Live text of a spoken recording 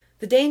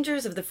The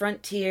dangers of the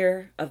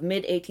frontier of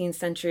mid-18th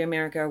century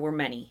America were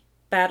many.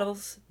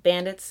 Battles,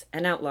 bandits,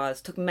 and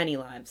outlaws took many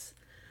lives.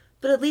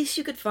 But at least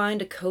you could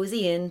find a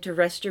cozy inn to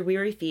rest your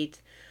weary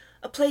feet,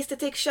 a place to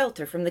take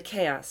shelter from the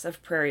chaos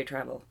of prairie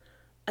travel,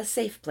 a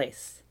safe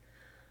place.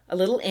 A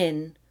little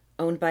inn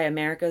owned by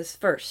America's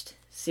first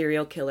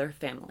serial killer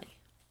family.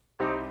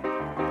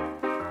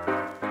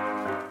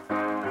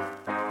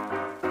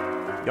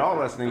 You're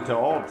listening to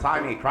Old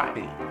Timey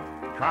Crimey,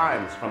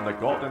 crimes from the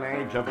golden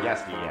age of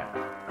yesteryear.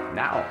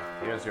 Now,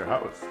 here's your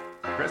hosts,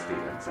 Christy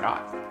and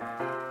Scott. I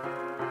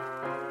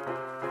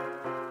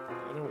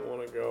don't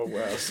want to go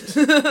west.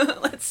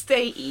 Let's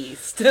stay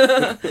east.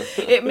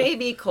 It may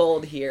be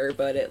cold here,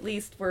 but at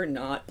least we're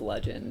not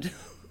bludgeoned.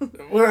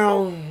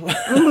 Well,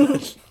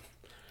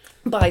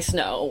 By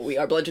snow. We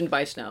are bludgeoned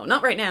by snow.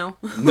 Not right now.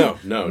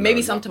 no.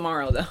 Maybe some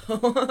tomorrow,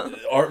 though.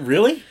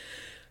 Really?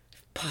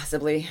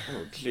 Possibly.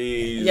 Oh,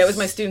 jeez. Yeah, it was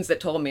my students that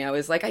told me. I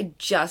was like, I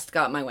just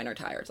got my winter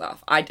tires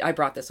off. I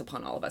brought this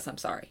upon all of us. I'm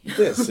sorry.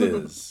 This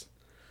is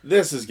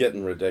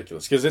getting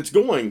ridiculous because it's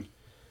going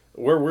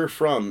where we're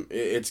from.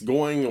 It's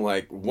going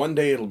like one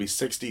day it'll be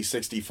 60,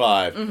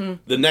 65. Mm-hmm.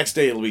 The next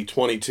day it'll be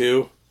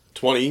 22,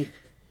 20.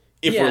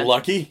 If we're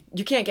lucky.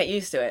 You can't get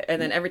used to it.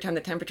 And then every time the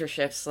temperature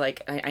shifts,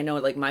 like, I know,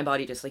 like, my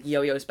body just, like,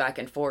 yo-yos back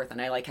and forth.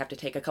 And I, like, have to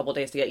take a couple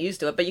days to get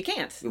used to it. But you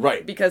can't.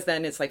 Right. Because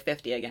then it's, like,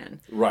 50 again.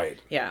 Right.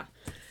 Yeah.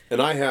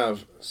 And I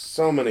have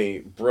so many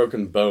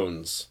broken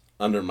bones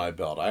under my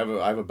belt. I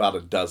have about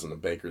a dozen, a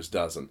baker's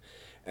dozen.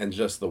 And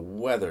just the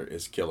weather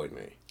is killing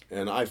me.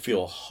 And I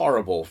feel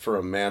horrible for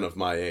a man of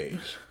my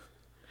age.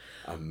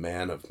 A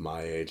man of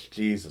my age.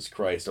 Jesus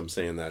Christ, I'm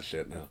saying that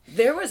shit now.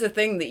 There was a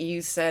thing that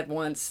you said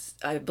once.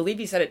 I believe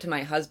you said it to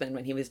my husband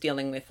when he was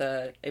dealing with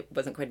it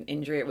wasn't quite an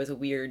injury. It was a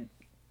weird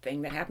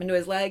thing that happened to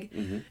his leg.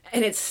 Mm-hmm.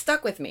 And it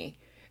stuck with me.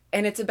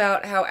 And it's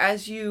about how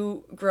as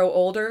you grow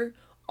older,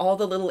 all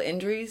the little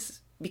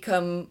injuries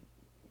become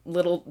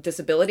little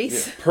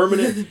disabilities. Yeah,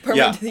 permanent.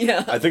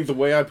 Yeah. I think the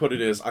way I put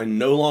it is I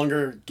no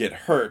longer get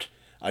hurt.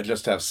 I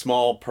just have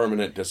small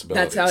permanent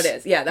disabilities. That's how it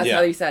is. Yeah, that's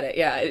how you said it.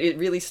 Yeah, it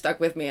really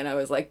stuck with me, and I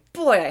was like,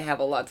 boy, I have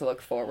a lot to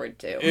look forward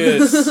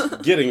to.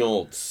 Getting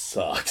old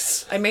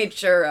sucks. I made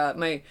sure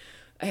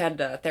I had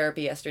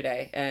therapy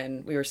yesterday,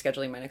 and we were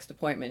scheduling my next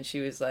appointment.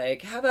 She was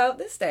like, how about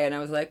this day? And I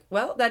was like,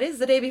 well, that is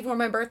the day before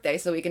my birthday,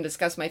 so we can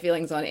discuss my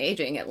feelings on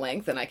aging at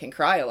length, and I can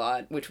cry a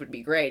lot, which would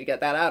be great to get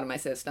that out of my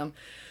system.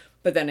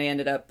 But then I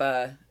ended up,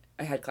 I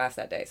had class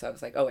that day, so I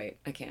was like, oh, wait,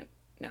 I can't.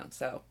 No,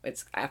 so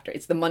it's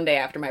the Monday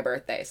after my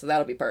birthday, so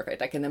that'll be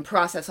perfect. I can then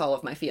process all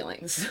of my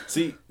feelings.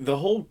 See, the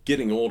whole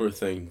getting older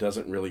thing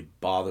doesn't really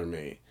bother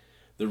me.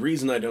 The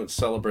reason I don't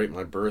celebrate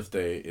my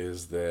birthday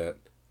is that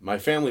my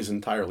family's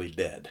entirely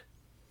dead.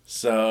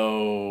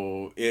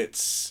 So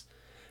it's,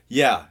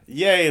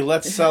 yay,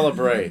 let's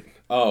celebrate.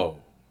 Oh,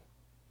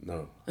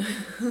 no,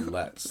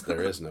 let's.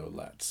 There is no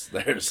let's.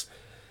 There's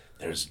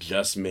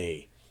just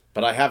me.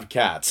 But I have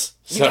cats,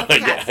 so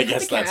I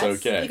guess that's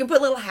okay. You can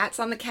put little hats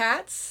on the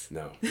cats.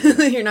 No.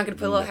 You're not going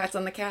to put little hats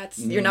on the cats?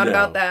 You're not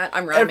about that?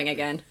 I'm rhyming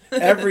again.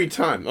 Every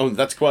time. Oh,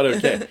 that's quite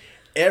okay.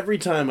 Every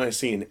time I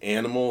see an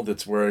animal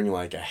that's wearing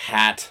like a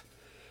hat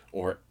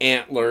or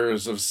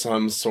antlers of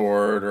some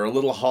sort or a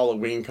little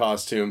Halloween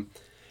costume,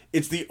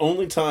 it's the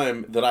only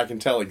time that I can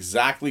tell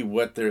exactly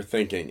what they're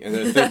thinking. And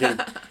they're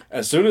thinking,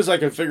 as soon as I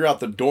can figure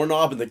out the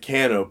doorknob and the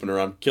can opener,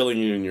 I'm killing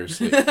you in your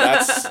sleep.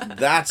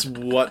 That's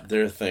what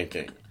they're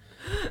thinking.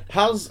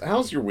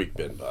 How's your week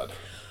been, bud?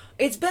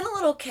 It's been a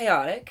little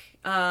chaotic.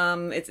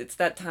 It's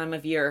that time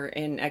of year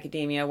in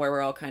academia where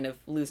we're all kind of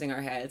losing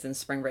our heads, and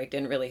spring break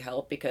didn't really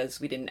help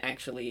because we didn't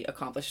actually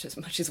accomplish as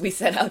much as we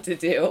set out to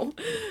do,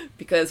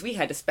 because we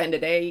had to spend a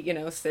day,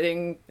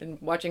 sitting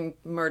and watching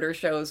murder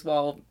shows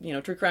while,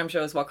 true crime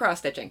shows while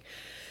cross-stitching.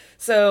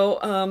 So,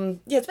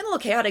 it's been a little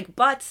chaotic,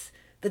 but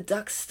the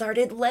ducks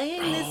started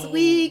laying this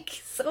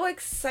week. So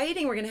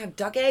exciting. We're going to have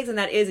duck eggs, and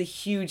that is a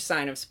huge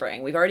sign of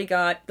spring. We've already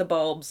got the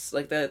bulbs,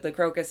 like the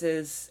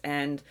crocuses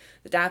and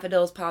the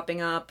daffodils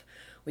popping up.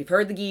 We've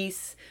heard the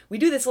geese. We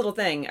do this little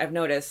thing, I've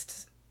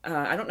noticed.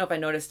 I don't know if I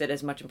noticed it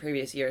as much in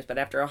previous years, but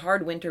after a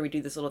hard winter, we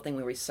do this little thing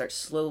where we start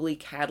slowly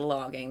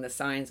cataloging the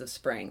signs of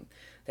spring.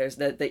 There's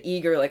the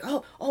eager, like,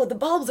 oh, the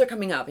bulbs are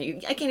coming up. I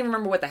can't even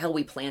remember what the hell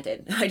we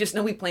planted. I just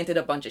know we planted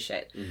a bunch of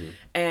shit. Mm-hmm.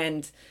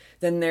 And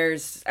then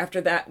there's, after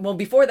that, well,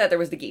 before that, there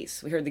was the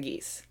geese. We heard the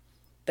geese.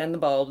 Then the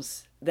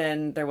bulbs.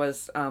 Then there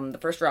was the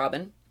first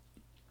robin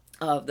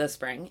of the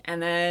spring.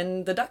 And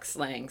then the ducks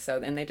laying. So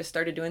then they just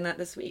started doing that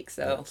this week.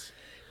 So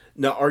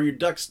Now, are your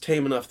ducks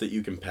tame enough that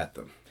you can pet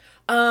them?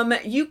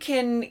 You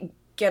can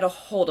get a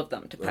hold of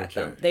them to pet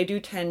them. They do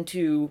tend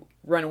to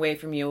run away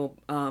from you,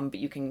 but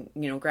you can,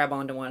 grab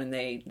onto one and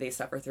they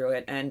suffer through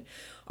it. And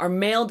our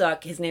male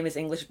duck, his name is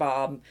English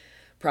Bob.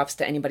 Props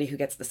to anybody who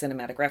gets the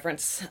cinematic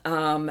reference.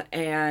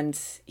 And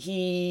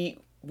he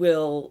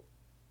will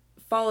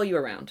follow you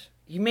around.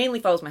 He mainly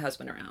follows my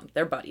husband around.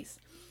 They're buddies.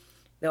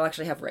 They'll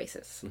actually have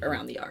races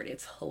around the yard.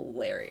 It's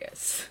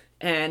hilarious.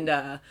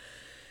 And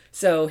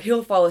so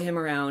he'll follow him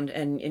around,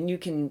 and you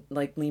can,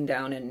 lean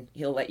down, and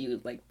he'll let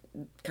you,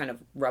 kind of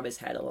rub his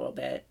head a little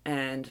bit.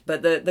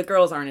 But the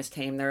girls aren't as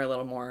tame. They're a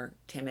little more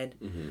timid.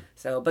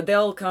 So, but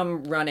they'll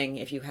come running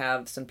if you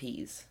have some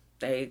peas.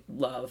 They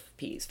love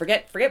peas.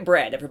 Forget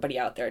bread, everybody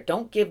out there.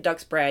 Don't give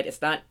ducks bread.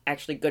 It's not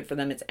actually good for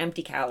them. It's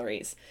empty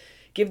calories.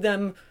 Give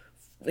them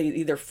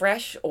either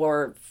fresh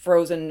or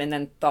frozen and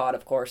then thawed,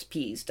 of course,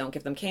 peas. Don't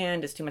give them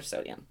canned. It's too much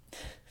sodium.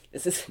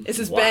 This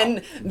has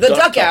been the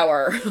Duck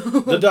Hour.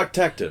 The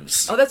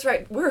Ducktectives. Oh, that's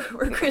right. We're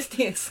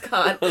Christy and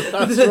Scott.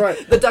 That's right.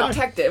 The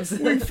Ducktectives.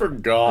 We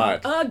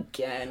forgot.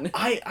 Again.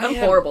 I'm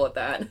had- horrible at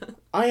that.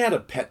 I had a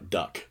pet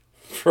duck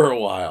for a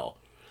while.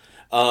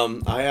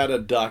 I had a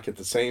duck at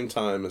the same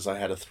time as I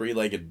had a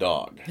 3-legged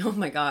dog. Oh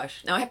my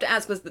gosh. Now I have to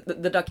ask, was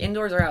the duck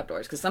indoors or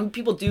outdoors? Because some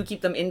people do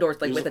keep them indoors,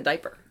 like with a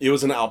diaper. It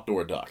was an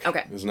outdoor duck.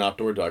 Okay. It was an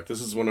outdoor duck.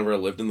 This is whenever I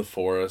lived in the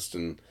forest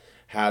and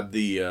had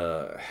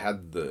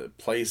the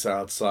place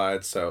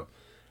outside. So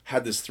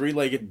had this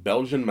 3-legged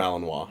Belgian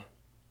Malinois,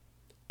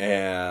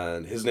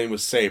 and his name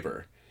was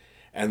Saber.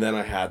 And then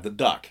I had the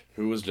duck,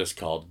 who was just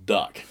called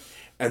Duck.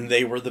 And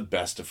they were the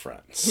best of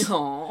friends.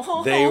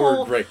 Aww. They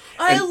were great.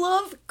 I And-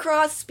 love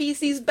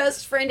cross-species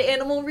best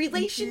friend-animal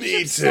relationships Me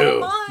too. so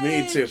much.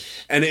 Me too.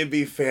 And it'd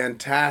be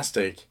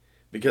fantastic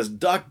because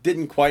Duck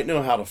didn't quite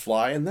know how to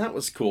fly, and that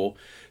was cool.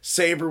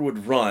 Saber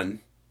would run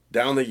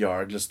down the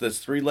yard, just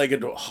this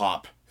 3-legged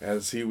hop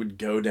as he would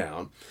go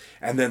down,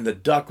 and then the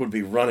duck would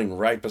be running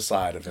right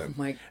beside of him.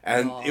 Oh my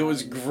And it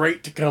was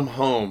great to come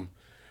home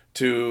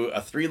to a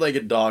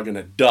 3-legged dog and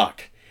a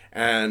duck,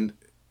 and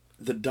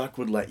the duck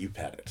would let you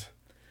pet it.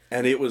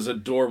 And it was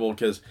adorable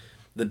because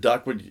the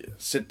duck would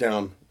sit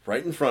down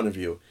right in front of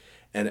you,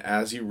 and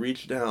as you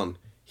reached down,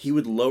 he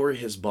would lower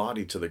his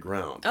body to the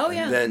ground. Oh,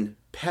 yeah. And then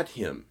pet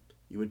him.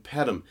 You would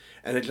pet him,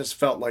 and it just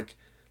felt like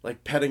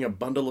petting a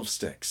bundle of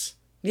sticks.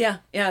 Yeah,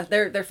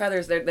 their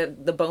feathers,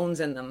 the bones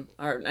in them,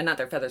 are not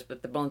their feathers,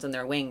 but the bones in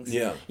their wings.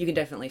 Yeah. You can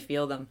definitely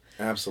feel them.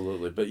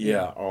 Absolutely. But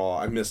yeah, oh,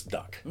 I miss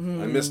Duck. I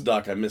miss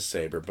Duck. I miss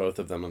Saber. Both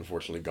of them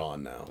unfortunately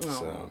gone now.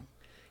 So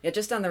Yeah,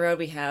 just down the road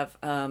we have,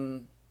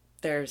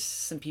 there's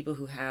some people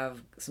who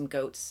have some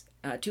goats,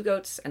 2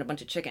 goats and a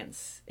bunch of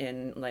chickens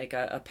in like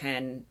a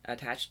pen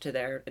attached to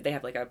they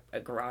have like a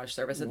garage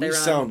service that they we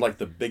run. sound like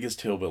the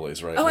biggest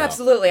hillbillies right now. Oh,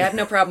 absolutely. I have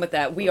no problem with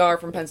that. We are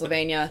from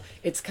Pennsylvania.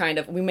 It's kind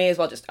of, we may as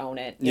well just own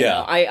it. You Yeah.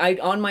 know? I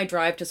on my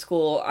drive to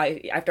school,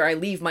 after I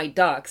leave my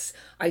ducks,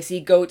 I see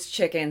goats,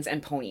 chickens,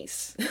 and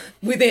ponies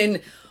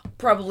within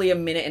probably a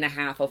minute and a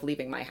half of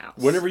leaving my house.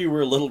 Whenever you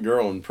were a little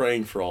girl and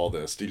praying for all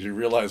this, did you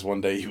realize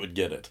one day you would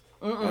get it?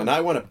 And I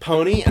want a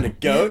pony and a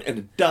goat and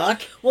a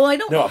duck. Well, I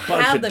don't No, a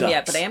bunch have of them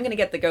yet, ducks. but I am going to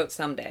get the goats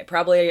someday,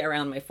 probably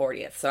around my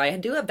 40th. So I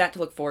do have that to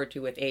look forward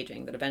to with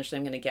aging, that eventually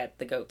I'm going to get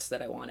the goats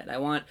that I wanted. I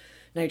want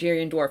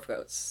Nigerian dwarf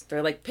goats.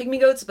 They're like pygmy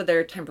goats, but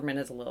their temperament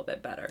is a little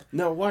bit better.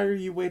 Now, why are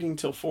you waiting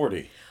till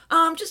 40?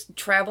 Just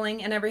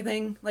traveling and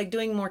everything, like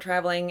doing more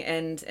traveling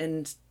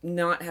and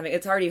not having,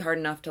 it's already hard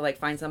enough to like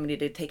find somebody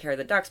to take care of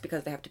the ducks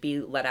because they have to be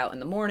let out in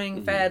the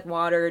morning, fed,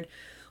 watered,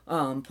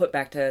 put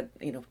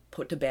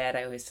to bed.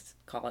 I always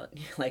call it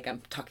like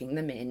I'm tucking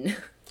them in.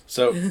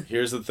 So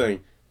here's the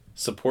thing: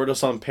 support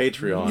us on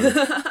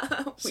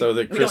Patreon, so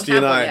that We Christy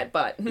don't and have one I, yet,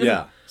 but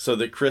yeah, so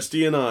that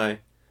Christy and I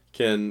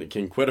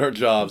can quit our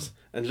jobs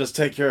and just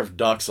take care of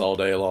ducks all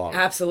day long.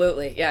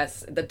 Absolutely,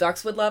 yes. The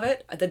ducks would love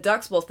it. The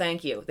ducks will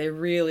thank you. They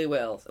really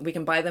will. We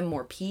can buy them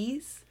more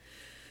peas.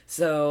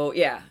 So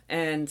yeah,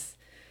 and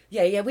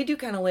yeah, we do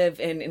kind of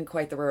live in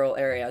quite the rural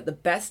area. The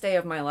best day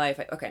of my life.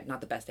 Okay, not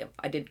the best day.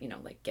 I did,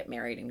 like get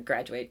married and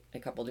graduate a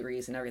couple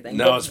degrees and everything.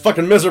 No, it's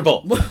fucking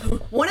miserable.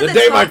 One of The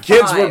day my top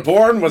kids were five-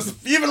 born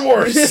was even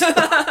worse.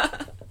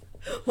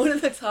 One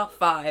of the top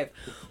 5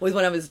 was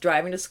when I was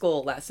driving to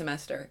school last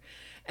semester,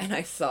 and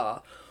I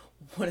saw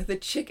one of the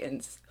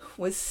chickens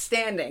was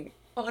standing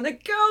on a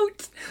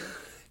goat.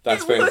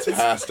 That's It was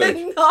fantastic.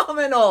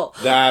 phenomenal.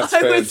 That's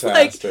I was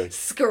fantastic. like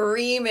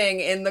screaming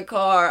in the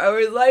car. I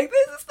was like,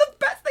 "This is the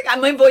best thing!"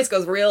 My voice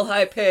goes real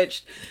high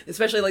pitched,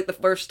 especially like the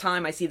first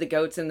time I see the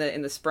goats in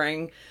the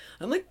spring.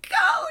 I'm like,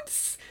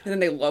 "Goats!" And then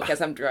they look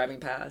as I'm driving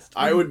past.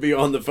 I would be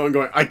on the phone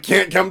going, I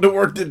can't come to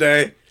work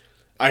today.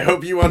 I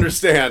hope you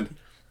understand.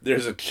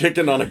 There's a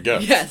chicken on a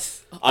goat.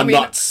 Yes, I'm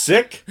not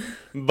sick,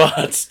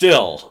 but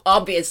still.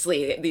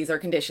 Obviously, these are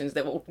conditions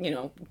that will,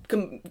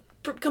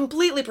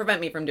 completely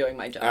prevent me from doing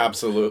my job.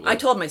 Absolutely. I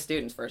told my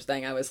students first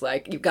thing, I was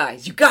like, you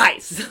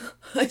guys,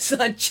 I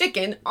saw a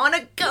chicken on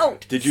a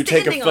goat. Did you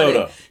take a standing on it."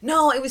 photo?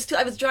 No, I was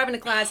driving to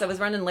class, I was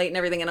running late and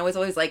everything, and I was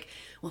always like,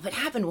 well, if it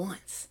happened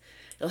once,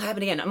 it'll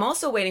happen again. I'm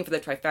also waiting for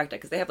the trifecta,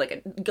 because they have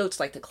goats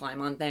like to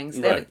climb on things.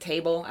 They have a Right.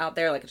 table out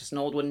there, like just an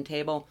old wooden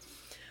table.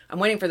 I'm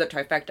waiting for the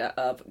trifecta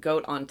of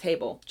goat on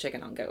table,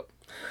 chicken on goat.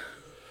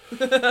 I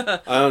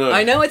don't know.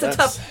 I know it's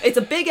That's- it's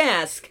a big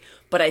ask,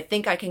 but I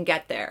think I can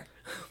get there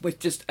with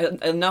just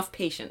enough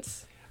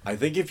patience. I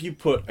think if you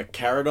put a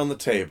carrot on the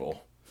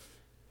table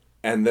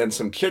and then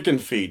some chicken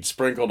feed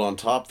sprinkled on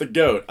top of the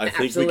goat, I think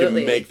we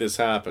Absolutely. can make this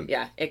happen.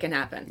 Yeah, it can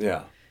happen.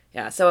 Yeah.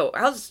 Yeah. So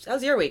how's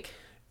your week?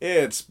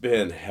 It's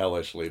been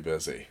hellishly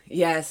busy.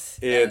 Yes.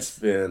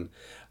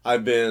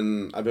 I've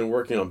been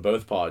working on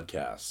both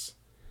podcasts.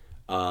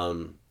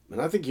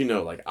 And I think,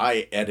 like,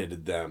 I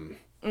edited them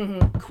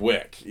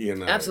quick,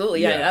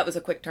 Absolutely, yeah, that was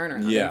a quick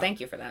turnaround. Yeah. And thank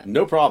you for that.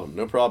 No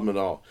problem at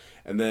all.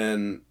 And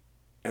then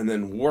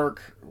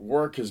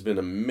work has been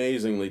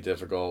amazingly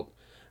difficult.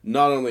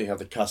 Not only have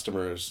the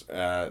customers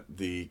at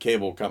the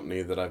cable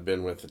company that I've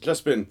been with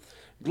just been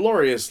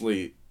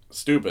gloriously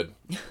stupid.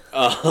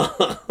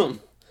 And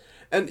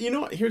you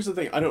know what? Here's the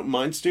thing. I don't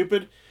mind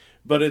stupid,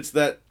 but it's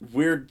that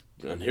weird,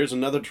 and here's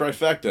another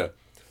trifecta.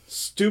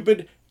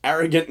 Stupid,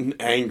 arrogant, and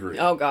angry.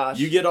 Oh, gosh.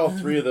 You get all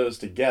three of those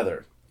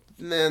together,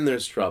 then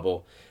there's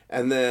trouble.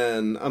 And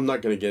then, I'm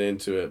not going to get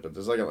into it, but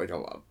there's like a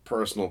lot of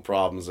personal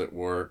problems at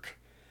work.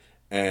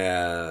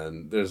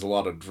 And there's a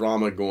lot of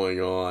drama going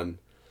on.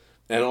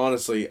 And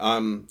honestly,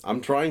 I'm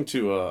trying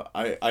to,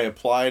 I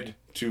applied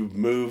to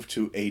move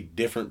to a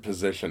different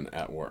position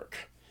at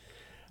work.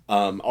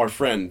 Our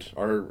friend,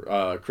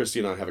 Christy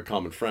and I have a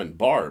common friend,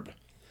 Barb.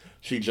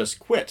 She just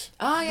quit.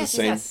 Ah, yes,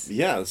 yes.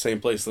 Yeah, the same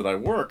place that I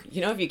work.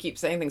 You know, if you keep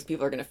saying things,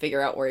 people are going to figure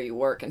out where you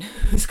work and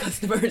whose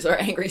customers are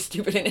angry,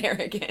 stupid, and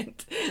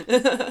arrogant.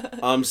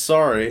 I'm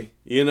sorry.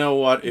 You know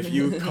what? If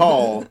you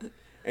call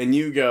and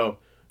you go,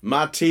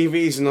 my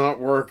TV's not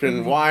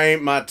working. Why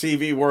ain't my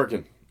TV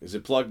working? Is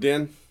it plugged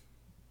in?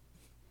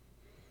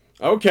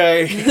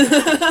 Okay.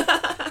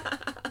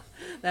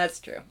 That's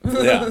true.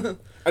 Yeah.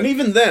 And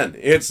even then,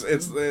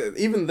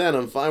 even then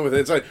I'm fine with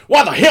it. It's like,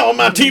 why the hell is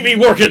my TV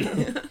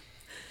working?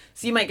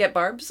 So you might get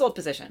Barb's old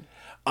position.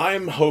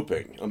 I'm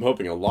hoping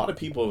a lot of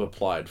people have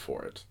applied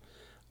for it.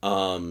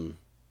 I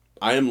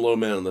am low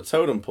man on the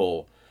totem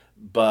pole,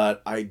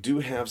 but I do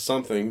have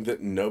something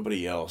that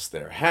nobody else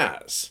there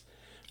has.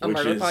 A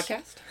murder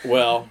podcast?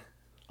 Well,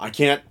 I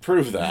can't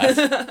prove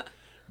that.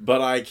 But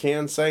I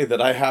can say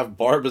that I have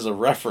Barb as a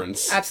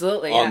reference.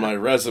 Absolutely, on my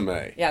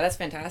resume. Yeah, that's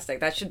fantastic.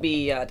 That should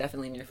be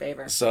definitely in your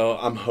favor. So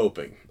I'm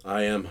hoping.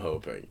 I am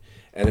hoping.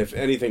 And if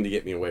anything to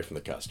get me away from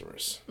the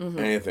customers. Mm-hmm.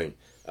 Anything.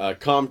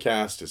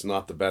 Comcast is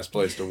not the best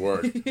place to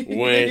work.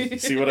 Wink.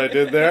 See what I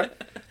did there?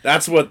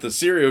 That's what the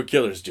serial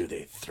killers do.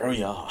 They throw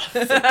you off.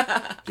 They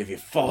give you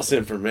false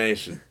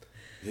information.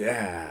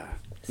 Yeah.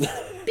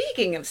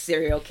 Speaking of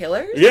serial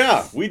killers.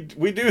 Yeah, we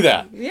do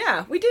that.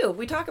 Yeah, we do.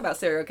 We talk about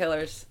serial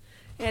killers.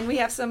 And we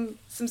have some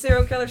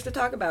serial killers to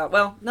talk about.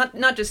 Well,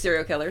 not just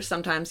serial killers.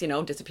 Sometimes,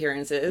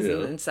 disappearances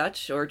and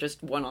such, or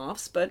just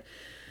one-offs. But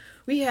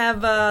we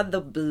have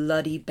the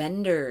Bloody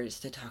Benders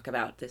to talk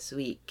about this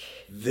week.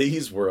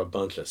 These were a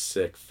bunch of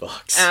sick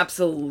fucks.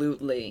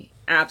 Absolutely.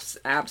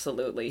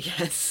 Absolutely.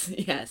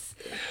 Yes.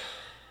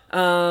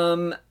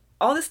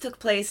 All this took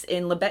place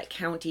in Labette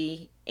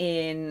County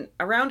in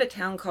around a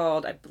town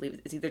called, I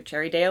believe it's either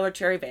Cherrydale or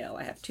Cherryvale.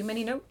 I have too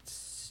many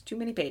notes, too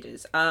many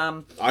pages.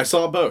 I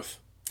saw both.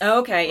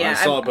 Okay, yeah. I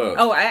saw both.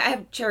 I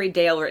have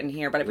Cherrydale written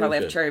here, but I probably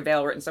have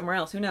Cherryvale written somewhere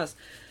else. Who knows?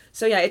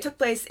 So yeah, it took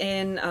place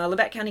in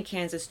Labette County,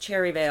 Kansas,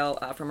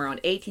 Cherryvale, from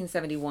around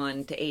 1871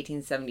 to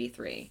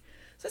 1873.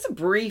 So that's a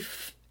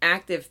brief,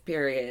 active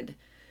period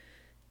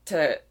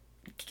to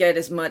get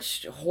as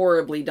much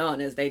horribly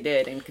done as they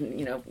did,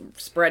 and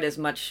spread as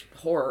much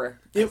horror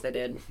as they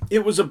did.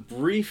 It was a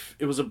brief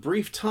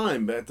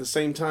time, but at the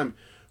same time,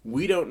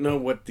 we don't know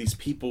what these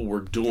people were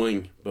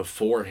doing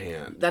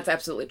beforehand. That's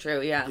absolutely true,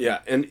 yeah. Yeah,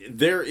 and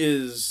there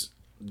is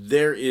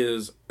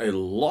a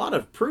lot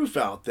of proof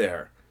out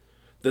there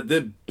that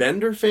the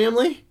Bender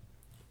family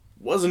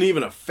wasn't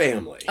even a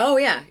family. Oh,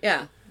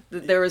 yeah.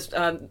 There was,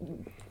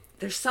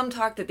 there's some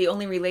talk that the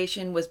only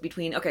relation was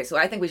between, okay, so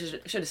I think we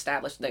should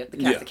establish the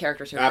cast of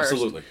characters here first.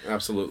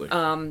 Absolutely.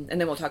 And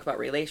then we'll talk about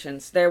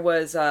relations. There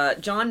was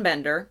John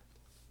Bender.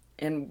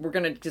 And we're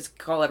going to just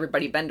call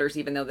everybody Benders,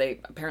 even though they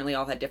apparently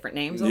all had different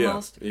names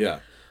almost. Yeah.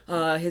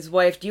 His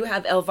wife, do you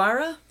have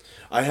Elvira?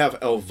 I have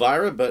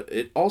Elvira, but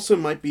it also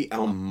might be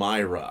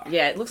Elmira.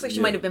 Yeah, it looks like she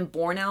might have been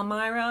born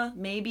Elmira,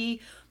 maybe.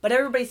 But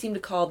everybody seemed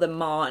to call them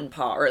Ma and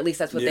Pa, or at least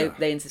that's what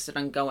they insisted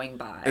on going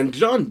by. And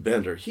John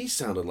Bender, he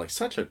sounded like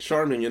such a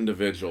charming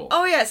individual.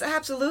 Oh, yes,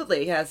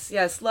 absolutely. Yes,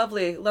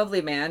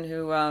 lovely man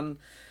who...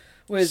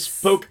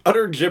 spoke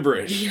utter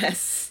gibberish.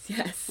 Yes.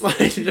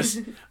 Like,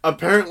 just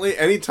apparently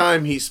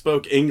anytime he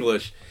spoke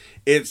English,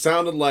 it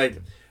sounded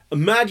like,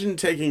 imagine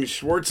taking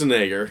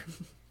Schwarzenegger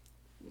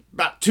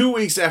about 2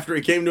 weeks after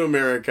he came to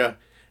America,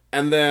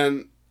 and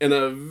then in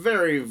a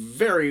very,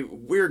 very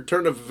weird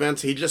turn of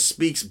events, he just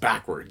speaks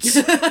backwards.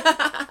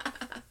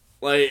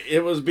 Like,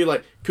 it would be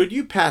like, could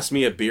you pass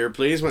me a beer,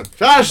 please? Went,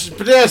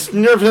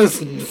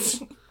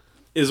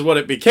 is what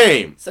it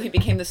became. So he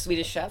became the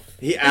Swedish chef?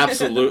 He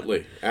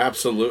absolutely.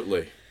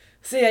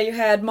 So yeah, you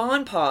had Ma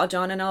and Pa,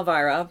 John and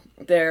Elvira,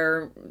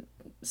 their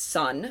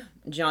son,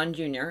 John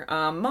Jr.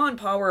 Ma and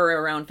Pa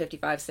were around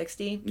 55,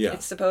 60,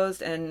 it's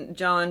supposed, and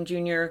John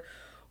Jr.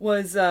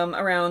 was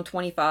around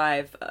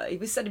 25. He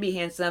was said to be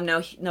handsome.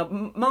 Now,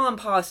 Ma and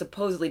Pa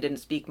supposedly didn't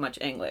speak much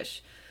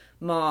English.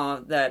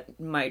 Ma, that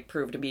might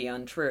prove to be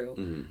untrue.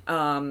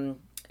 Mm-hmm.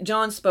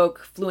 John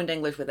spoke fluent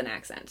English with an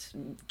accent.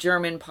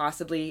 German,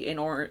 possibly, in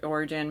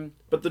origin.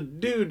 But the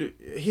dude,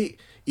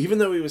 even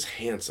though he was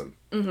handsome,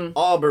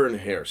 auburn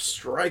hair,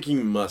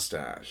 striking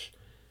mustache,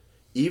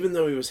 even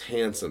though he was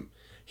handsome,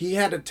 he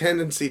had a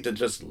tendency to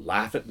just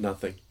laugh at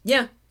nothing.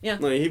 Yeah, yeah,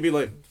 Like, he'd be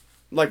like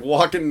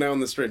walking down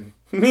the street.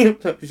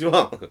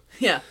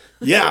 yeah.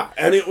 Yeah,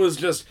 and it was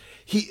just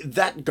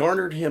that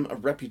garnered him a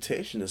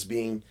reputation as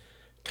being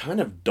kind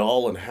of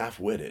dull and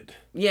half-witted.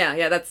 Yeah,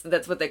 yeah,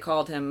 that's what they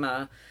called him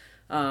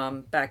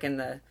back in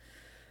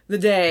the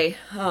day.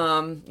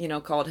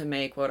 Called him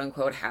a quote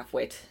unquote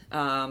halfwit.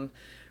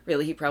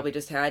 Really, he probably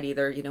just had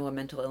either a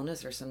mental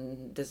illness or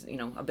some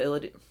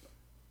ability,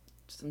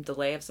 some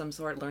delay of some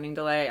sort, learning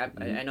delay.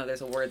 I know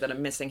there's a word that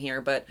I'm missing here,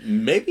 but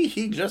maybe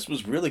he just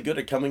was really good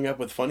at coming up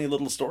with funny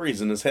little stories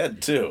in his head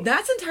too.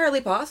 That's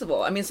entirely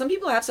possible. I mean, some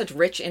people have such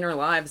rich inner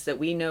lives that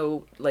we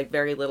know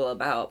very little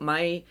about.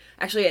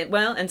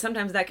 And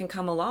sometimes that can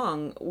come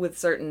along with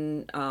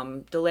certain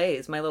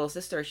delays. My little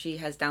sister, she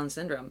has Down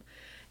syndrome,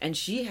 and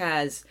she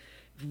has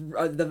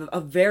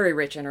a very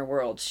rich inner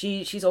world.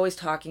 She's always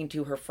talking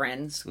to her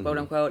friends, quote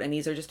unquote, and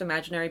these are just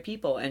imaginary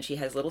people, and she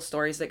has little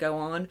stories that go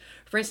on.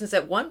 For instance,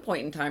 at one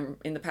point in time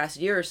in the past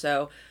year or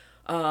so,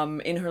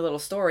 in her little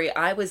story,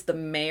 I was the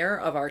mayor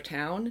of our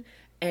town,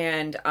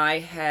 and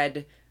my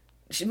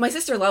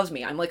sister loves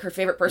me. I'm like her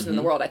favorite person in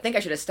the world. I think I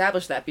should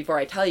establish that before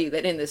I tell you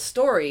that in this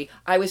story,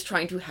 I was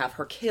trying to have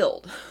her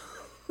killed.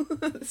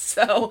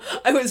 So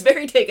I was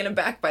very taken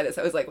aback by this.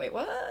 I was like, wait,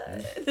 what?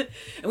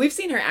 And we've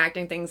seen her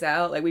acting things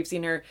out. Like, we've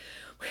seen her,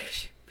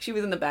 she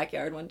was in the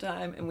backyard one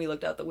time, and we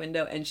looked out the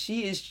window, and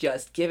she is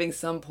just giving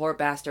some poor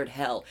bastard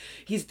hell.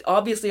 He's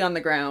obviously on the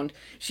ground.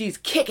 She's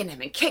kicking him,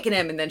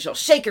 and then she'll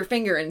shake her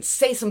finger and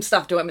say some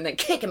stuff to him, and then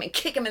kick him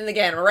in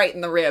again, right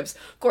in the ribs.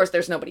 Of course,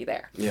 there's nobody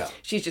there. Yeah.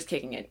 She's just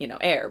kicking it,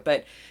 air.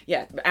 But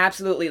yeah,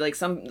 absolutely,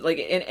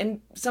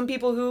 and some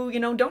people who,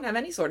 don't have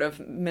any sort of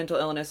mental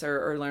illness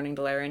or learning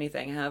delay or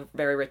anything have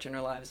very rich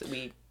inner lives that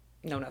we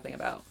know nothing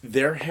about.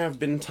 There have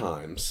been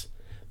times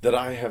that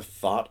I have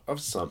thought of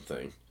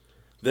something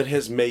that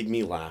has made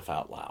me laugh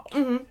out loud.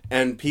 Mm-hmm.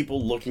 And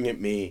people looking at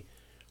me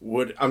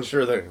I'm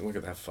sure they look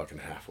at that fucking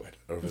halfwit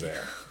over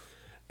there.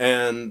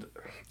 And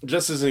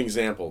just as an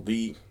example,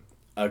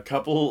 a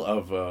couple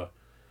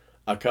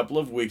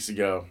of weeks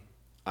ago,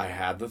 I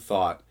had the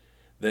thought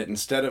that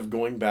instead of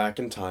going back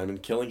in time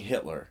and killing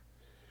Hitler,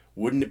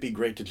 wouldn't it be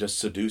great to just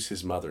seduce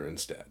his mother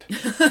instead?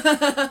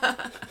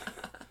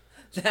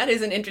 That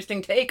is an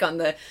interesting take on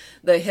the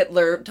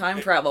Hitler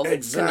time travel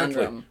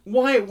conundrum.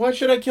 Why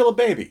should I kill a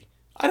baby?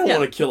 I don't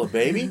want to kill a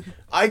baby.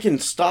 I can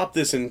stop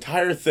this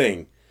entire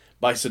thing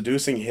by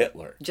seducing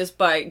Hitler. Just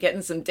by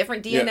getting some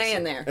different DNA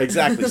in there.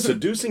 Exactly.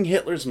 Seducing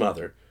Hitler's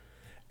mother.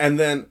 And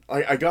then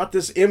I got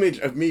this image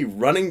of me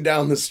running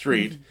down the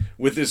street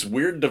with this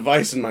weird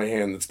device in my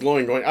hand that's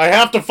glowing, going, I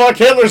have to fuck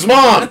Hitler's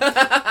mom!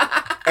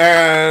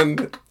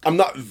 And I'm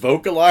not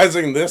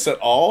vocalizing this at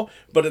all,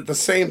 but at the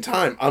same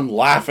time, I'm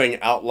laughing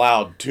out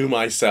loud to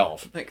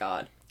myself. Oh my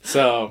God.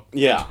 So,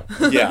 yeah,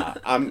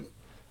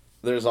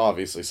 there's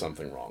obviously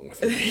something wrong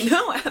with it.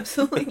 No,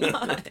 absolutely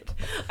not.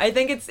 I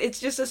think it's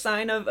just a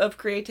sign of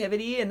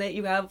creativity, and that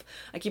you have,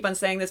 I keep on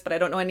saying this, but I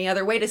don't know any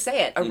other way to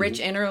say it, a rich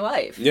inner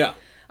life. Yeah.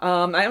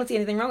 I don't see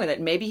anything wrong with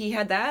it. Maybe he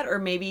had that, or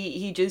maybe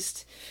he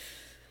just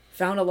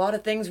found a lot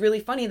of things really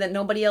funny that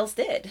nobody else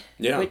did.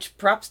 Yeah. Which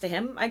props to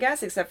him, I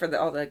guess, except for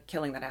all the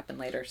killing that happened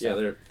later. So,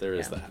 yeah, there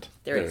is that.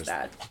 There is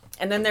that.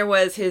 And then there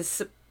was his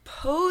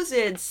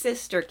supposed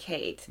sister,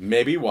 Kate.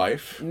 Maybe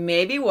wife,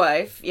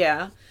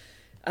 yeah.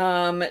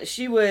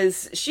 She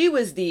was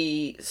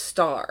the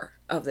star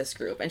of this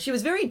group, and she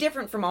was very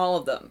different from all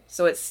of them.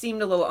 So it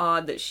seemed a little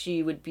odd that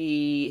she would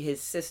be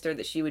his sister,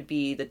 that she would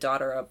be the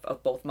daughter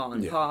of both Ma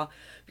and Pa,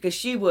 because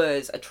she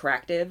was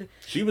attractive.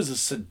 She was a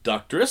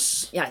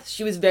seductress. Yes,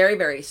 she was very,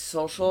 very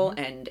social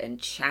and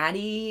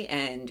chatty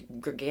and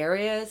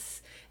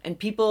gregarious, and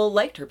people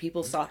liked her.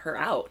 People sought her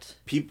out.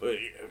 People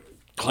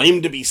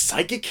claimed to be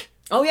psychic.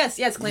 Oh, yes,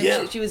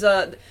 claimed she was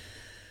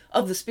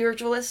of the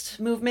spiritualist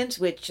movement,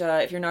 which,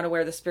 if you're not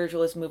aware, the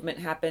spiritualist movement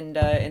happened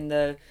in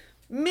the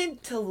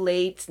mid to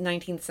late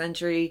 19th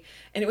century,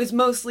 and it was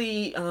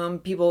mostly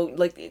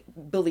people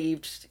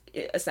believed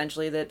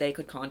essentially that they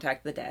could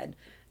contact the dead,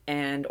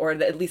 or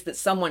at least that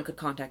someone could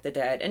contact the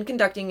dead, and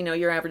conducting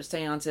your average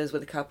seances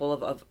with a couple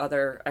of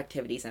other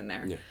activities in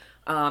there. Yeah.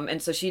 And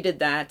so she did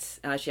that.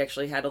 She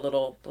actually had a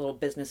little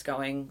business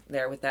going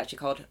there with that. She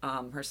called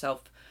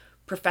herself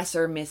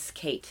Professor Miss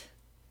Kate.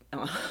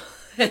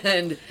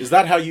 And is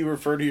that how you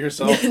refer to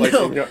yourself?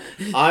 No.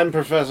 I'm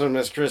Professor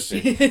Miss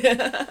Christie.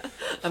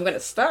 I'm going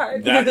to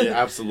start.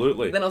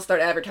 Absolutely. Then I'll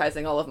start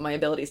advertising all of my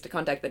abilities to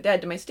contact the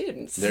dead to my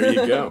students. There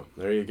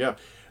you go.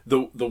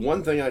 The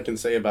one thing I can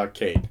say about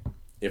Kate,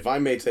 if I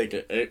may take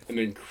an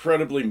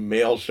incredibly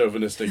male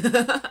chauvinistic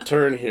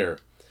turn here,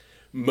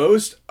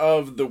 most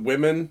of the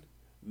women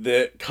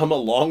that come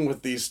along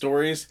with these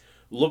stories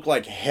look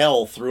like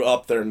hell threw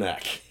up their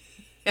neck.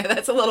 Yeah,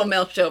 that's a little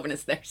male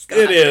chauvinist there, Scott.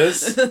 It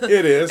is.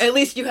 At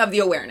least you have the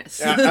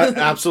awareness.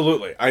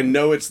 Absolutely. I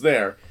know it's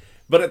there.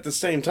 But at the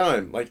same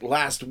time,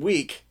 last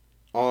week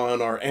on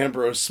our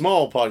Ambrose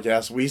Small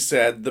podcast, we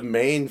said the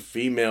main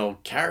female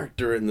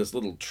character in this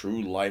little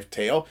true life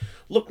tale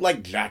looked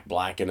like Jack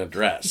Black in a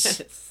dress.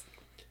 Yes.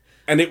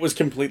 And it was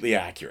completely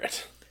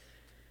accurate.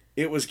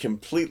 It was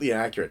completely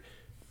accurate.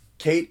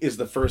 Kate is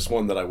the first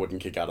one that I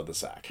wouldn't kick out of the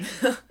sack.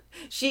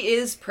 She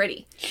is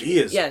pretty. She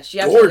is Yeah, she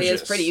absolutely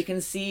gorgeous. is pretty. You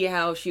can see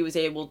how she was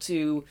able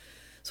to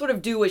sort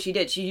of do what she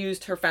did. She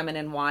used her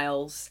feminine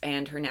wiles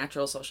and her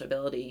natural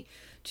sociability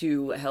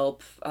to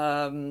help,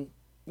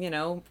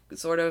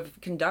 sort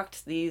of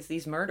conduct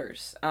these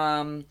murders.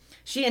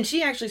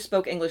 She actually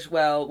spoke English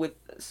well with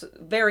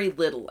very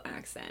little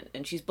accent,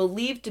 and she's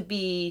believed to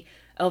be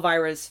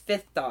Elvira's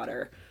fifth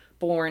daughter,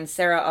 born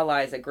Sarah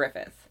Eliza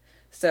Griffith.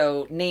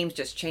 So names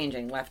just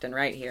changing left and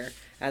right here,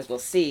 as we'll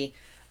see.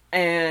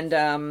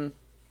 And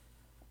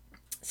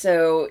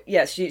so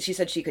yes, she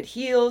said she could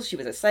heal. She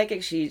was a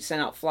psychic. She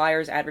sent out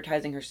flyers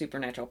advertising her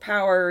supernatural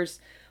powers.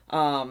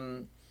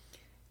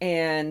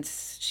 And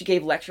she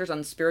gave lectures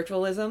on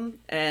spiritualism,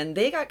 and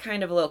they got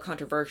kind of a little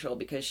controversial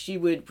because she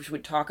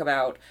would talk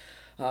about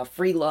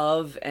free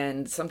love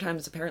and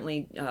sometimes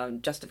apparently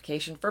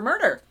justification for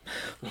murder.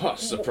 Oh,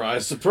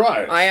 surprise,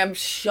 surprise. I am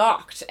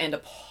shocked and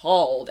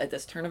appalled at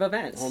this turn of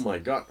events. Oh my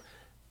god.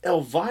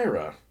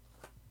 Elvira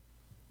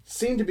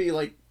seemed to be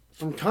like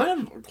from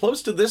kind of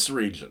close to this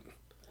region.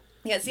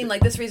 Yeah, it seemed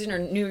like this region or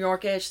New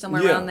Yorkish,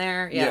 somewhere around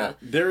there. Yeah.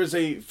 There is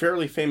a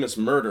fairly famous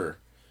murder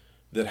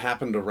that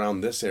happened around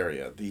this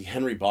area, the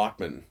Henry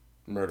Bachman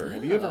murder.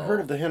 Have you ever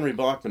heard of the Henry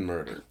Bachman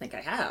murder? I think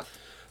I have.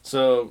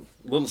 So,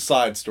 little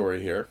side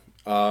story here.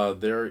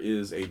 There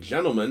is a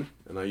gentleman,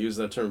 and I use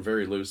that term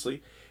very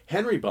loosely,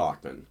 Henry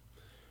Bachman,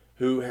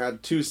 who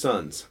had two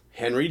sons,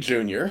 Henry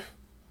Jr.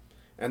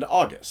 and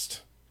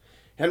August.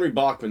 Henry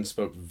Bachman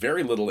spoke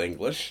very little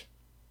English,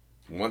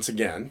 once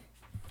again.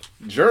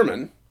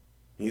 German,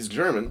 he's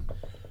German.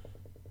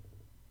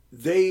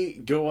 They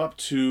go up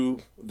to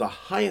the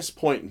highest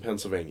point in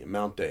Pennsylvania,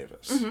 Mount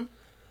Davis. Mm-hmm.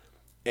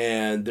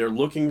 And they're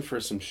looking for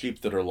some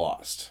sheep that are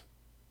lost.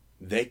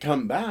 They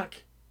come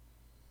back.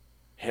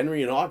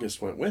 Henry and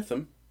August went with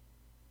them.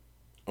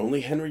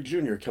 Only Henry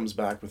Jr. comes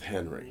back with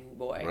Henry.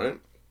 Boy. Right?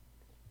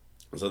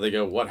 So they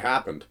go, what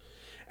happened?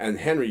 And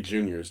Henry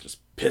Jr. is just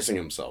pissing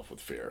himself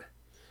with fear.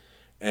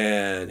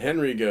 And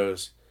Henry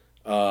goes,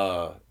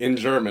 in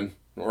German,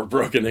 or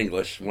broken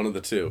English, one of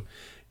the two.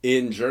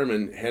 In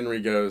German,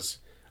 Henry goes,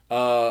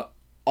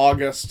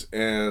 August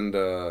and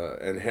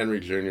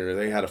Henry Jr.,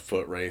 they had a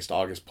foot race.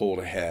 August pulled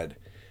ahead,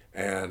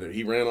 and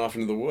he ran off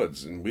into the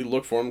woods, and we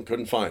looked for him,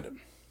 couldn't find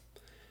him.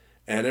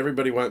 And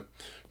everybody went,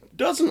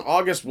 doesn't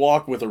August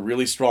walk with a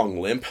really strong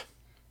limp?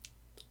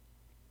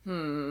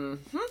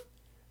 Mm-hmm.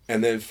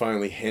 And then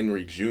finally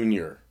Henry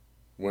Jr.,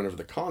 whenever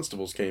the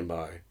constables came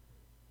by,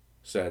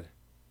 said,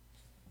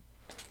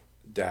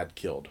 Dad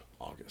killed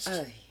August.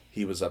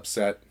 He was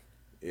upset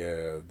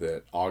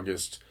that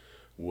August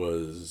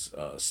was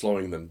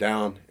slowing them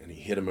down, and he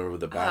hit him over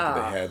the back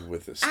of the head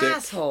with a stick.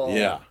 Asshole.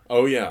 Yeah.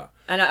 Oh, yeah.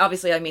 And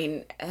obviously, I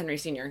mean Henry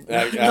Sr.,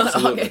 not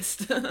absolutely.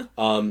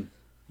 August.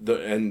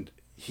 And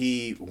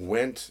he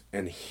went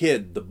and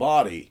hid the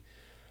body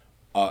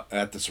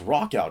at this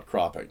rock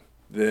outcropping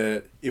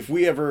that if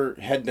we ever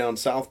head down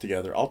south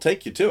together, I'll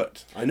take you to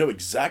it. I know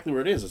exactly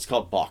where it is. It's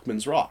called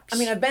Bachman's Rocks. I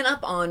mean, I've been up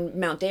on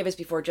Mount Davis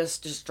before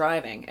just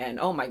driving, and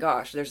oh my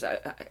gosh, there's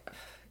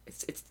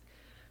it's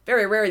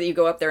very rare that you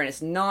go up there and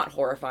it's not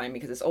horrifying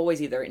because it's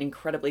always either an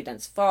incredibly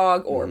dense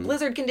fog or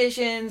blizzard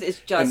conditions. It's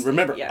just... And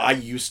remember, I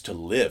used to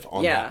live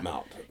on that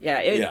mountain. Yeah,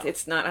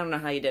 it's not... I don't know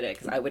how you did it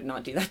because I would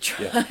not do that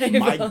drive. Yeah.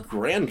 My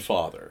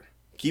grandfather...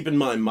 Keep in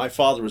mind, my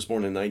father was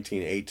born in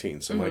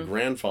 1918, so my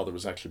grandfather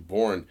was actually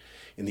born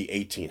in the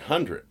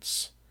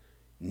 1800s.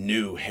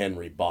 Knew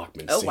Henry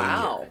Bachman Sr. Oh,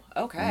 wow.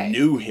 Okay.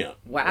 Knew him.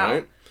 Wow.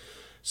 Right?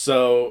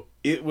 So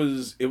it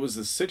was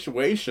a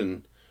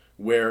situation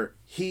where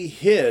he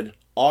hid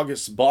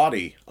August's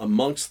body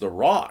amongst the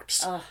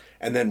rocks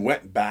and then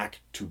went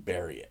back to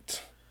bury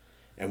it.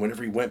 And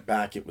whenever he went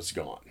back, it was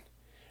gone.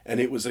 And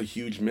it was a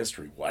huge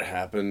mystery. What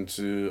happened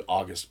to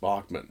August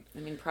Bachman? I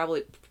mean,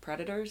 probably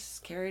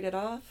predators carried it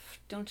off,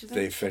 don't you think?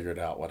 They figured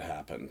out what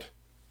happened,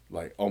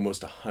 like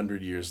almost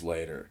 100 years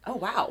later. Oh,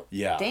 wow.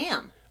 Yeah.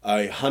 Damn.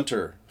 A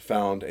hunter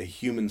found a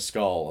human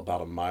skull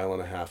about 1.5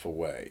 miles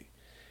away.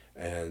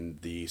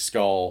 And the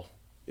skull,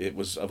 it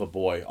was of a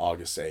boy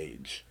August's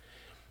age.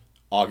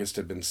 August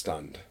had been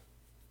stunned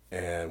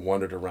and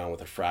wandered around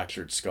with a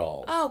fractured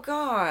skull. Oh,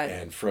 God.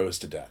 And froze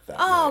to death that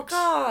Oh, night.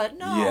 God.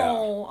 No. Yeah.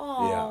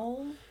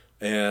 Oh. Yeah.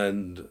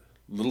 And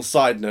little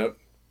side note,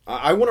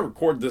 I want to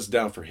record this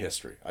down for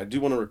history. I do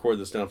want to record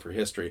this down for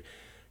history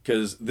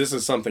because this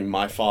is something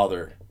my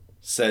father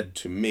said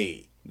to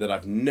me that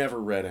I've never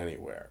read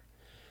anywhere.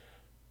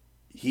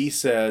 He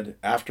said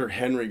after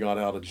Henry got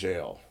out of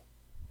jail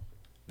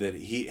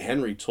that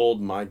Henry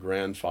told my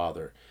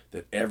grandfather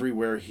that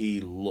everywhere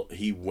he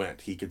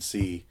went, he could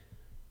see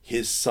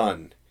his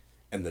son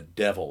and the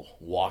devil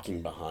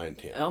walking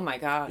behind him. Oh, my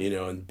God. You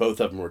know, and both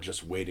of them were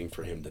just waiting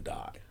for him to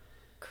die.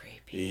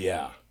 Creepy.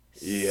 Yeah.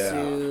 Yeah.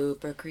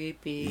 Super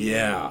creepy.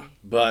 Yeah.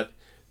 But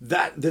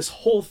this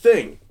whole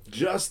thing,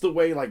 just the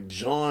way like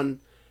John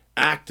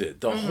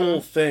acted, the whole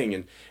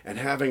thing, and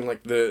having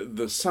like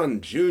the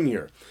son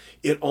Junior,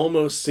 it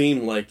almost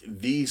seemed like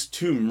these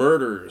two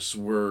murders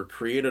were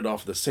created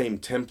off the same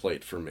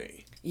template for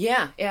me.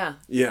 Yeah. Yeah.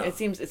 It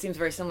seems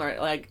very similar.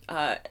 Like,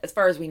 as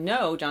far as we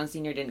know, John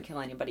Sr. didn't kill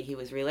anybody he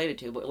was related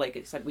to, but like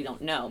I said, we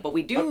don't know. But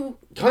we do...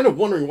 Kind of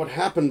wondering what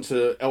happened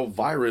to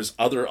Elvira's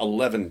other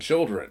 11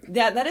 children.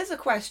 That is a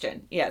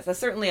question. Yes, that's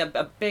certainly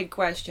a big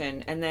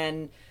question. And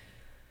then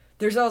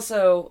there's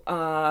also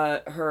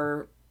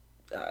her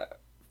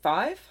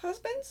 5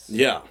 husbands?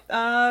 Yeah.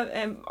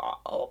 And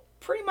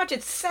pretty much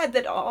it's said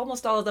that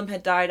almost all of them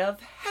had died of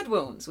head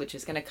wounds, which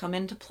is going to come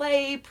into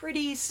play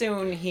pretty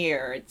soon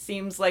here. It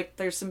seems like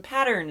there's some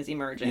patterns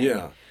emerging.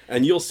 Yeah,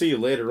 and you'll see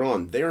later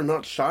on, they are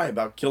not shy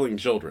about killing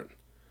children.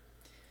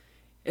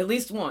 At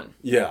least one.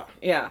 Yeah.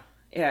 Yeah.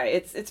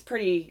 It's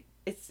pretty...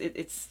 It's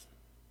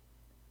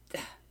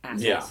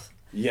assholes.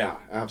 Yeah,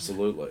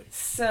 absolutely.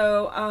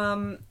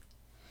 So,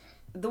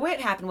 the way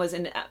it happened was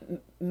in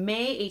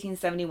May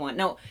 1871.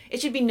 Now, it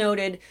should be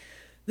noted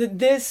that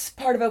this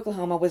part of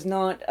Oklahoma was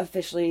not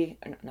officially...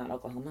 Not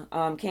Oklahoma.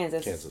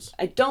 Kansas.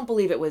 I don't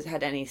believe it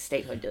had any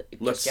statehood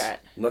just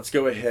yet. Let's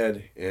go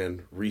ahead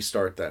and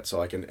restart that so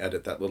I can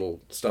edit that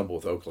little stumble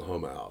with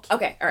Oklahoma out.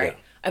 Okay, all right. Yeah.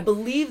 I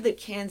believe that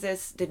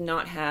Kansas did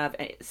not have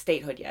a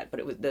statehood yet,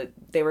 but it was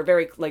they were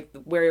very... Like,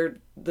 where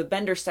the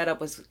Bender setup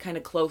was kind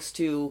of close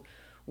to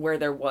where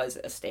there was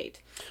a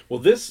state. Well,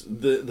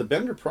 the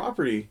Bender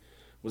property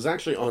was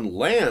actually on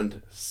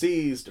land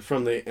seized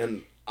from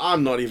and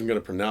I'm not even going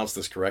to pronounce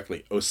this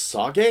correctly,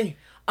 Osage?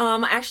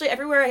 Actually,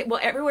 everywhere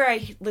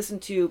I listen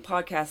to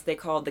podcasts, they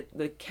call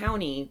the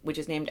county, which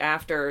is named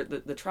after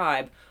the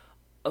tribe,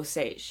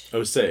 Osage.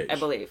 Osage. I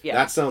believe, yeah.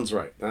 That sounds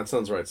right.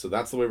 So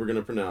that's the way we're going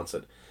to pronounce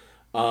it.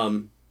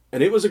 And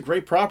it was a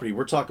great property.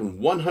 We're talking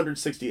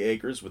 160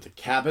 acres with a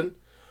cabin,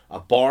 a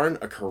barn,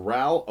 a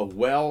corral, a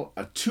well,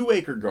 a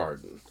 2-acre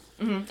garden.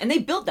 Mm-hmm. And they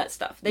built that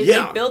stuff. They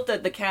built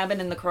the cabin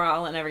and the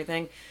corral and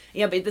everything.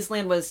 Yeah, but this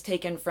land was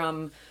taken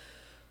from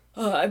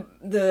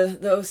the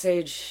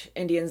Osage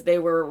Indians. They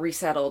were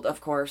resettled,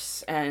 of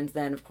course, and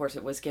then of course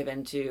it was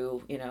given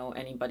to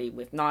anybody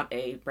with not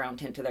a brown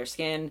tint to their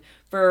skin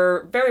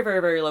for very, very,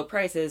 very low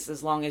prices,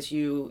 as long as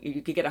you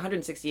could get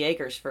 160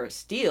 acres for a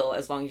steal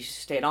as long as you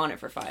stayed on it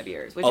for 5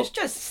 years, which is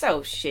just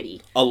so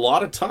shitty. A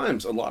lot of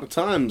times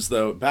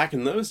though, back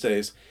in those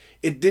days,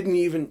 you didn't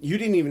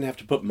even have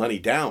to put money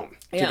down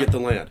to get the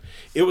land.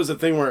 It was a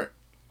thing where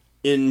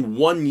in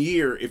 1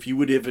 year, if you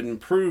would have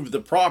improved the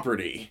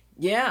property,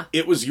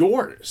 it was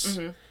yours.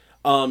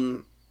 Mm-hmm.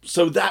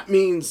 So that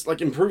means,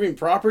 like, improving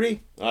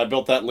property. I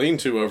built that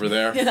lean-to over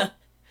there. Yeah.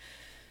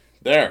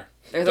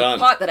 There's done. A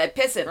pot that I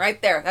piss in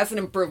right there. That's an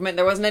improvement.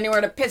 There wasn't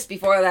anywhere to piss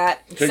before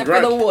that, except for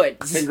the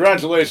woods.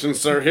 Congratulations,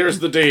 sir. Here's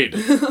the deed.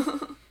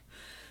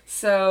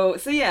 So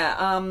yeah,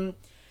 Pa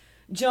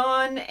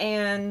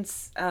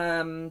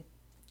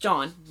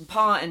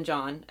and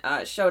John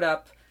showed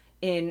up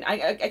in,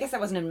 I guess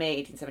that wasn't in May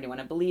 1871.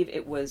 I believe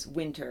it was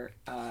winter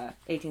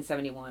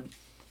 1871.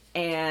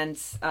 And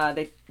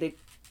they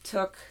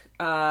took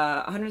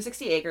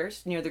 160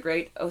 acres near the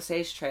Great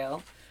Osage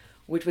Trail,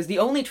 which was the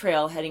only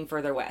trail heading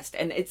further west.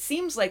 And it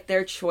seems like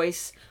their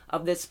choice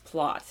of this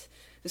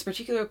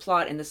particular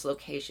plot in this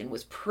location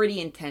was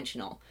pretty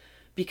intentional,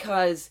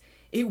 because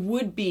it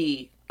would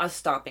be a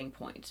stopping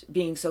point,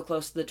 being so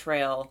close to the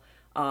trail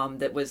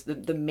that was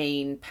the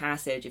main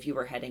passage if you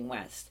were heading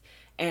west.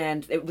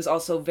 And it was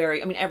also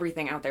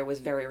everything out there was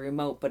very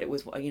remote, but it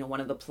was,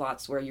 one of the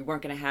plots where you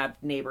weren't going to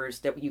have neighbors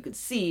that you could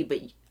see, but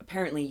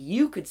apparently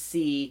you could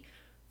see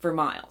for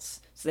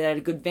miles. So they had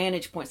a good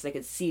vantage point so they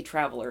could see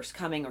travelers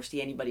coming or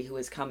see anybody who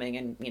was coming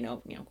and,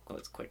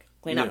 let's quick,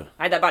 clean up,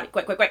 hide that body,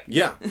 quick.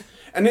 Yeah.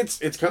 And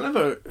it's kind of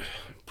a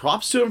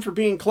props to him for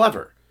being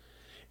clever.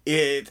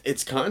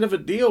 It's kind of a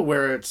deal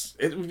where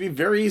it would be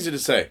very easy to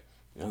say,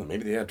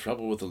 maybe they had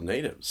trouble with the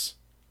natives.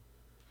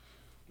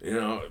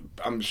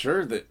 I'm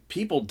sure that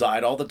people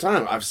died all the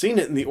time. I've seen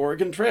it in the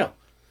Oregon Trail.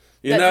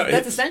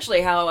 That's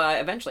essentially how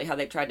eventually how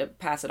they tried to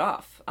pass it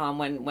off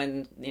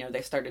when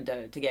they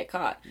started to get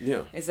caught.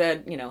 Yeah. They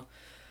said,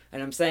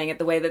 and I'm saying it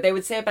the way that they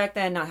would say it back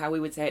then, not how we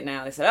would say it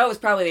now. They said, it was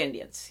probably the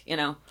Indians,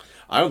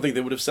 I don't think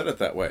they would have said it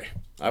that way.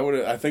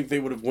 I think they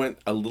would have went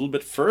a little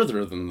bit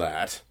further than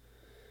that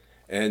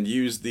and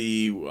used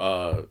the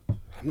I'm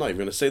not even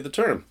going to say the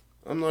term.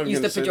 Use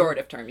the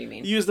pejorative term, you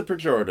mean? Use the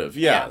pejorative,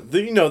 yeah.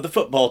 The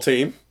football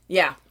team.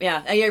 Yeah.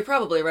 You're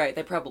probably right.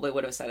 They probably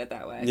would have said it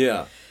that way.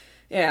 Yeah.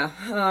 Yeah.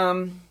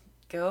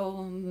 Go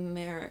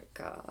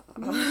America.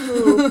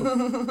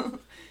 I'm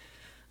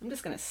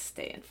just going to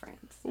stay in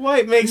France.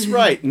 White makes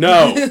right.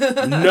 No.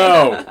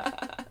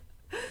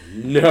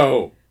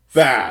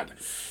 Bad.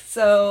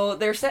 So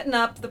they're setting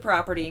up the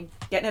property,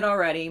 getting it all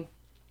ready.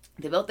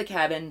 They built the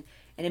cabin.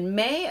 And in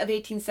May of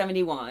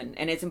 1871,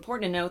 and it's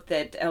important to note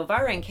that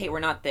Elvira and Kate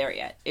were not there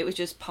yet. It was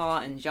just Pa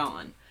and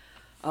John.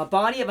 A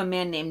body of a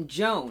man named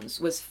Jones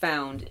was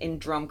found in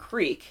Drum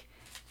Creek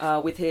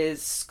with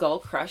his skull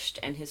crushed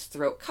and his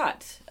throat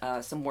cut.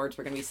 Some words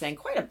we're going to be saying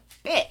quite a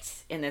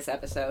bit in this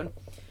episode.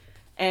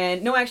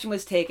 And no action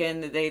was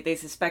taken. They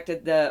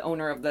suspected the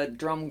owner of the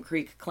Drum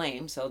Creek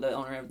claim, so the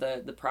owner of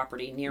the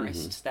property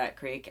nearest that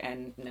creek,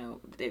 and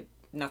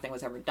nothing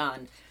was ever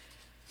done.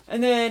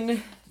 And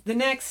then the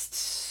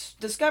next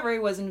discovery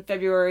was in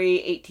February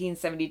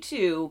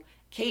 1872.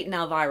 Kate and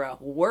Elvira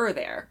were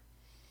there.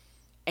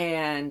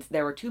 And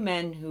there were 2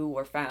 men who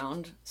were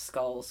found,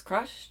 skulls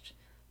crushed,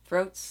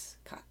 throats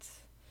cut.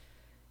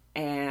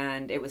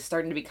 And it was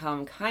starting to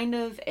become kind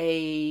of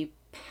a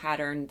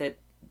pattern that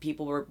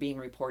people were being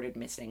reported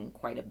missing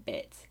quite a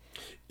bit.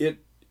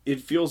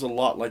 It feels a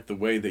lot like the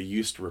way they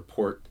used to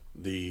report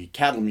the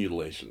cattle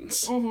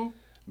mutilations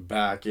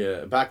back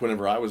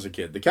whenever I was a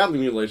kid. The cattle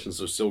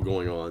mutilations are still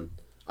going on.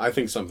 I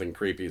think something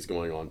creepy is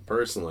going on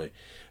personally.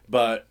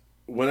 But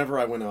whenever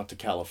I went out to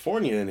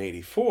California in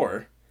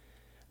 '84,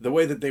 the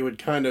way that they would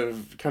kind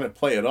of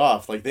play it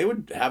off, like they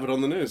would have it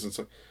on the news and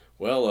say,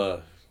 well,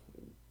 a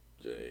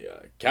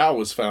cow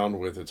was found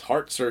with its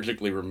heart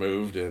surgically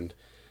removed and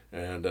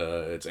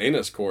its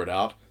anus cored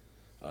out.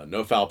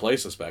 No foul play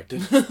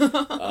suspected.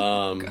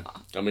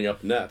 Coming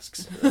up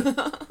next,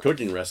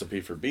 cooking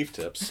recipe for beef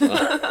tips.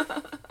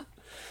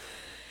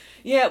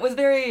 Yeah, it was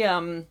very.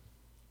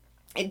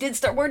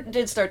 Word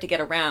did start to get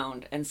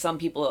around, and some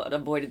people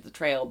avoided the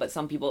trail, but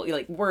some people,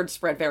 word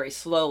spread very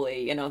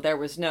slowly. There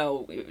was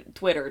no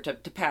Twitter to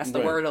pass the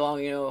word along.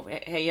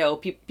 Hey,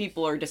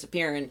 people are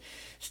disappearing.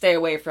 Stay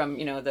away from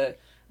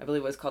I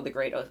believe it was called the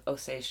Great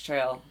Osage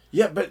Trail.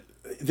 Yeah, but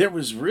there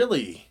was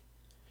really.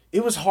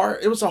 It was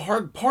hard. It was a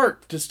hard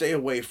part to stay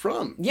away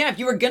from. Yeah, if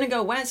you were gonna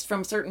go west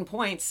from certain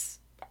points,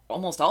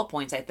 almost all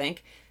points, I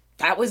think,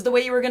 that was the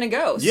way you were gonna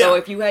go. Yeah. So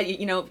if you had,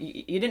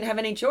 you didn't have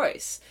any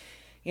choice.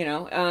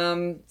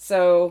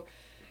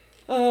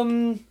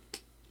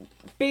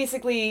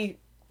 Basically,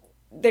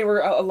 they were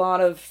a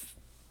lot of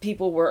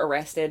people were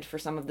arrested for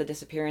some of the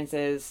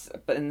disappearances,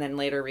 and then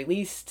later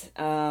released.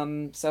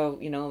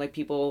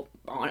 People,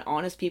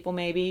 honest people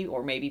maybe,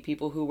 or maybe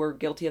people who were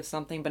guilty of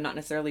something, but not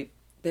necessarily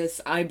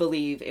this. I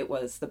believe it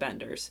was the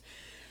Benders.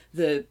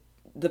 The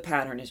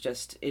pattern is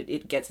just,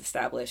 it gets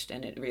established,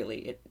 and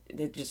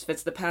it just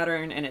fits the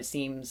pattern, and it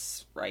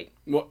seems right.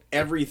 Well,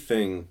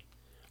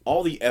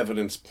 all the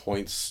evidence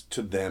points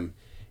to them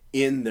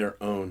in their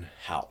own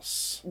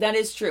house. That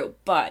is true,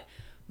 but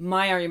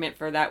my argument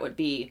for that would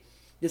be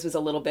this was a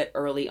little bit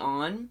early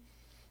on,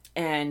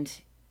 and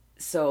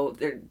so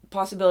the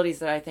possibilities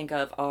that I think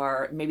of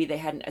are maybe they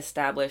hadn't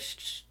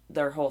established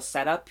their whole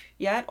setup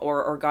yet,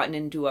 or gotten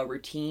into a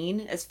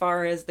routine as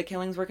far as the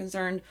killings were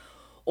concerned,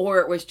 or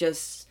it was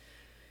just,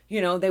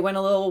 they went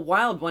a little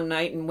wild one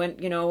night and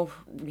went,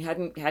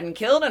 hadn't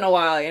killed in a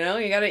while,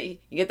 you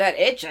get that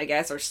itch, I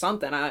guess, or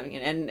something.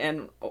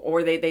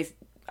 Or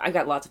I've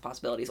got lots of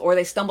possibilities. Or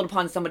they stumbled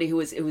upon somebody who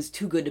was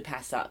too good to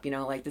pass up,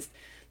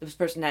 this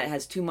person that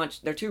has too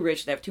much, they're too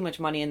rich, they have too much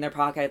money in their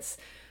pockets.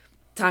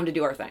 Time to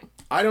do our thing.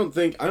 I don't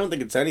think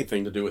it's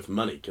anything to do with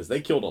money, because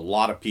they killed a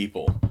lot of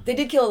people. They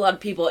did kill a lot of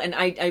people, and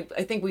I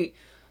think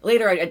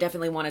later I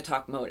definitely want to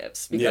talk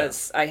motives,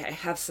 because I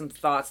have some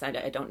thoughts. I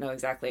don't know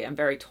exactly. I'm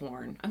very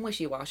torn. I'm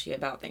wishy-washy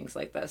about things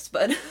like this,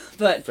 but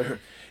Fair.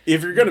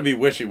 If you're going to be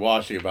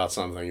wishy-washy about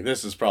something,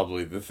 this is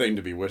probably the thing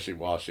to be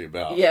wishy-washy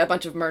about. Yeah, a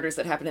bunch of murders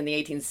that happened in the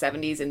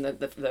 1870s in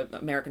the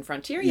American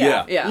frontier.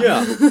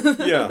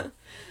 Yeah.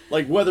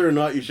 Like whether or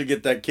not you should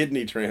get that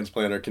kidney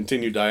transplant or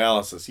continue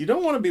dialysis. You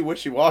don't want to be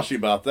wishy-washy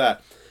about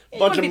that. You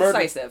want to be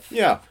decisive.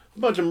 Yeah. A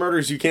bunch of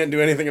murders you can't do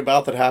anything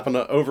about that happened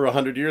over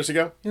 100 years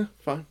ago. Yeah,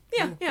 fine.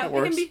 Yeah, that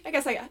works. I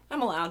guess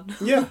I'm allowed.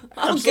 Yeah,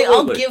 absolutely.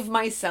 I'll give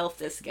myself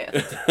this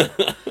gift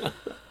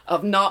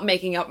of not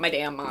making up my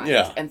damn mind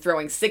and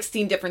throwing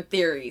 16 different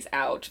theories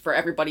out for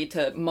everybody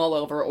to mull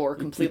over or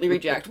completely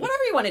reject.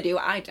 Whatever you want to do,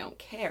 I don't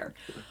care.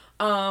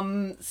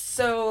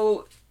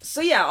 So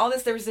yeah, all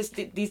this, there was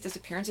these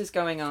disappearances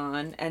going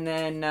on, and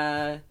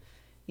then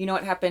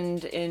what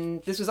happened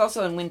this was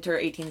also in winter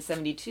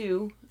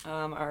 1872.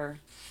 Our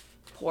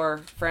poor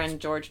friend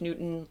George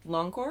Newton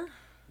Longcore.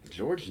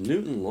 George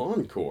Newton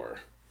Longcore.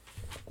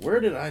 Where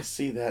did I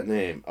see that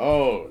name?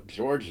 Oh,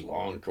 George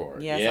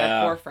Longcore. Yes,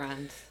 our poor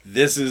friend.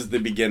 This is the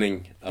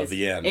beginning of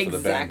the end for the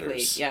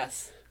Benders. Exactly,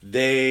 yes.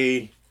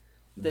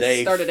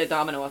 They started a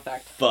domino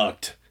effect.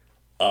 Fucked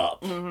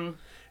up. Mm-hmm.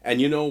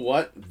 And you know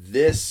what?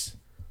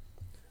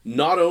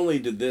 Not only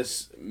did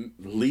this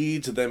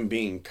lead to them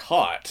being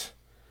caught,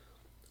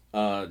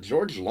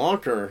 George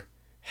Longcore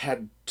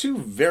had 2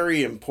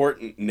 very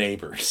important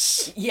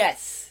neighbors.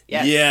 Yes.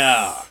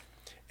 Yeah.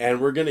 And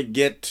we're going to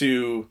get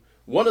to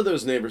one of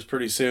those neighbors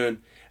pretty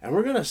soon, and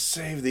we're going to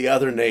save the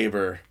other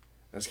neighbor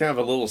as kind of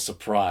a little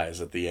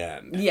surprise at the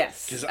end.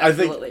 Yes,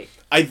 absolutely.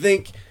 I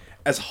think,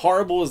 as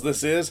horrible as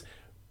this is,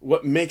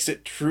 what makes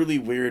it truly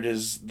weird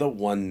is the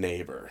one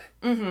neighbor.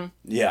 Mm-hmm.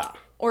 Yeah.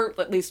 Or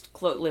at least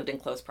lived in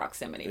close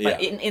proximity.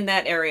 But in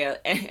that area,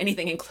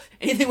 anything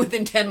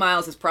within 10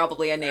 miles is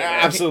probably a neighbor.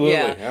 Absolutely,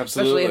 absolutely.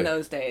 Especially in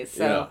those days.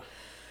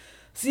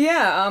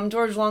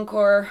 George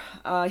Longcore,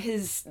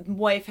 his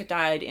wife had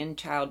died in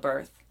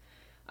childbirth.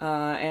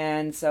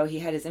 And so he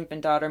had his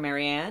infant daughter,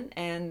 Marianne,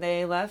 and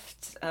they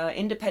left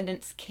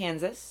Independence,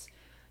 Kansas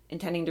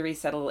intending to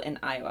resettle in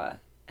Iowa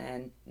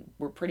and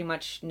were pretty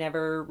much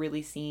never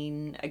really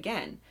seen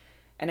again.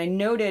 And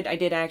I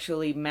did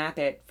actually map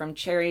it from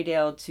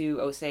Cherrydale to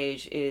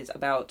Osage is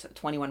about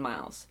 21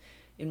 miles.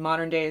 In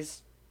modern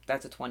days,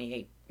 that's a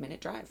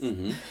 28-minute drive.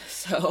 Mm-hmm.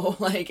 So,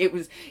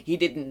 he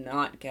did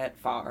not get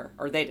far,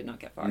 or they did not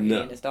get far, No.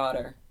 he and his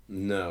daughter.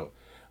 No.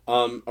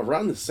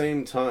 Around the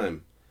same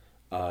time,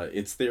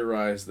 it's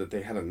theorized that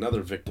they had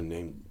another victim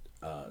named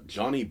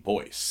Johnny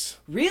Boyce.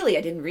 Really?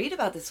 I didn't read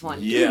about this one.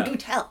 Yeah. Do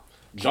tell.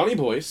 Johnny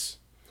Boyce.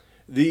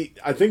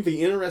 I think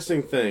the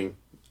interesting thing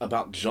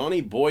about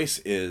Johnny Boyce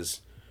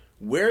is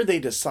where they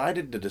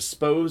decided to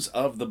dispose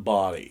of the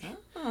body.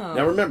 Oh.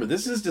 Now remember,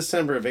 this is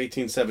December of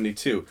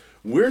 1872.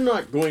 We're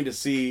not going to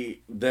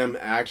see them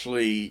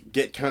actually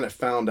get kind of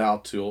found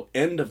out till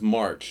end of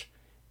March,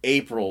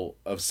 April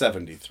of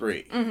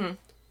 73. Mm-hmm.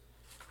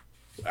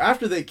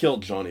 After they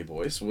killed Johnny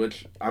Boyce,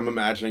 which I'm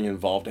imagining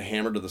involved a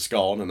hammer to the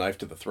skull and a knife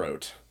to the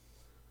throat,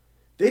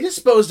 they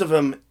disposed of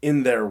him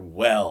in their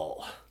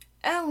well.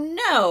 Oh,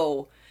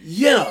 no.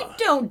 Yeah. You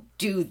don't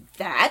do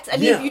that. I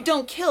mean, Yeah. you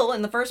don't kill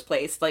in the first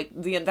place.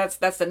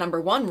 That's the number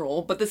one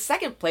rule. But the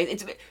second place,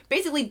 it's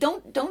basically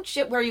don't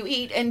shit where you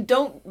eat and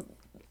don't...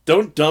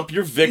 Don't dump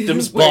your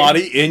victim's Wait.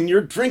 body in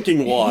your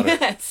drinking water.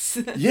 Yes.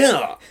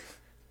 Yeah.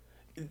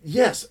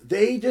 Yes,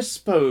 they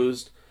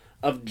disposed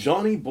of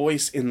Johnny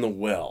Boyce in the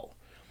well.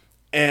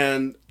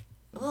 And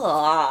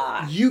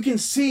Ugh. you can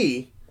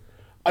see,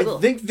 I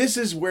Ugh. think this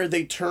is where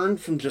they turned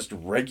from just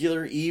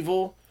regular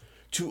evil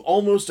to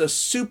almost a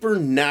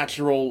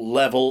supernatural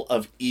level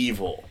of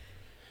evil.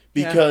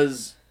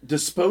 Because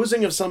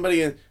disposing of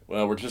somebody in,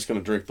 well, we're just going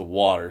to drink the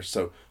water,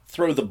 so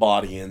throw the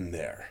body in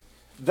there.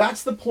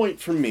 That's the point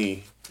for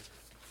me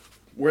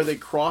where they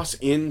cross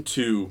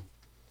into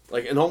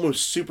like an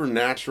almost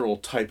supernatural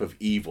type of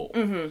evil.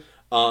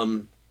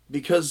 Mm-hmm.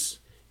 Because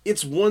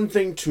it's one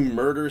thing to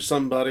murder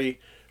somebody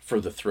for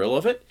the thrill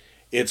of it.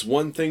 It's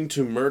one thing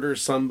to murder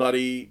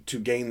somebody to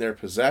gain their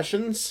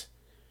possessions.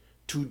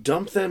 To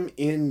dump them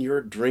in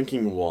your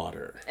drinking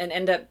water. And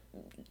end up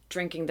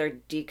drinking their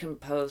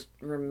decomposed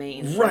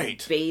remains.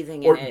 Right. Or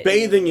bathing Or in it.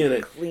 bathing in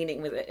it.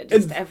 Cleaning with it.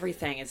 Just And-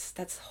 everything.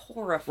 That's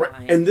horrifying.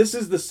 Right. And this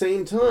is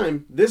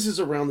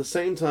around the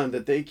same time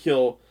that they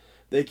kill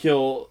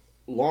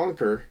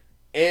Lonker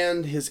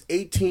and his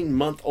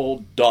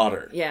 18-month-old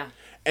daughter. Yeah.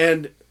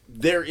 And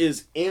there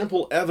is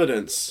ample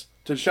evidence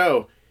to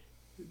show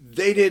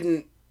they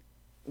didn't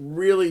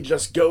really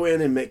just go in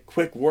and make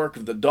quick work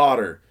of the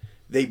daughter.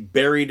 They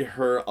buried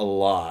her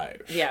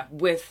alive. Yeah,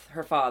 with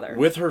her father.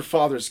 With her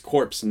father's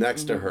corpse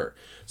next to her.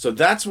 So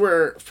that's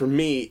where, for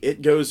me,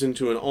 it goes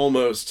into an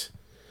almost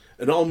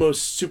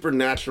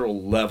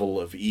supernatural level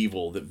of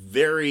evil that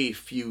very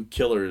few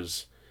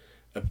killers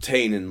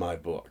obtain in my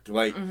book.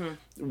 Like,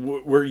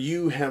 where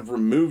you have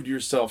removed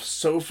yourself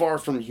so far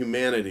from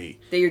humanity.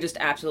 that you're just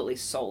absolutely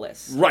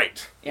soulless.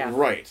 Right. Yeah.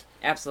 Right.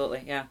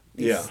 Absolutely, yeah.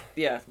 Yeah.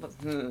 Yeah.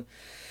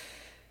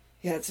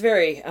 Yeah, it's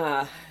very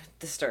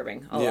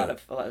disturbing. A lot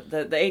of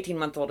the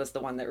 18-month-old is the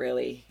one that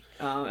really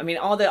I mean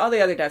all the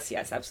other deaths,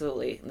 yes,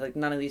 absolutely. Like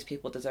none of these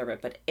people deserve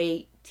it, but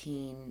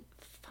 18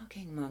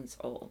 fucking months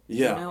old.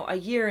 Yeah. You know, a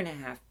year and a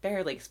half,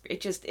 barely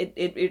it just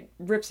it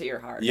rips at your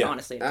heart, Yeah.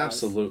 honestly. It does.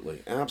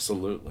 Absolutely.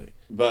 Absolutely.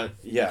 But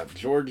yeah,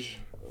 George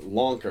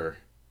Lonker,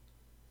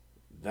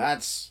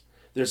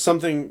 there's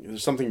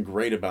something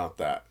great about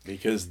that,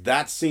 because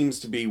that seems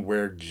to be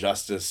where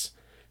justice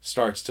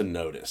starts to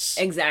notice.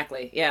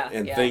 Exactly. Yeah.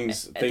 And yeah.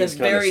 things At the kind of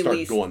very start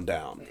least, going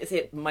down.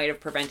 it might have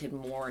prevented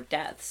more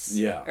deaths.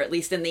 Yeah. Or at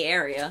least in the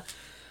area.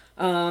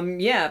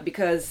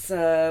 Because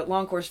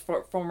Longcore's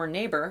former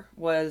neighbor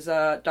was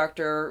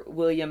Dr.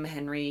 William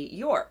Henry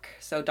York.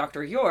 So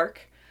Dr.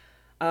 York,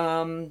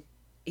 who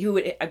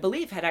I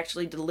believe had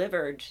actually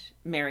delivered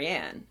Mary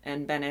Ann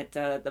and been at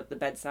the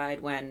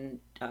bedside when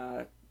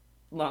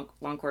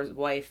Longcore's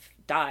wife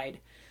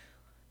died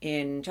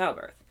in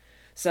childbirth.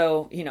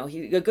 So, you know,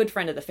 he a good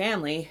friend of the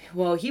family.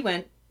 Well, he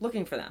went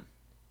looking for them.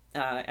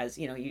 As,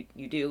 you know,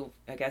 you do,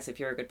 I guess, if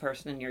you're a good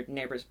person and your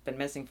neighbor's been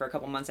missing for a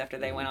couple months after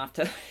they went off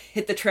to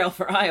hit the trail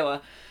for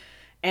Iowa.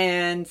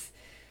 And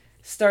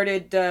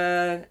started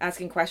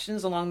asking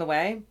questions along the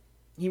way.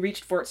 He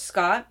reached Fort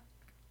Scott.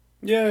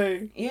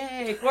 Yay.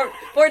 Yay,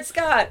 Fort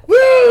Scott. Woo!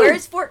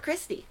 Where's Fort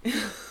Christie?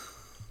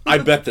 I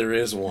bet there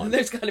is one.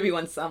 There's got to be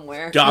one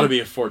somewhere. Gotta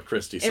be a Fort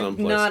Christie If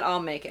someplace. not, I'll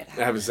make it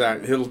happen.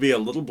 Exactly. It'll be a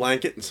little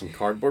blanket and some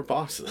cardboard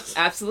boxes.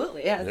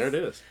 Absolutely, yes. There it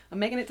is. I'm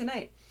making it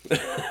tonight.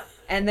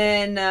 And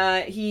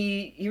then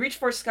he reached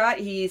Fort Scott.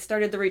 He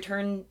started the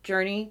return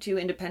journey to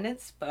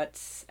independence, but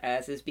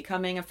as is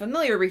becoming a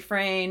familiar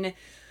refrain,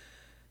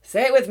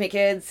 say it with me,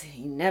 kids,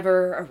 he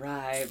never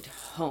arrived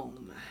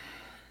home.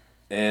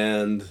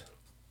 And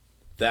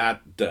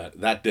that did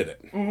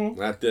it. Mm-hmm.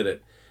 That did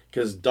it.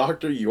 Because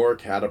Dr.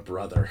 York had a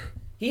brother.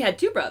 He had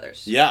two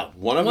brothers. Yeah,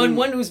 one of them.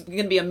 One who's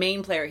going to be a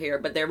main player here,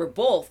 but they were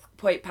both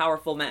quite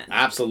powerful men.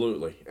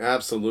 Absolutely.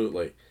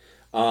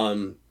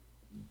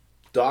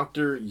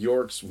 Dr.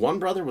 York's one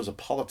brother was a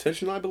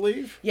politician, I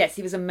believe. Yes,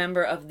 he was a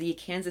member of the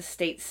Kansas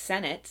State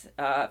Senate.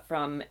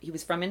 He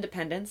was from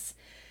Independence,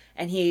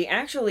 And he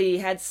actually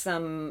had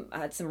some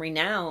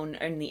renown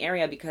in the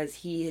area because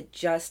he had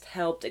just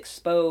helped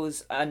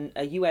expose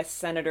a U.S.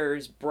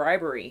 senator's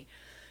bribery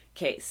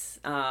case.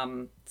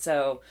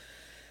 So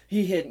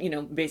he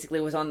had,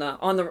 basically was on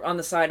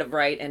the side of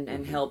right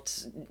and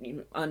helped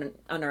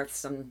unearth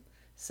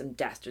some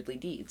dastardly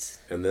deeds.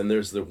 And then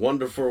there's the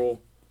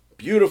wonderful,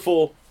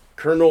 beautiful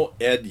Colonel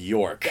Ed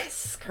York.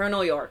 Yes,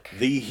 Colonel York.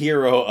 The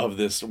hero of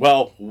this,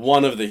 well,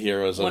 one of the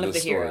heroes of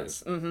this story.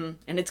 Heroes. Mm-hmm.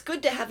 And it's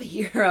good to have a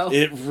hero.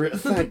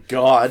 Thank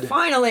God.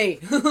 Finally.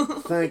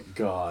 Thank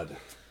God.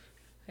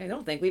 I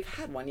don't think we've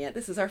had one yet.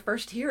 This is our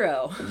first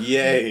hero.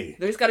 Yay.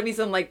 There's got to be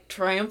some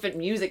triumphant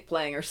music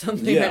playing or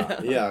something.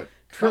 Yeah.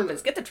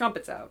 Trumpets. Get the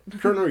trumpets out.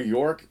 Colonel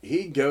York,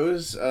 he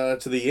goes to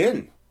the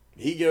inn.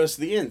 He goes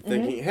to the inn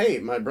thinking, hey,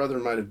 my brother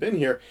might have been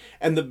here.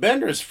 And the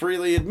Benders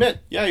freely admit,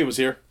 yeah, he was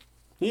here.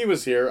 He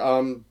was here,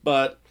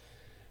 but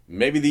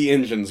maybe the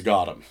engines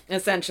got him.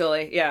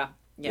 Essentially, yeah.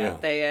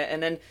 They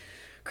and then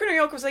Colonel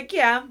York was like,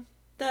 yeah,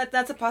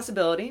 that's a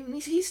possibility.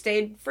 And he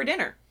stayed for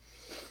dinner.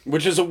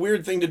 Which is a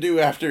weird thing to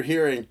do after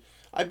hearing,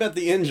 I bet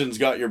the engines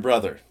got your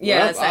brother.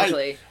 Yeah, well,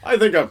 essentially. I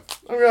think I'm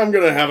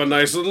going to have a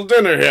nice little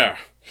dinner here.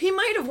 He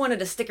might have wanted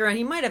to stick around.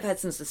 He might have had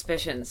some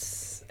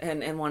suspicions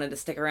and wanted to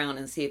stick around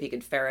and see if he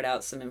could ferret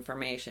out some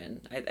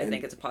information. I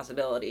think it's a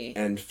possibility.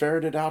 And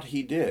ferret it out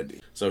he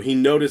did. So he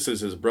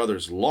notices his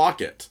brother's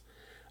locket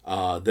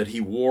that he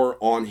wore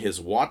on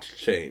his watch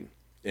chain.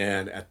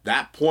 And at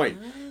that point,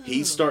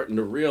 he's starting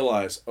to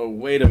realize, oh,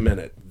 wait a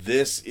minute.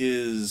 This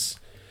is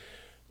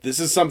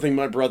something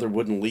my brother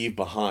wouldn't leave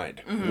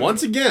behind. Mm-hmm.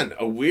 Once again,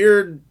 a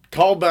weird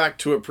callback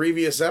to a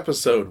previous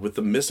episode with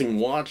the missing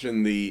watch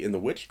in the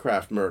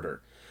witchcraft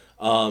murder.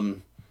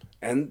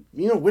 And,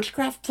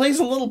 witchcraft plays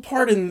a little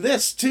part in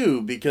this,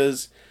 too,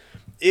 because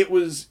there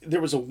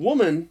was a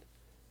woman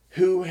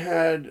who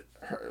had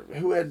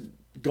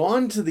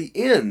gone to the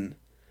inn,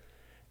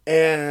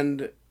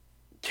 and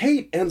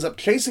Kate ends up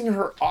chasing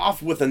her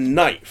off with a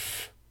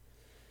knife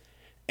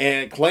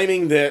and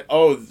claiming that,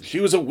 she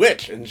was a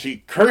witch, and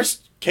she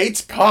cursed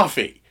Kate's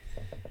coffee.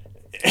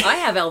 I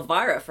have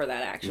Elvira for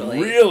that, actually.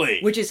 Really?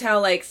 Which is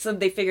how,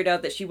 they figured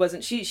out that she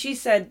wasn't... She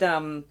said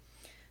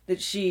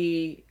that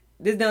she...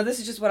 No, this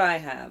is just what I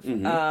have.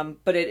 Mm-hmm.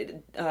 But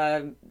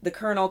the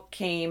colonel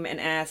came and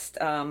asked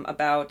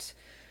about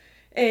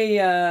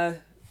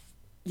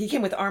he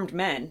came with armed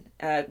men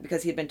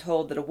because he had been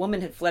told that a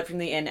woman had fled from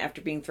the inn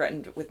after being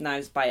threatened with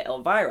knives by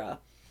Elvira.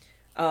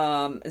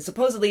 And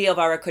supposedly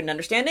Elvira couldn't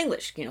understand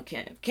English.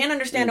 Can't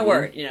understand a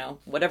word.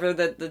 Whatever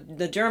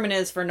the German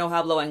is for no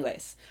hablo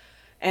inglés.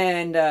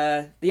 And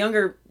the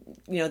younger,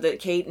 the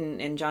Kate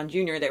and John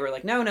Jr., they were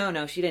like,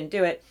 no, she didn't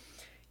do it.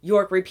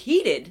 York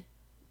repeated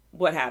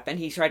what happened.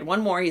 He tried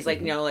one more. He's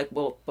like,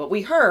 well, but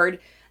we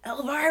heard.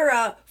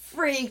 Elvira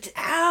freaked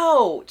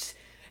out.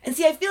 And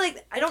see, I feel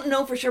like, I don't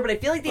know for sure, but I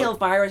feel like the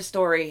Elvira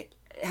story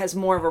has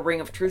more of a ring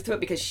of truth to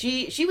it because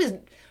she was,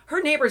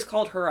 her neighbors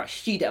called her a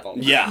she-devil.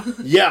 Yeah.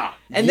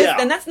 And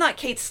that's not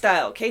Kate's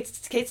style.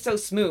 Kate's so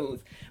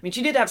smooth. I mean,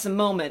 she did have some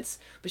moments,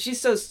 but she's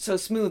so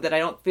smooth that I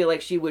don't feel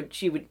like she would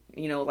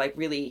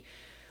really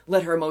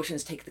let her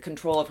emotions take the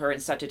control of her in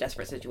such a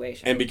desperate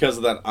situation. And because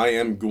of that, I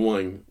am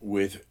going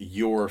with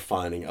your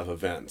finding of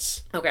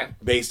events. Okay.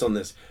 Based on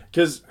this.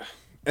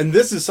 And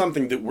this is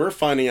something that we're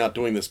finding out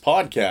doing this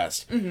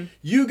podcast. Mm-hmm.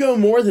 You go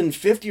more than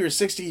 50 or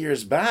 60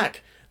 years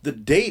back, the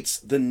dates,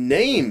 the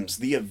names,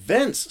 the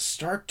events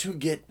start to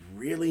get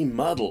really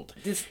muddled.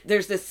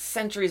 There's this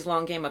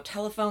centuries-long game of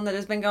telephone that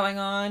has been going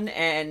on,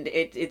 and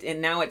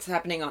and now it's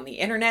happening on the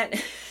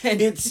internet.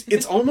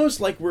 It's almost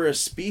like we're a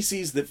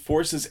species that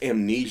forces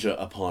amnesia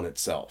upon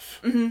itself.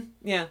 Mm-hmm.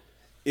 Yeah.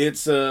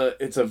 It's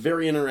a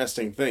very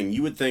interesting thing.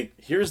 You would think,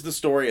 here's the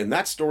story, and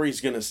that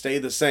story's going to stay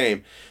the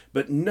same.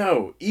 But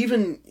no,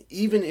 even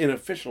in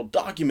official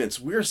documents,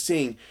 we're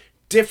seeing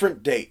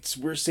different dates.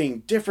 We're seeing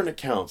different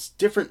accounts,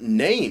 different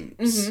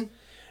names. Mm-hmm.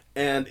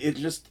 And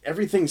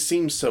everything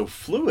seems so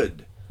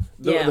fluid.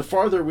 The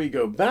farther we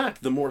go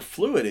back, the more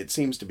fluid it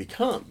seems to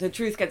become. The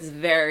truth gets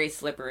very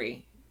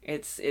slippery.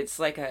 It's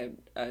like a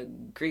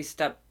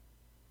greased up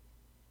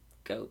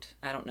goat.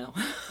 I don't know.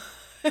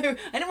 I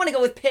didn't want to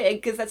go with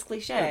pig because that's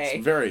cliche.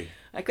 It's very...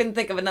 I couldn't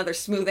think of another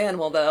smooth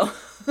animal, though.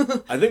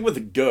 I think with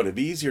a goat, it'd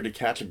be easier to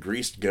catch a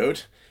greased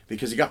goat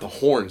because you got the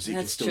horns you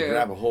can still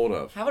grab a hold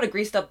of. How about a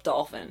greased up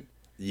dolphin?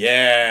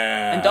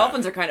 Yeah. And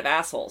dolphins are kind of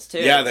assholes, too.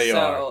 Yeah, they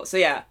are. So,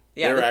 yeah.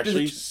 They're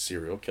actually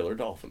serial killer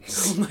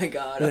dolphins. Oh, my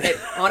God. Okay,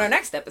 on our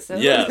next episode.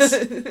 Yes.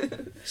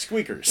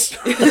 Squeakers.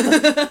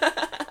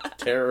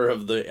 Terror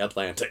of the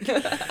Atlantic.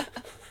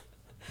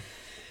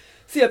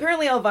 See,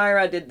 apparently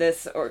Elvira did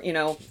this, or,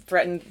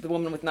 threatened the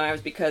woman with knives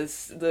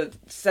because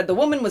said the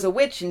woman was a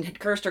witch and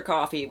had cursed her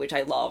coffee, which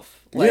I love.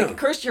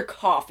 Cursed your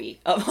coffee,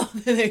 of all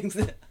the things.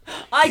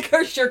 I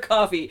cursed your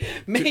coffee.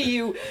 May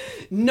you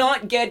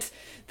not get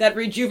that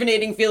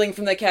rejuvenating feeling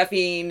from the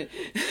caffeine.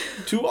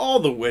 To all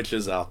the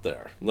witches out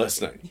there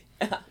listening,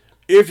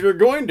 if you're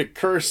going to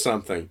curse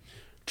something,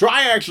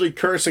 try actually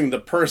cursing the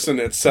person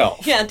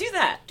itself. Yeah, do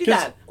that. Do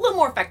that. A little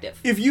more effective.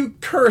 If you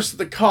curse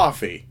the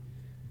coffee,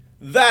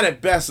 that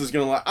at best is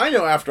going to... I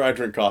know after I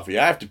drink coffee,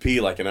 I have to pee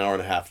like an hour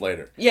and a half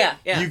later. Yeah.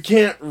 You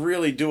can't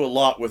really do a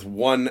lot with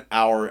 1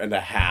 hour and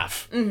a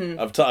half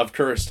of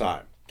curse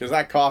time. Because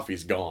that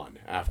coffee's gone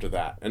after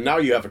that. And now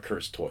you have a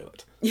cursed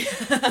toilet.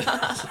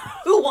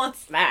 Who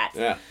wants that?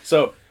 Yeah.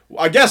 So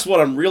I guess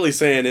what I'm really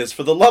saying is,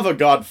 for the love of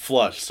God,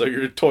 flush so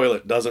your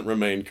toilet doesn't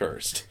remain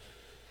cursed.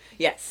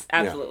 Yes,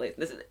 absolutely. Yeah.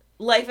 This is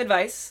life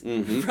advice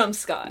from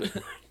Scott.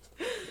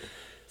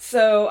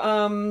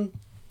 So,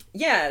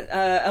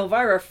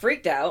 Elvira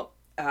freaked out.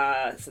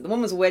 So the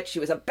woman was a witch. She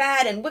was a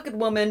bad and wicked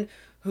woman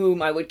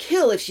whom I would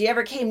kill if she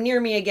ever came near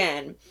me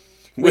again.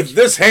 With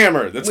this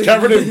hammer that's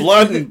covered in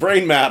blood and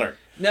brain matter.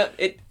 No,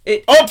 it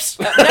Oops!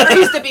 Never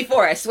used it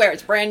before, I swear.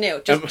 It's brand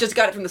new. Just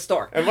got it from the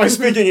store. Am I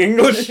speaking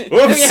English?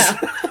 Oops!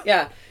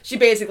 Yeah. She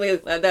basically,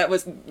 that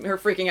was, her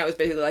freaking out was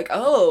basically like,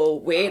 oh,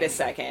 wait a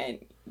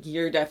second.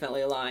 You're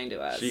definitely lying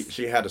to us.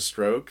 She had a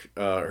stroke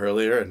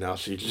earlier, and now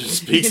she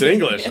just speaks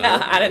English.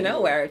 Out of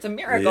nowhere. It's a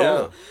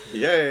miracle.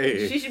 Yeah.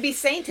 Yay. She should be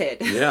sainted.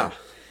 Yeah.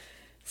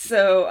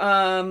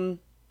 So,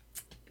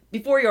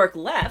 before York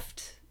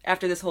left,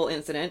 after this whole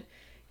incident,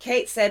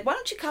 Kate said, why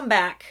don't you come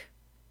back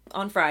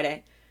on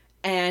Friday,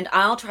 and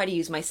I'll try to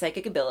use my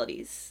psychic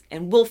abilities,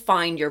 and we'll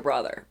find your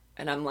brother.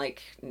 And I'm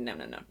like, no.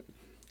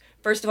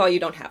 First of all, you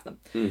don't have them.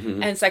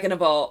 Mm-hmm. And second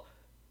of all,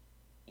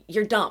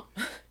 you're dumb.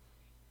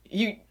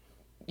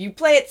 You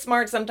play it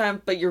smart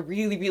sometimes, but you're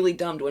really, really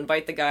dumb to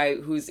invite the guy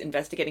who's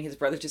investigating his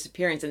brother's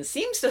disappearance and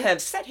seems to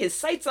have set his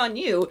sights on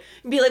you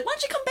and be like, why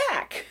don't you come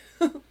back?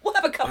 We'll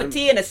have a cup of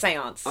tea and a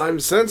seance. I'm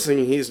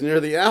sensing he's near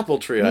the apple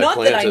tree I planted.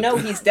 Not that I know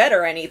he's dead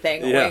or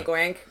anything. Yeah.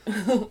 Wink,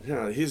 wink.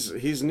 Yeah,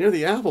 he's near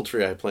the apple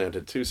tree I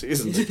planted 2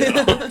 seasons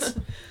ago.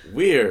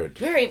 Weird.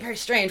 Very, very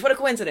strange. What a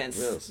coincidence.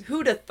 Yes.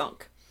 Who'd have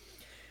thunk?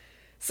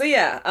 So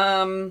yeah,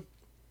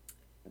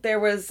 there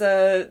was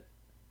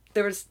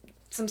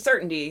some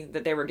certainty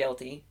that they were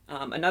guilty.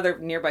 Another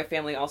nearby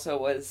family also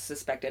was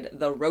suspected,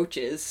 the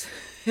Roaches.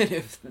 And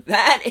if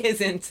that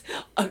isn't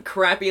a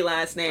crappy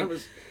last name,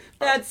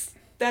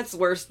 that's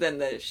worse than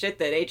the shit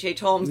that H.H.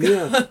 Holmes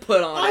got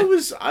put on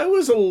it. I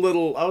was a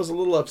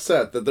little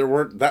upset that there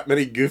weren't that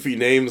many goofy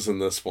names in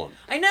this one.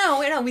 I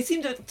know. We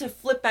seem to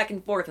flip back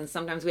and forth, and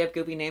sometimes we have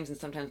goofy names and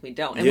sometimes we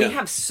don't. And we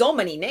have so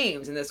many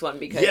names in this one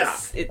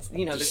because it's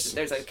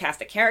there's a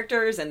cast of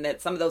characters, and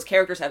that some of those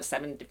characters have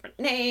 7 different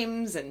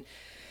names, and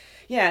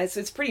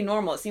it's pretty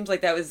normal. It seems like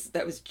that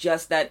was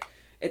just that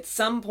at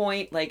some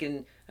point, like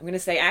I'm going to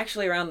say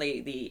actually around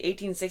the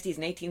 1860s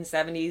and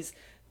 1870s,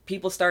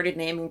 people started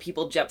naming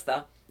people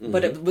Jephthah,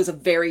 but it was a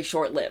very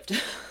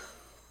short-lived.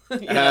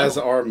 As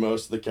are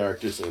most of the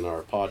characters in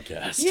our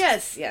podcast.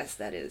 Yes,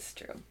 that is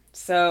true.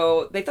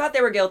 So they thought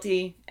they were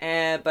guilty,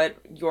 but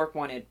York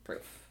wanted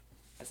proof,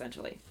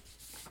 essentially.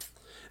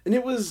 And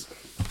it was,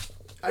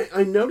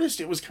 I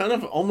noticed it was kind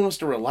of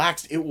almost a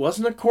relaxed, it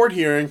wasn't a court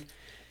hearing.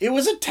 It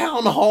was a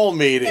town hall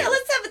meeting. Yeah,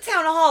 let's have a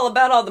town hall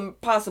about all the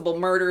possible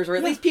murders, or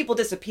at least people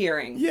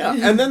disappearing. Yeah,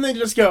 and then they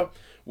just go,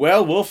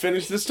 well, we'll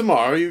finish this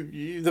tomorrow.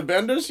 You the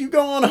Benders, you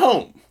go on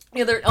home.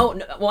 Yeah,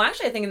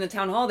 actually, I think in the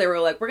town hall they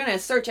were like, we're going to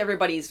search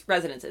everybody's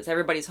residences,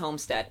 everybody's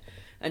homestead,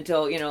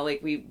 until,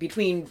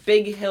 between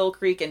Big Hill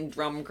Creek and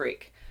Drum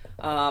Creek.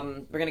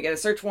 We're going to get a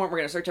search warrant. We're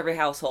going to search every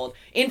household.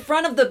 In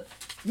front of the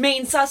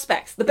main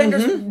suspects. The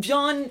Benders,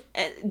 John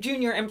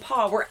Jr. and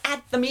Pa were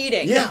at the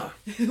meeting. Yeah.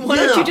 Why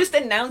don't you just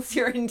announce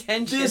your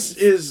intentions?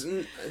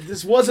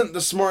 This wasn't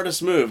the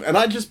smartest move. And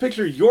I just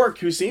picture York,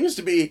 who seems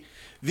to be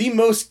the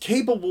most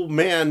capable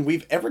man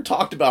we've ever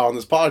talked about on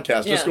this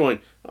podcast, just going,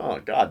 oh,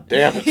 God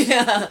damn it.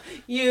 Yeah,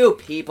 you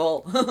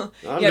people.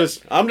 I'm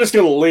just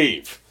going to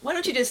leave. Why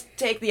don't you just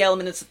take the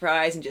element of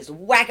surprise and just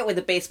whack it with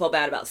a baseball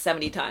bat about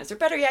 70 times? Or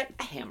better yet,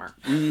 a hammer.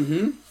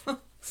 Mm-hmm.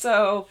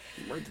 So...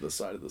 Right to the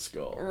side of the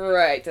skull.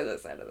 Right to the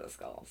side of the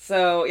skull.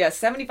 So,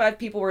 75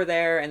 people were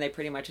there, and they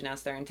pretty much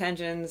announced their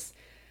intentions,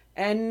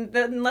 and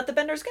then let the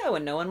Benders go,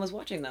 and no one was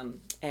watching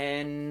them.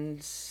 And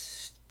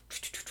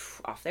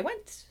off they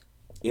went.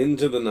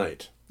 Into the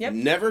night. Yep.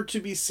 Never to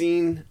be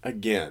seen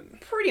again.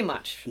 Pretty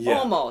much. Yeah.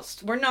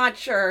 Almost. We're not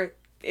sure.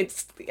 We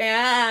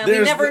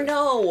never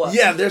know.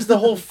 Yeah, there's the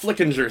whole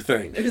Flickinger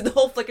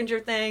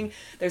thing.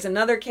 There's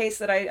another case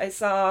that I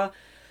saw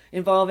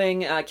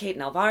involving Kate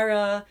and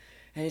Elvira,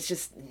 and it's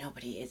just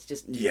nobody. It's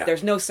just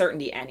there's no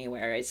certainty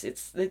anywhere.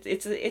 It's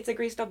a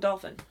greased up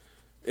dolphin.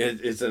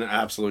 It's an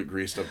absolute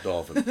greased up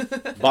dolphin.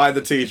 Buy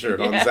the T-shirt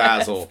on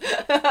Zazzle.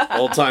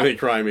 Old timey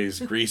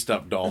crimies, greased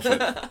up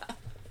dolphin.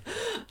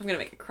 I'm gonna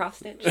make a cross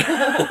stitch.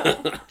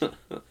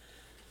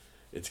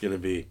 It's gonna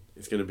be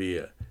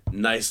a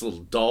nice little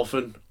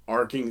dolphin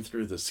arcing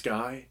through the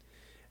sky,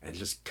 and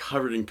just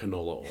covered in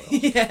canola oil.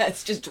 Yeah,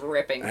 it's just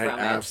dripping from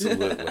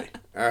it.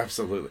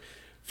 Absolutely.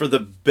 For the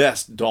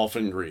best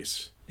dolphin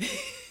grease,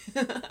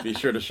 be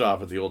sure to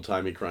shop at the Old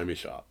Timey Crimey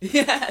shop.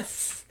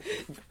 Yes.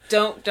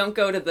 Don't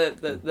go to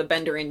the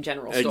Bender Inn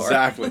general store.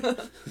 Exactly.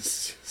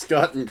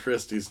 Scott and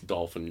Christie's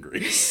dolphin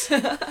grease.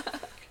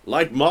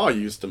 Like Ma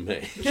used to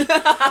make.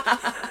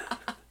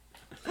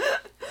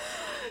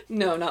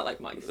 No, not like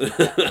mice.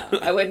 No.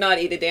 I would not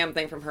eat a damn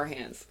thing from her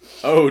hands.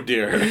 Oh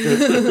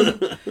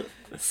dear.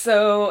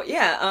 So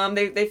yeah,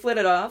 they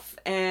flitted off,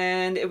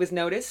 and it was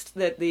noticed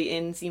that the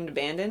inn seemed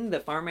abandoned.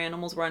 The farm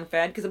animals were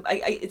unfed because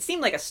it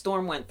seemed like a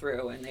storm went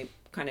through, and they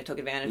kind of took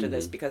advantage of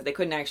this because they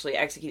couldn't actually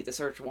execute the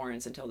search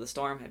warrants until the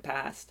storm had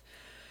passed.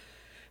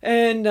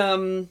 And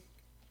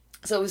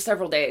so it was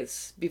several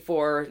days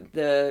before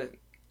the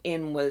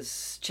inn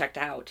was checked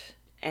out,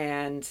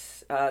 and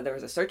there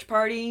was a search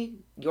party.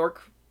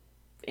 York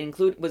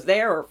was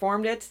there or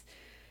formed it,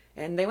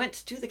 and they went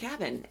to the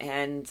cabin,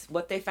 and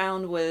what they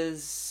found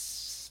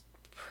was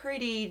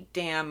pretty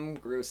damn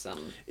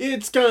gruesome.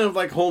 It's kind of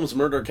like Holmes'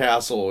 Murder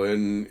Castle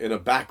in a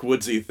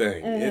backwoodsy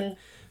thing.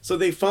 So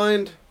they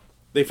find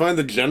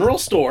the general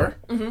store,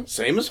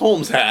 same as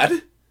Holmes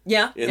had,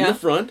 in the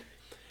front,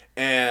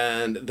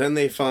 and then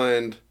they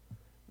find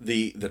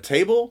the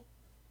table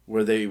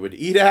where they would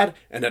eat at,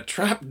 and a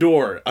trap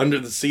door under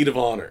the seat of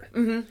honor.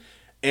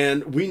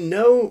 And we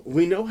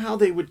know how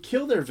they would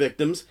kill their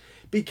victims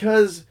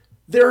because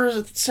there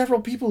are several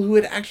people who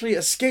had actually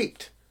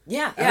escaped.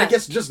 Yeah. And I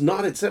guess just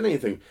not said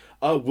anything.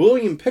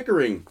 William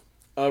Pickering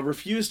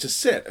refused to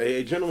sit,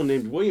 a gentleman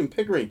named William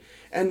Pickering,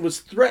 and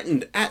was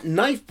threatened at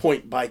knife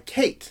point by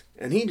Kate.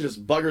 And he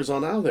just buggers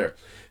on out of there.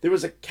 There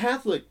was a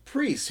Catholic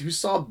priest who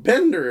saw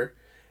Bender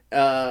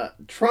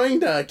trying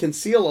to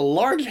conceal a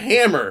large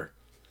hammer.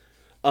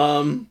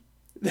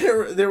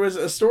 There was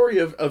a story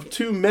of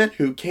two men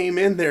who came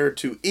in there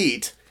to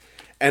eat,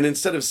 and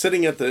instead of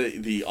sitting at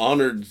the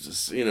honored,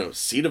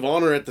 seat of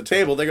honor at the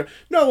table, they go,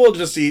 no, we'll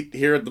just eat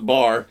here at the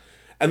bar.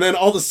 And then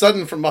all of a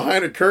sudden, from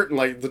behind a curtain,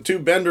 like the two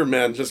Bender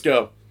men just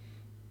go,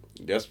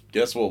 guess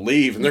we'll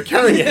leave. And they're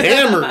carrying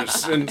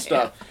hammers and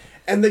stuff.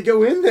 And they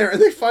go in there and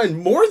they find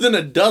more than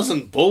a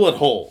dozen bullet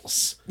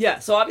holes. Yeah,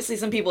 so obviously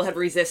some people have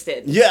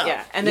resisted.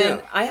 Yeah. And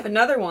then I have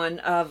another one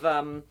of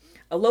a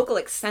local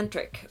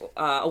eccentric,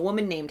 a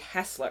woman named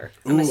Hessler.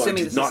 I'm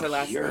assuming this is her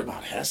last name.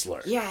 About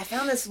Hessler. Yeah, I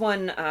found this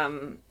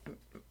one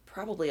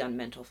probably on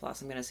Mental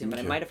Floss, I'm going to assume, but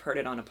I might have heard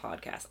it on a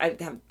podcast. I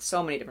have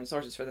so many different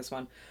sources for this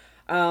one.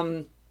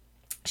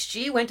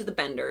 She went to the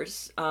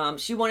Benders.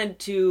 She wanted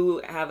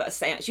to have a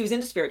seance. She was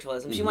into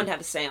spiritualism. She wanted to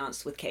have a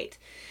seance with Kate.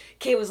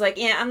 Kate was like,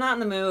 yeah, I'm not in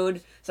the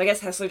mood. So I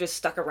guess Hessler just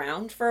stuck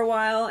around for a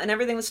while, and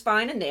everything was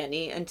fine and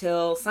dandy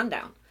until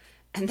sundown.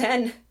 And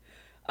then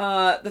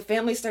the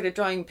family started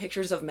drawing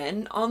pictures of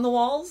men on the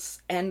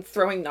walls and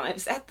throwing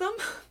knives at them.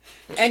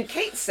 And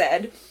Kate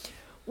said,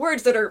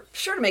 words that are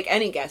sure to make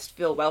any guest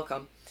feel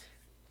welcome.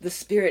 The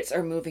spirits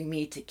are moving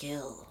me to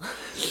kill.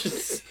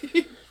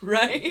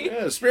 Right?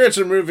 Yeah, the spirits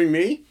are moving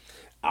me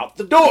out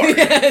the door.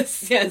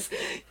 Yes. It's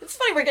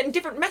funny, we're getting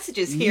different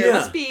messages here. Yeah.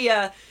 Must be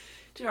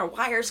did our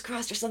wires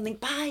crossed or something?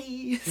 Bye.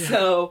 Yeah.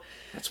 So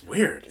that's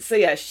weird. So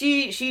yeah,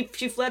 she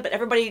fled, but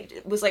everybody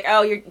was like,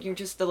 "Oh, you're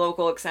just the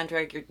local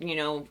eccentric.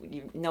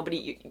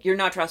 You're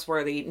not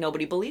trustworthy."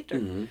 Nobody believed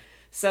her.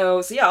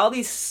 So yeah, all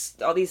these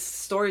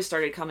stories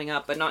started coming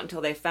up, but not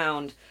until they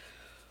found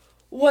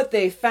what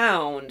they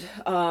found,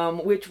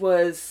 which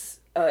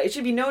was it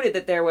should be noted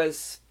that there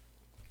was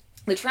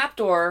the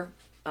trapdoor.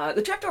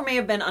 The trapdoor may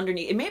have been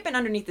underneath. It may have been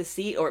underneath the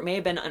seat, or it may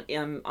have been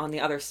on the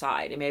other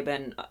side. It may have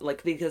been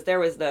because there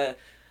was the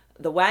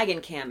wagon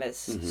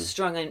canvas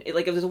strung in. It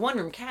was a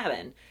one-room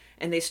cabin,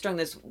 and they strung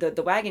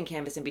the wagon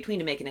canvas in between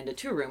to make it into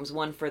two rooms.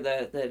 One for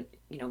the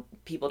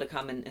people to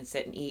come and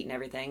sit and eat and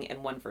everything,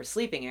 and one for a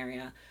sleeping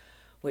area.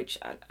 Which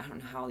I don't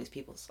know how all these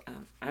people.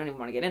 I don't even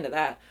want to get into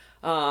that.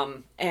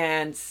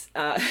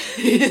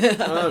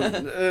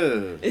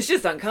 It's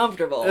just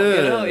uncomfortable.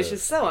 It's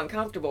just so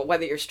uncomfortable.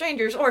 Whether you're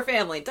strangers or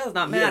family, it does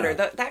not matter.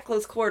 Yeah. That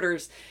close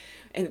quarters,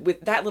 and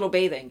with that little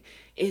bathing,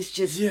 is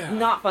just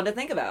not fun to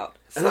think about.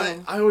 So.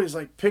 And I always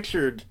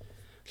pictured,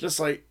 just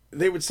like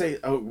they would say,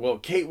 oh well,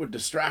 Kate would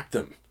distract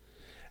them.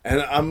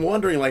 And I'm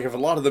wondering, if a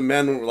lot of the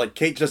men were like,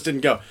 Kate just didn't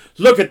go,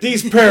 look at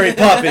these prairie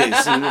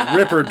puppies, and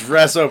rip her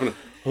dress open.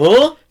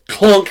 Huh?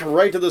 Clunk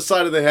right to the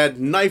side of the head,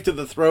 knife to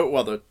the throat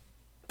while the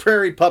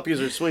prairie puppies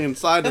are swinging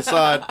side to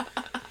side.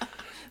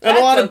 And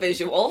That's a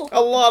visual.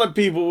 A lot of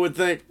people would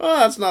think, oh,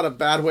 that's not a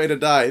bad way to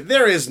die.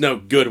 There is no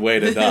good way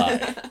to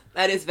die.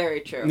 That is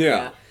very true.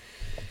 Yeah.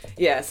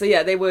 Yeah, so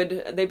yeah, they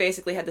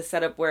basically had to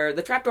set up where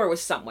the trapdoor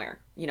was somewhere.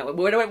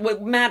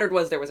 What mattered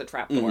was there was a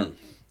trapdoor.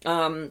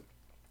 And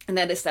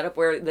then to set up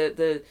where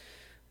the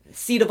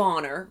seat of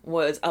honor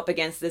was up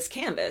against this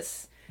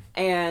canvas.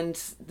 And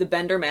the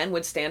Bender men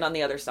would stand on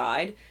the other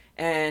side,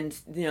 and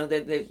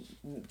the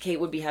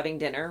Kate would be having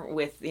dinner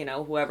with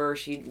whoever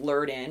she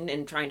lured in,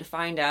 and trying to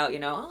find out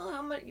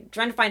how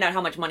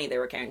much money they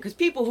were carrying, because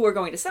people who are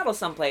going to settle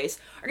someplace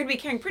are going to be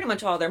carrying pretty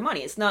much all their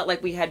money. It's not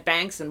like we had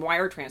banks and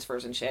wire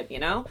transfers and shit,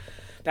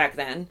 back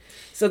then.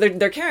 So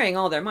they're carrying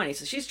all their money.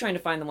 So she's trying to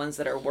find the ones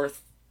that are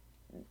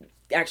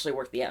actually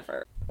worth the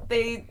effort.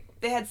 They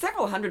had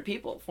several hundred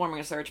people forming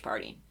a search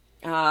party.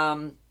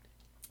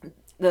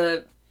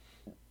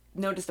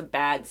 Noticed a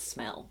bad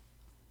smell,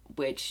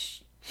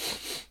 which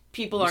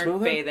people You smell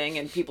aren't that? bathing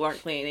and people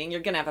aren't cleaning,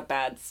 you're going to have a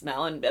bad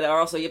smell. And they're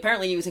also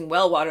apparently using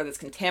well water that's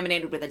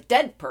contaminated with a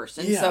dead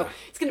person. Yeah. So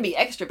it's going to be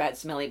extra bad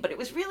smelling. But it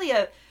was really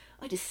a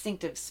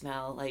distinctive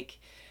smell. Like,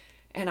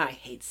 and I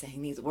hate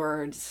saying these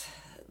words,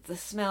 the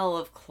smell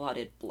of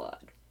clotted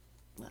blood.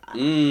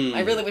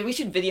 We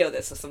should video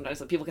this sometimes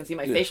so people can see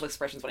my facial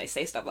expressions when I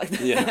say stuff like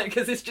that. Yeah.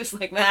 Because it's just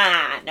like,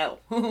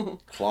 no.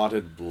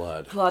 Clotted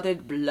blood.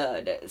 Clotted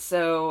blood.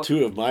 So,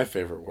 Two of my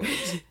favorite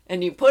words.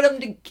 and you put them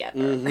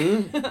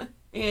together.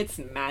 It's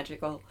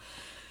magical.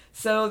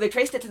 So they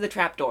traced it to the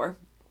trapdoor,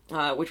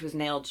 which was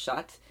nailed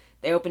shut.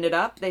 They opened it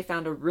up. They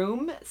found a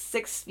room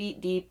 6 feet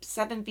deep,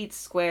 7 feet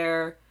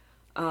square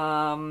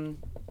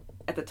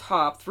at the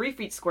top, 3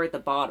 feet square at the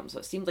bottom. So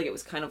it seemed like it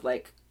was kind of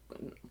like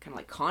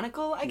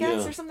conical, I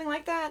guess, Yeah. or something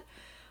like that.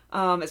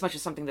 As much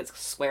as something that's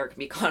square can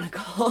be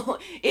conical,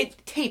 it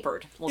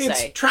tapered, we'll It's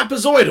say.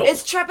 trapezoidal.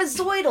 It's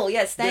trapezoidal.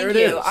 Yes, thank There it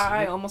you. is.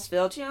 I almost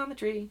failed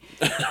geometry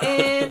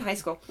in high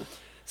school.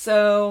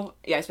 So,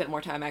 yeah, I spent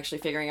more time actually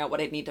figuring out what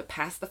I'd need to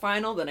pass the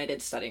final than I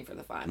did studying for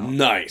the final.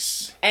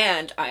 Nice.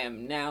 And I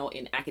am now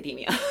in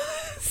academia.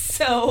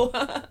 So,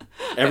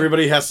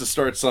 Everybody has to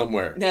start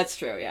somewhere. that's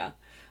true, yeah.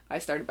 I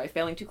started by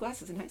failing 2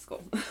 classes in high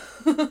school.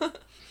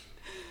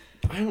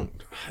 I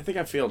think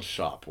I failed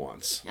shop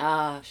once.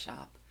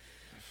 Shop.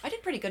 I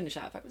did pretty good in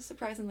shop. I was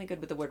surprisingly good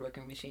with the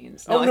woodworking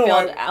machines. Oh, I no,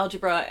 failed I-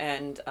 algebra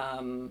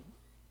and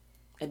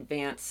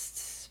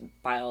advanced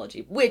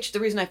biology, which the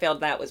reason I failed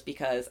that was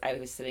because I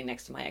was sitting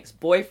next to my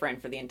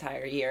ex-boyfriend for the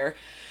entire year,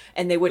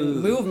 and they wouldn't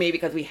move me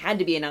because we had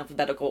to be in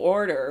alphabetical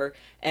order,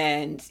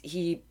 and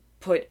he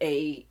put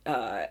a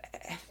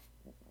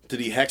Did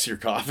he hex your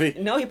coffee?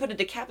 he put a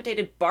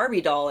decapitated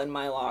Barbie doll in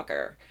my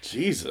locker,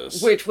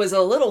 Jesus. which was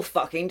a little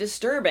fucking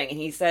disturbing. And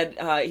he said,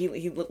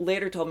 he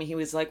later told me, he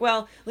was like,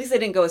 well, at least I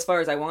didn't go as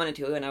far as I wanted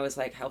to. And I was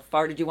like, how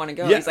far did you want to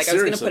go? Yeah, He's like, I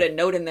was going to seriously. put a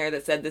note in there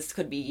that said, this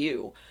could be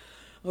you.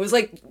 I was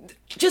like,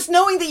 just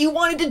knowing that you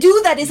wanted to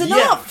do that is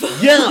enough.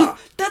 Yeah.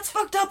 That's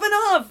fucked up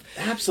enough.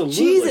 Absolutely.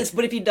 Jesus.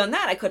 But if you'd done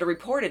that, I could have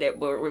reported it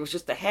where it was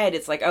just the head.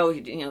 It's like, oh,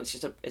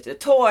 it's a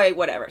toy,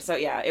 whatever. So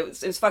yeah, it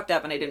was fucked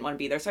up and I didn't want to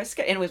be there. So I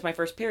skipped, and it was my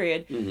first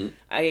period.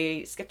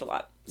 I skipped a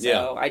lot. So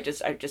Yeah. I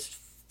just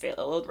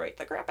failed right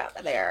the crap out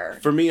of there.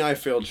 For me, I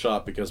failed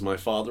shop because my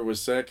father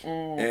was sick,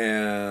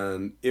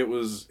 and it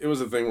was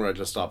a thing where I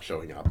just stopped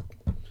showing up.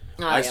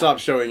 I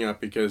stopped showing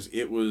up because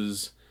it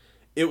was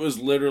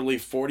literally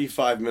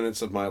 45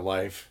 minutes of my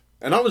life,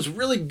 and I was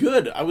really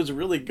good. I was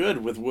really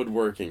good with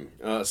woodworking.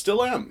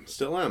 Still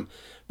am.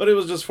 But it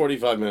was just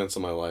 45 minutes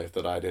of my life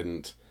that I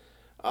didn't.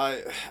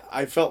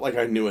 I felt like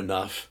I knew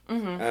enough,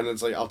 and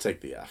it's like I'll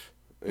take the F.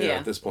 Yeah.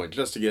 At this point,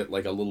 just to get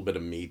like a little bit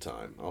of me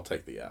time, I'll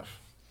take the F.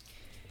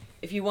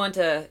 If you want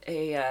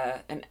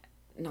an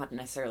not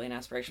necessarily an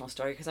aspirational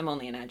story, because I'm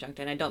only an adjunct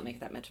and I don't make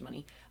that much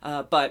money,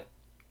 but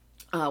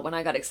when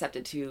I got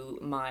accepted to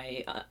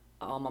my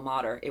alma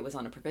mater, it was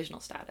on a provisional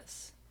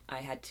status. I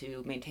had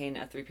to maintain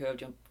a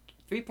 3.0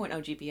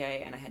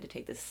 GPA, and I had to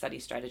take this study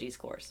strategies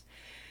course.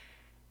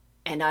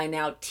 And I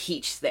now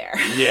teach there.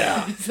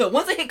 Yeah. So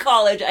once I hit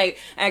college, I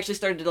actually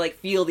started to like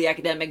feel the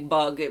academic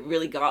bug. It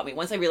really got me.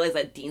 Once I realized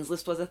that Dean's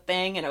List was a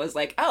thing, and I was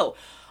like, oh,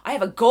 I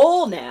have a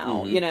goal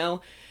now, you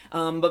know?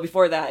 But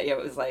before that, yeah,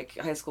 it was like,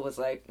 high school was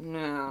like,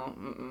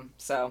 no,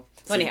 So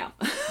anyhow.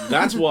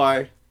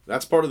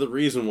 That's part of the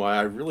reason why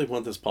I really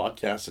want this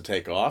podcast to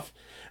take off.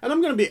 And I'm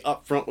going to be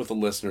upfront with the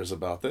listeners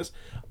about this.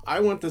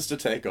 I want this to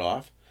take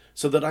off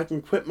so that I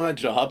can quit my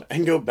job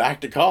and go back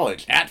to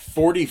college at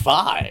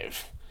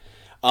 45.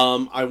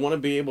 I want to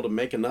be able to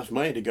make enough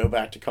money to go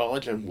back to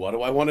college. And what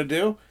do I want to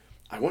do?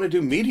 I want to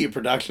do media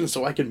production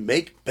so I can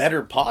make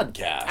better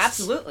podcasts.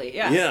 Absolutely,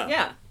 yeah. Yeah.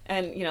 Yeah.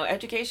 And,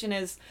 education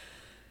is,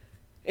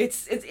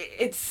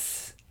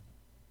 it's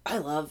I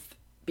love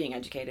being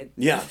educated.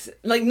 Yeah.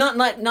 Like, not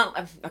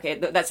okay,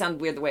 that sounds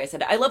weird the way I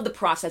said it. I love the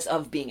process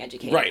of being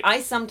educated. Right.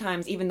 I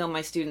sometimes, even though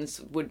my students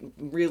would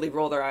really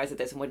roll their eyes at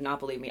this and would not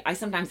believe me, I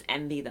sometimes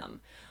envy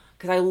them.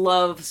 Because I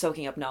love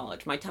soaking up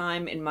knowledge. My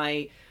time in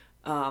my,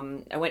 I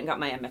went and got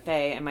my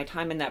MFA, and my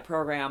time in that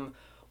program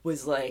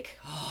was like,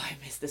 oh, I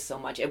miss this so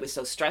much. It was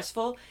so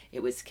stressful.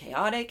 It was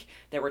chaotic.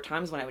 There were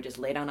times when I would just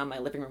lay down on my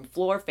living room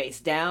floor,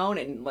 face down,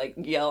 and like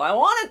yell, I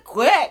want to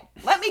quit.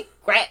 Let me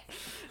quit.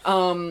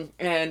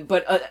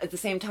 But at the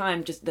same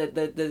time, just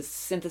the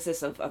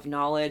synthesis of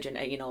knowledge and,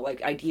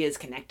 like ideas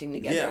connecting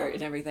together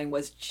and everything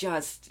was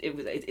just,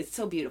 it's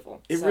so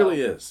beautiful. It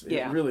really is. It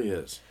Yeah. really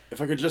is. If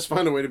I could just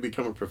find a way to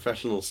become a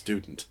professional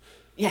student.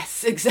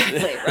 Yes,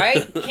 exactly,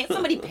 right? Can't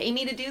somebody pay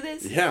me to do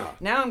this? Yeah.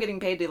 Now I'm getting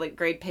paid to like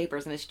grade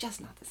papers, and it's just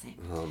not the same.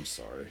 Oh, I'm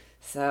sorry.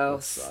 So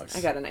That sucks.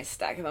 I got a nice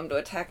stack of them to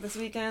attack this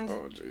weekend.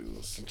 Oh,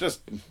 Jesus.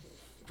 Just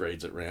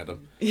grades at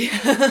random. Yeah.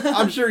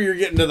 I'm sure you're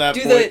getting to that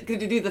Do point.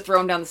 the throw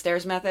them down the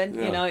stairs method.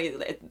 Yeah.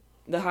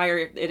 The higher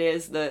it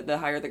is, the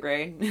higher the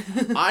grade.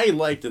 I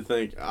like to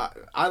think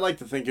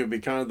it would be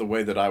kind of the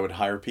way that I would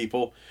hire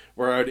people,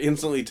 where I would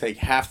instantly take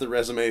half the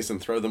resumes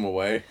and throw them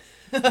away.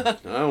 I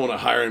don't want to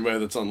hire anybody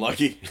that's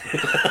unlucky.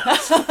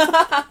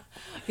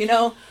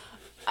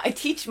 I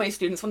teach my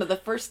students, one of the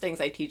first things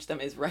I teach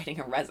them is writing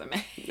a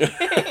resume.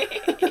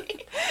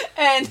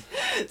 And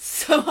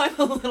so I'm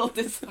a little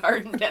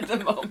disheartened at the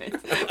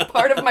moment.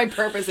 Part of my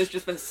purpose has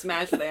just been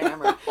smashed with a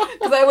hammer.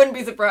 Because I wouldn't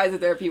be surprised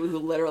if there are people who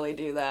literally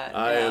do that.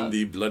 I am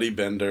the bloody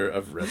bender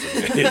of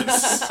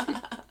resumes.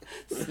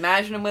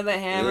 Smashing them with a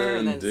hammer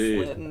and then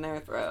Indeed. slitting their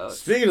throats.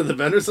 Speaking of the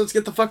benders, let's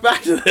get the fuck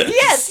back to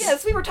this.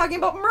 Yes, we were talking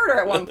about murder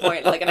at one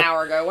point, like an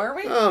hour ago, weren't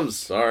we? I'm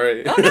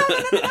sorry. Oh, no,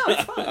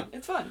 it's fun.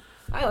 It's fun.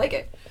 I like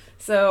it.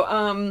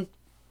 So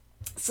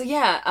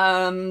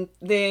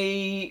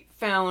they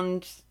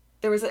found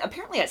there was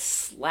apparently a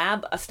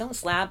stone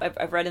slab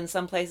I've read in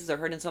some places or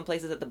heard in some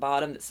places at the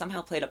bottom that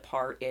somehow played a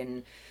part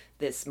in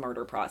this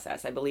murder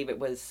process. I believe it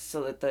was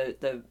so that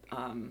the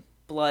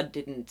blood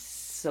didn't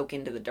soak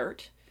into the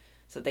dirt.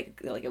 So they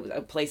could, like, it was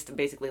a place to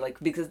basically, like,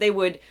 because they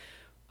would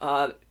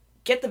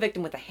get the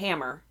victim with a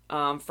hammer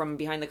from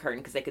behind the curtain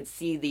because they could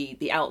see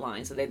the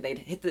outline. So they'd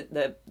hit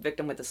the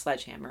victim with a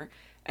sledgehammer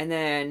and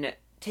then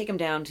take them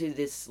down to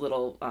this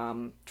little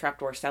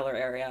trapdoor cellar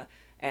area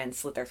and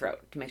slit their throat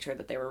to make sure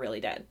that they were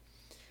really dead.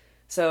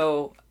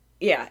 So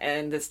yeah,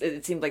 and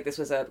it seemed like this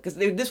was because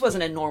this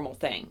wasn't a normal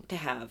thing to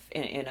have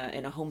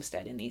in a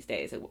homestead in these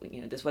days.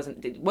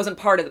 It wasn't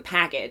part of the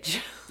package.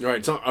 Right,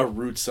 it's not a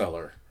root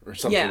cellar or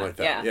something like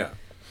that. Yeah.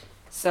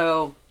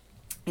 So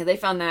yeah, they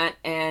found that,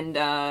 and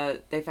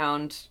they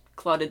found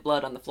clotted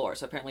blood on the floor.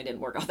 So apparently, it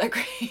didn't work all that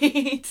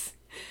great.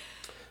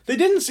 They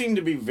didn't seem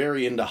to be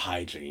very into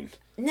hygiene.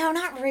 No,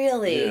 not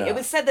really. Yeah. It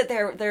was said that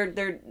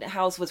their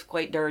house was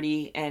quite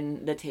dirty,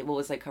 and the table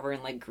was like covered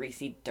in like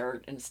greasy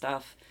dirt and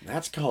stuff.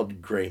 That's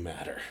called gray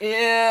matter. Ew,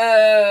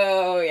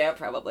 yeah,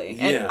 probably.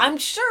 And Yeah. I'm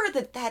sure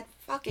that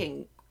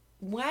fucking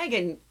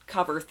wagon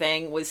cover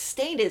thing was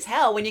stained as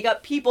hell when you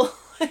got people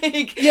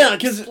like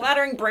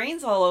splattering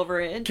brains all over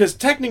it. Because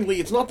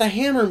technically, it's not the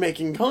hammer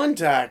making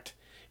contact.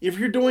 If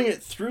you're doing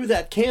it through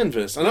that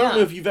canvas, and I don't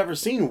know if you've ever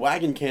seen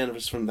wagon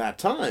canvas from that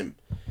time,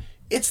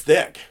 it's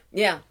thick.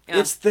 Yeah.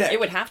 It's thick. It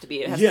would have to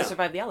be. It has to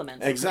survive the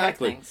elements.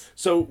 Exactly.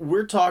 So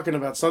we're talking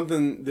about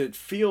something that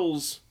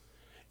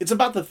it's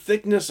about the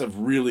thickness of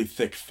really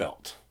thick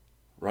felt,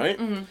 right?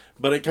 Mm-hmm.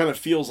 But it kind of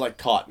feels like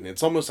cotton.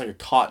 It's almost like a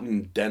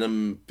cotton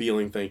denim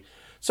feeling thing.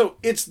 So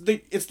it's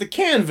the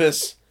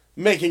canvas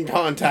making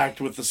contact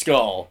with the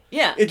skull.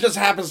 Yeah. It just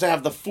happens to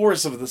have the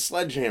force of the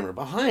sledgehammer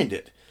behind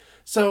it.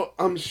 So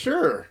I'm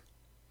sure.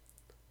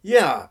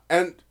 Yeah,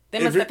 and they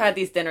must have had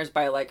these dinners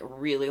by like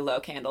really low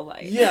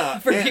candlelight. Yeah.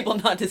 For people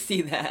not to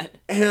see that.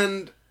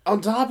 And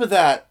on top of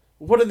that,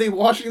 what are they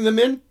washing them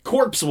in?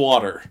 Corpse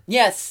water.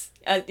 Yes.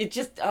 It's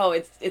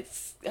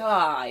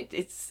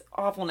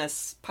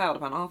awfulness piled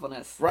upon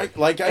awfulness. Right,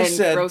 like I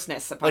said. And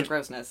grossness upon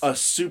grossness. A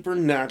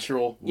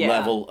supernatural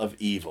level of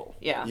evil.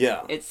 Yeah.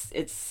 Yeah.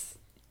 It's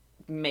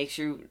makes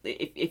you,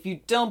 if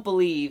you don't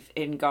believe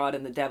in God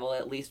and the devil, it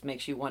at least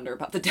makes you wonder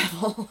about the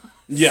devil.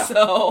 Yeah.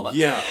 So,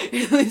 yeah.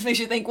 It at least makes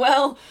you think,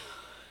 well,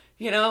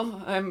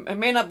 I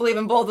may not believe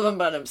in both of them,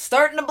 but I'm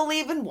starting to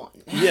believe in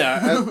one.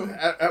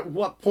 Yeah, at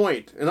what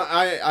point? And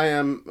I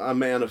am a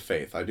man of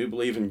faith. I do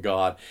believe in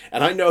God.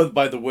 And I know,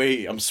 by the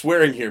way, I'm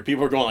swearing here,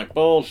 people are going like,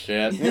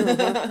 bullshit.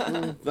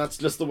 That's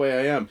just the way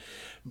I am.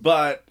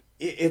 But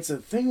it's a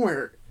thing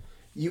where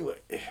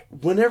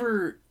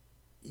whenever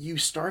you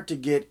start to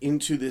get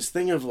into this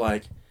thing of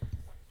like,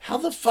 how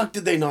the fuck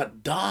did they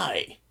not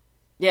die?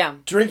 Yeah.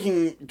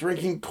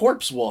 Drinking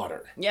corpse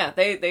water. Yeah,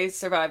 they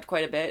survived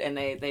quite a bit, and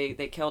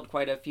they killed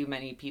quite a few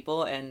many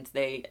people, and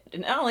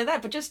not only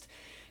that, but just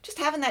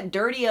having that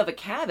dirty of a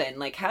cabin.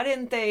 Like, how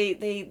didn't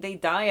they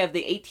die of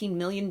the 18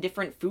 million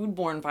different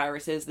foodborne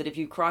viruses that if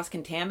you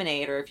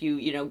cross-contaminate, or if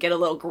you get a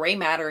little gray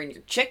matter in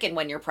your chicken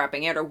when you're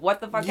prepping it, or what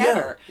the fuck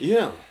ever.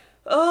 Yeah.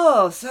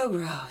 Oh, so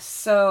gross.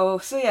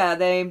 So yeah,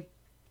 they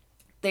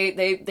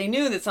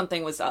knew that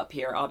something was up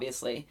here,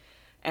 obviously.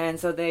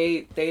 And so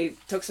they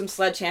took some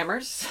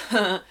sledgehammers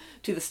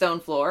to the stone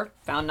floor,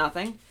 found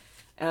nothing.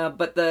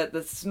 But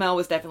the smell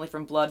was definitely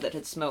from blood that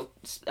had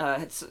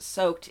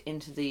soaked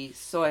into the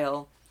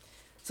soil.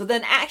 So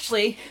then they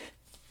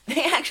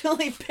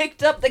actually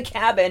picked up the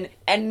cabin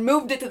and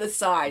moved it to the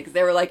side. Because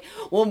they were like,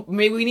 well,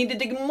 maybe we need to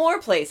dig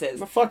more places.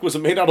 The fuck, was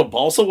it made out of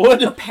balsa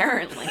wood?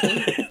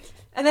 Apparently.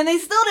 And then they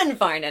still didn't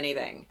find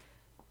anything.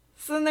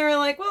 So then they were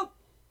like, well,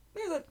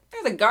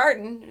 there's a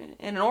garden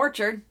and an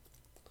orchard.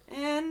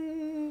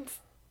 And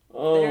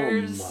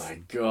there's my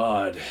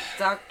God.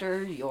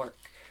 Dr. York.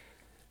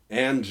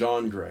 And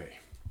John Gray.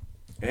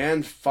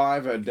 And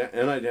 5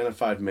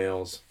 unidentified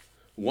males,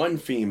 1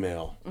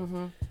 female,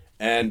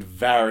 and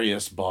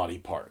various body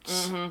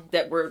parts. Mm-hmm.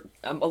 That were,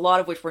 a lot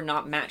of which were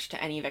not matched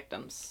to any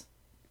victims.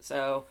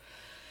 So,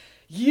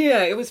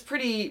 yeah, it was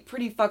pretty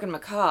fucking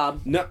macabre.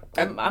 No,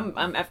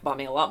 I'm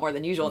F-bombing a lot more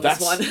than usual in this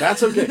one.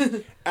 That's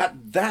okay.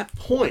 At that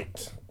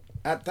point,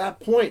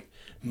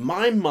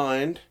 my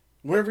mind...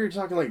 Whenever you're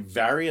talking like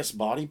various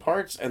body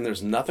parts and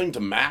there's nothing to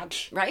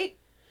match, right?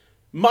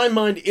 My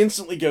mind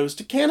instantly goes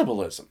to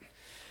cannibalism.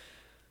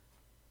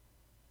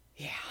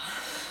 Yeah.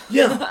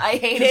 Yeah. I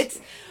hate it,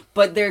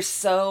 but they're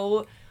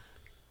so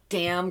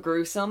damn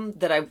gruesome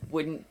that I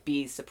wouldn't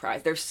be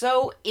surprised. They're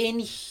so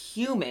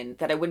inhuman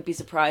that I wouldn't be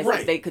surprised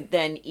Right. if they could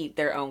then eat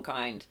their own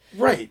kind.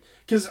 Right.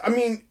 Because, I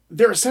mean,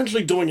 they're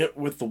essentially doing it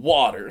with the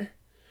water.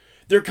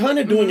 They're kind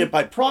of doing it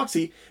by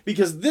proxy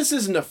because this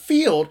isn't a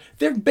field.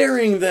 They're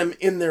burying them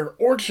in their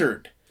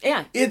orchard.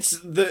 Yeah. It's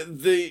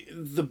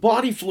the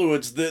body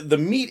fluids, the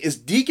meat is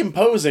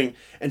decomposing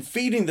and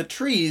feeding the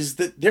trees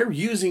that they're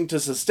using to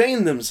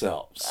sustain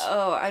themselves.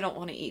 Oh, I don't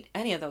want to eat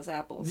any of those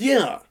apples.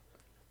 Yeah.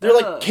 They're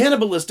like Ugh.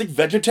 cannibalistic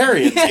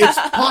vegetarians. It's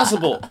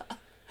possible.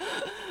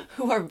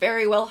 Who are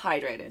very well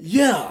hydrated.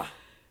 Yeah.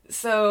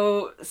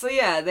 So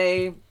yeah,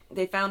 they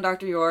found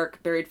Dr. York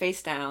buried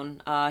face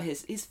down.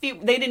 His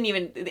feet, they didn't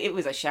even, it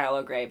was a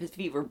shallow grave. His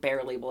feet were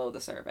barely below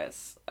the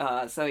surface.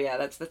 So yeah,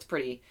 that's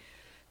pretty,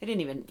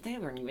 they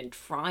weren't even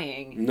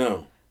trying.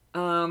 No.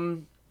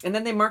 And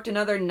then they marked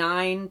another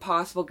 9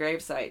 possible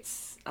grave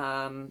sites.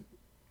 And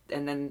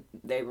then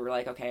they were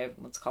like, okay,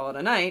 let's call it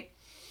a night.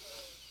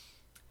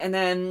 And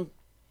then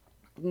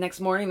next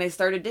morning they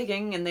started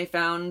digging and they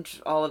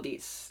found all of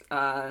these.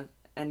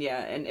 And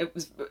it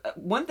was,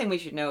 one thing we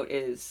should note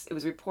is it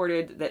was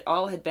reported that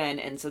all had been,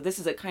 and so this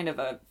is a kind of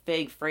a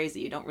vague phrase that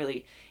you don't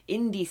really,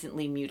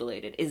 indecently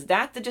mutilated. Is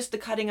that just the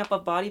cutting up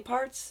of body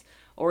parts?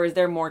 Or is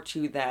there more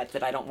to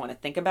that I don't want to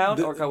think about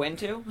or go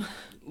into?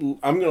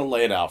 I'm going to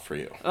lay it out for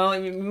you. Well, I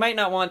mean, you might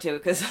not want to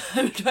because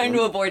I'm trying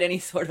to avoid any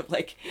sort of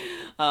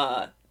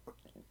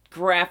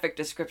graphic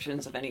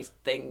descriptions of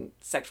anything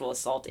sexual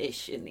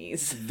assault-ish in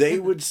these. They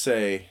would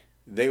say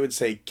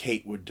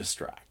Kate would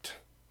distract.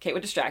 Kate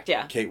would distract,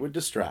 yeah. Kate would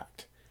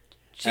distract.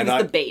 She And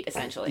was the bait,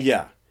 essentially.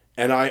 Yeah.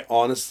 And I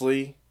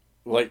honestly,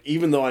 like,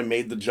 even though I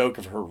made the joke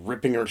of her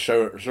ripping her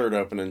shirt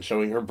open and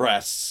showing her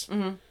breasts,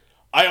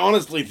 I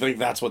honestly think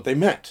that's what they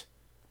meant.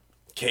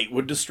 Kate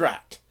would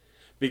distract.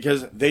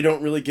 Because they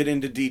don't really get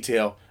into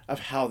detail of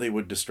how they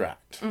would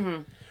distract.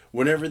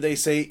 Whenever they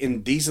say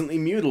indecently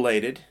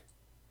mutilated,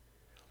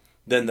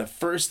 then the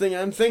first thing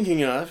I'm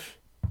thinking of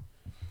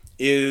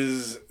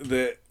is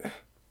the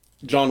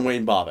John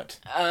Wayne Bobbitt.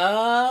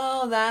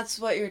 Oh, that's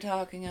what you're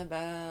talking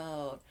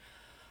about.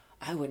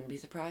 I wouldn't be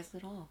surprised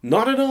at all.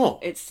 Not at all.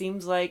 It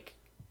seems like,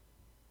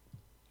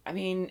 I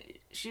mean,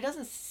 she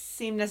doesn't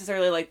seem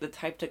necessarily like the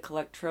type to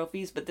collect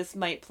trophies, but this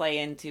might play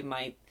into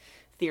my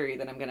theory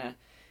that I'm going to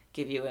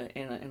give you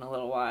in a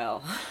little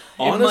while.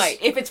 It might,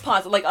 if it's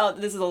possible. Like, oh,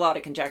 this is a lot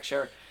of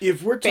conjecture.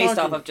 If we're based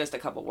talking, off of just a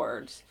couple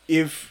words.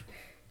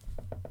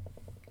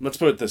 Let's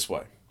put it this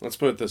way.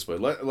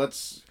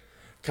 Let's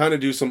kind of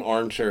do some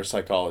armchair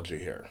psychology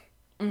here,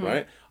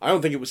 right? I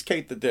don't think it was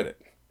Kate that did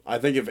it. I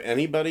think if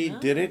anybody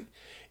did it,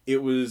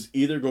 it was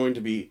either going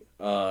to be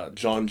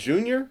John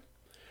Jr.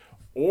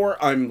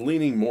 or I'm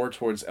leaning more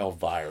towards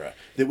Elvira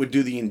that would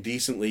do the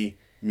indecently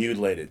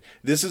mutilated.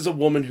 This is a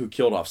woman who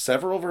killed off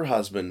several of her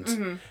husbands,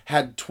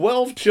 had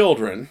 12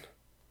 children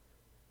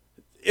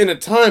in a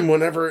time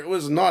whenever it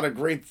was not a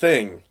great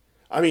thing.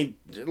 I mean,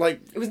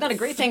 like... It was not a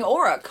great thing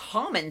or a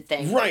common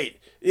thing. Right.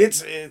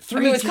 It's I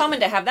mean, it was common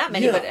to have that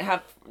many, Yeah. but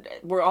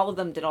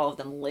did all of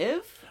them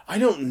live? I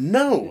don't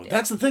know.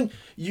 That's the thing.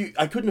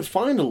 I couldn't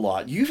find a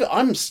lot.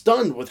 I'm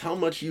stunned with how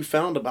much you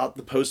found about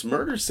the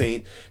post-murder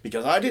scene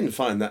because I didn't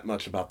find that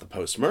much about the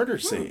post-murder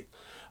scene.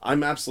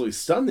 I'm absolutely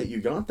stunned that you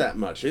got that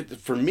much.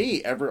 For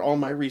me, all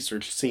my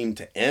research seemed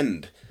to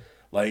end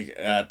like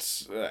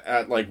at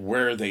like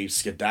where they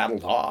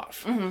skedaddled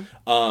off.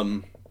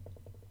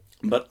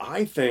 But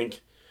I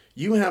think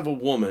you have a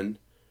woman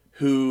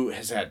who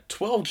has had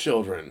 12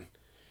 children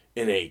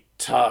in a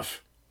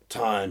tough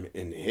time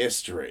in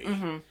history.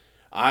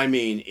 I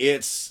mean,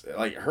 it's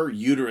like her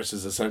uterus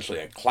is essentially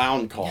a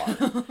clown car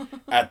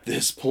at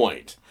this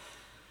point.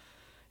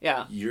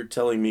 Yeah. You're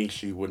telling me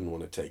she wouldn't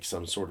want to take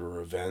some sort of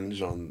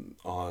revenge on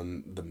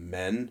the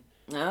men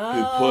who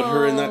put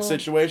her in that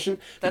situation?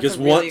 That's because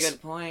a really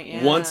good point,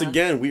 yeah. Once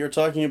again, we are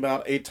talking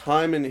about a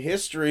time in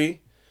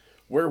history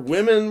where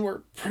women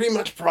were pretty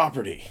much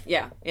property.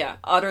 Yeah.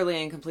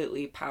 Utterly and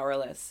completely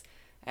powerless.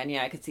 And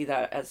yeah, I could see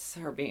that as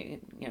her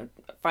being,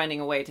 finding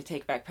a way to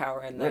take back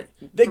power in the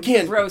They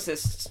can't-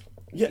 grossest,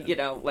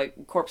 Yeah.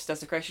 like corpse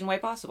desecration way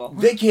possible.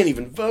 They can't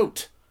even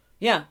vote.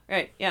 Yeah,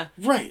 right, yeah.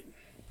 Right.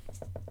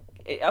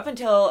 Up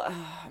until,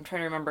 I'm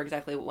trying to remember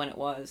exactly when it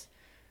was,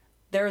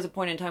 there was a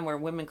point in time where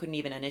women couldn't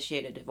even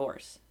initiate a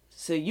divorce.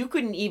 So you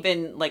couldn't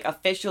even,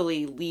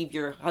 officially leave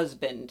your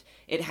husband.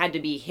 It had to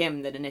be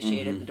him that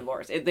initiated the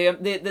divorce.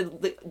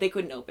 They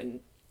couldn't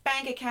open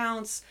bank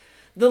accounts.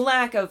 The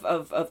lack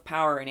of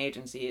power and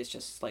agency is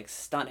just,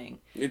 stunning.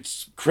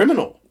 It's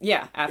criminal.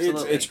 Yeah,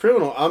 absolutely. It's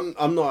criminal.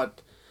 I'm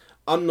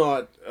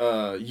not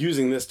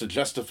using this to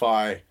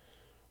justify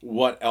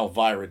what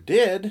Elvira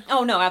did.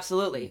 Oh, no,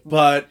 absolutely.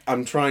 But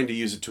I'm trying to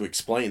use it to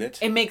explain it.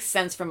 It makes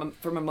sense from a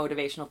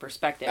motivational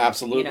perspective.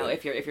 Absolutely.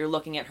 If you're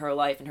looking at her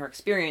life and her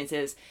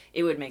experiences,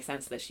 it would make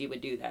sense that she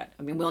would do that.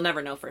 I mean, we'll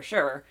never know for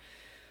sure.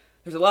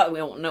 There's a lot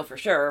we won't know for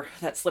sure.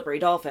 That slippery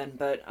dolphin,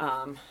 but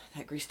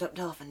that greased up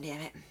dolphin,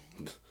 damn it.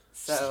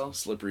 So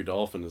Slippery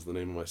Dolphin is the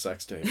name of my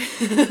sex tape. nice.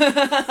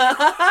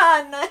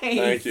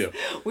 Thank you.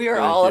 We are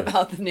all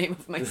about the name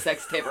of my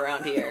sex tape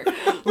around here.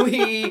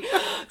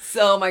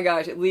 So my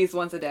gosh, at least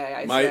once a day,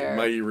 I swear.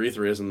 My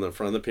urethra is in the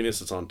front of the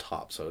penis, it's on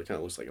top, so it kind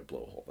of looks like a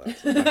blowhole.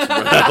 That's where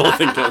that whole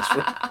thing comes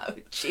from. Oh,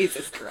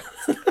 Jesus Christ.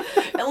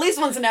 At least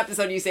once an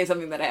episode you say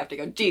something that I have to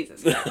go,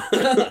 Jesus.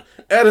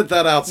 Edit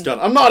that out, Scott.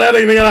 I'm not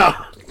editing it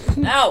out.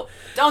 No,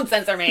 don't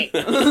censor me.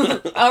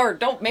 Or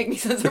don't make me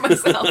censor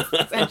myself,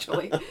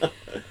 essentially.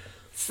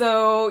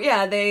 So,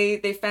 yeah,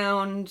 they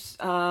found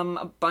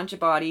a bunch of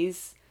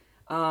bodies,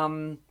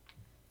 but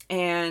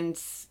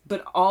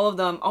all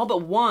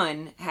but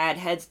one had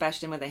heads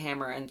bashed in with a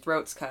hammer and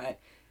throats cut.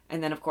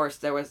 And then, of course,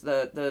 there was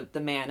the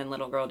man and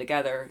little girl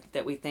together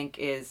that we think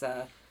is,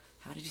 how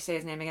did you say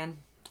his name again?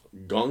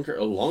 Lonker?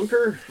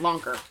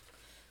 Lonker,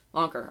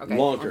 okay.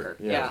 Lonker,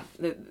 yeah.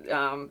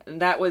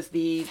 And that was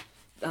the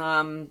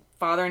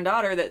father and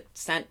daughter that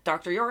sent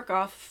Dr. York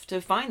off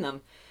to find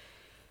them.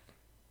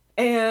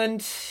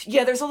 And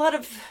yeah, there's a lot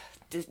of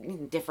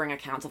differing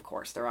accounts, of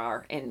course there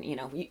are, and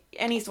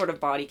any sort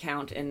of body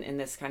count in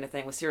this kind of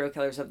thing with serial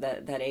killers of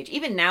that age.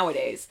 Even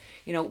nowadays,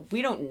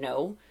 we don't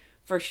know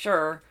for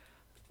sure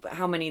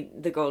how many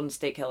the Golden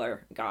State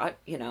Killer got.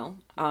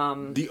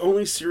 The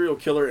only serial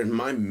killer in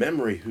my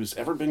memory who's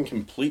ever been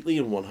completely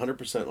and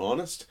 100%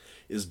 honest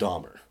is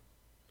Dahmer.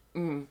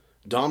 Mm.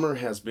 Dahmer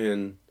has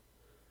been.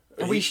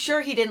 Are we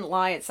sure he didn't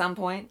lie at some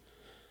point?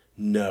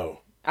 No.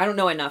 I don't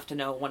know enough to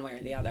know one way or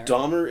the other.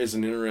 Dahmer is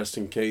an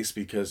interesting case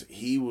because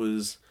he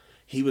was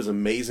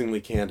amazingly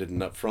candid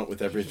and upfront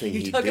with everything he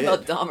did. You talk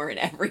about Dahmer in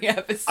every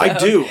episode. I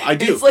do.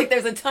 It's like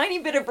there's a tiny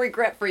bit of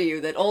regret for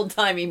you that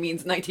old-timey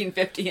means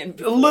 1950 and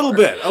before. A little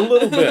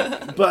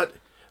bit. But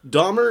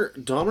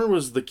Dahmer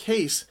was the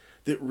case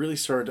that really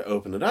started to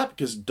open it up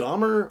because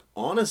Dahmer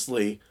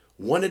honestly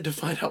wanted to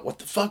find out what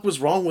the fuck was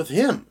wrong with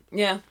him.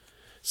 Yeah.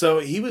 So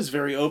he was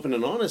very open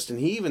and honest, and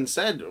he even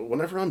said,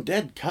 whenever I'm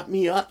dead, cut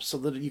me up so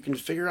that you can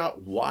figure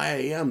out why I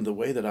am the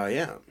way that I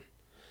am.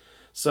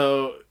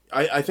 So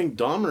I think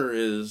Dahmer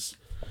is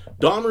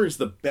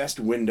the best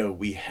window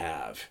we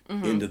have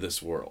into this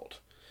world.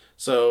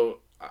 So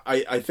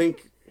I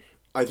think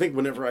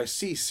whenever I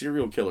see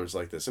serial killers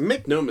like this, and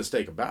make no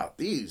mistake about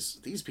these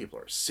people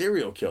are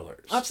serial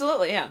killers.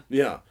 Absolutely, yeah.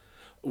 Yeah.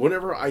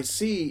 Whenever I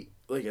see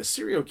like a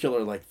serial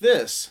killer like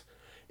this,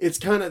 it's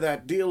kind of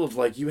that deal of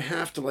like you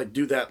have to like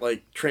do that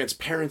like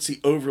transparency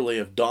overlay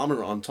of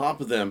Dahmer on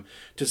top of them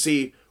to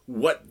see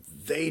what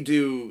they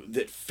do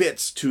that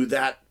fits to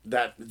that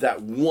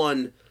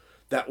one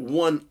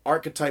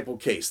archetypal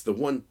case, the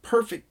one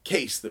perfect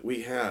case that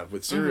we have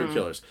with serial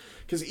killers.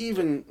 Because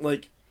even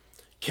like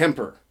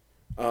Kemper,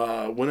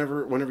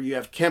 whenever you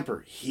have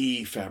Kemper,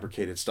 he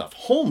fabricated stuff.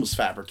 Holmes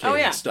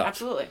fabricated stuff.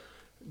 Absolutely.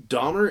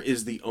 Dahmer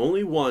is the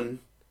only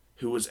one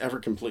who was ever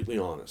completely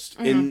honest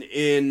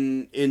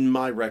in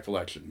my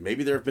recollection.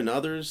 Maybe there have been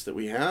others that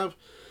we have,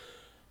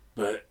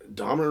 but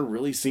Dahmer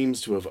really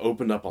seems to have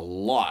opened up a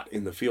lot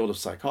in the field of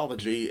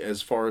psychology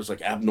as far as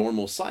like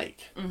abnormal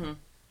psych. Mm-hmm.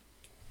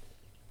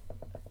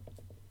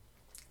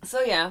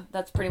 So yeah,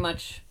 that's pretty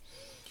much.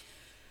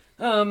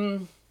 Here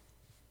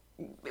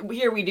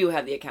we do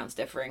have the accounts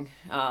differing.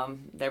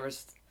 There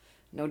was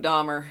no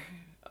Dahmer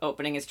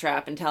opening his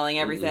trap and telling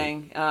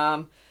everything.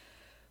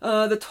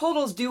 The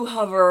totals do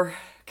hover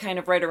kind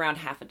of right around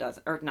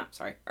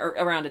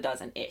around a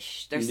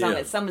dozen-ish. There's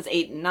some is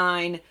 8 and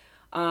 9.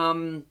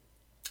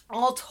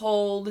 All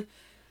told,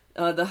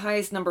 the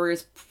highest number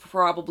is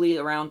probably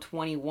around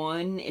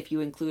 21 if you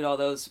include all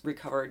those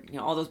recovered,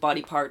 all those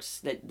body parts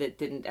that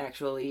didn't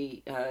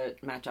actually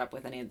match up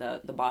with any of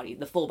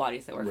the full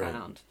bodies that were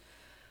found.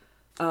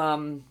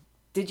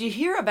 Did you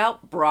hear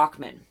about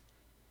Brockman?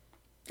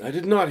 I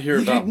did not hear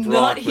about Brockman.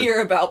 Not hear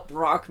about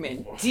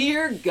Brockman.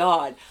 Dear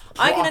God.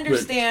 Brockman.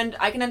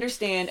 I can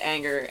understand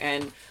anger,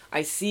 and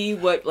I see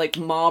what like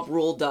mob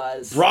rule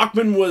does.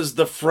 Brockman was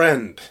the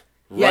friend,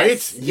 right?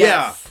 Yes,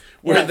 yeah.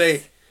 Where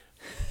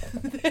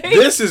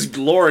this is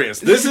glorious.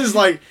 This is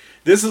like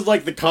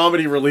the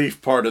comedy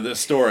relief part of this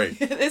story.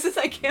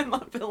 I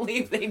cannot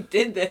believe they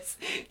did this.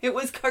 It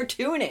was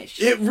cartoonish.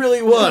 It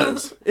really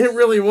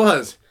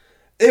was.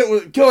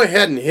 Go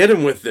ahead and hit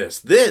him with this.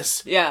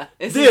 This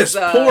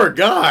poor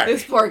guy.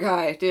 This poor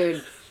guy,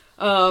 dude.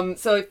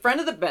 So a friend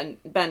of the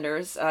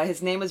Benders,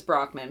 his name is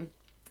Brockman.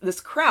 This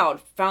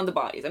crowd found the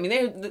bodies. I mean,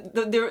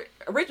 the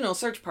original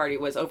search party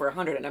was over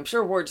 100, and I'm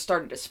sure word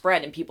started to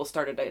spread, and people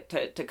started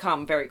to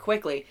come very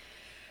quickly,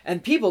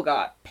 and people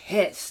got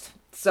pissed.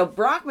 So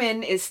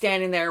Brockman is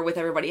standing there with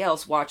everybody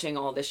else, watching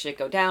all this shit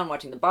go down,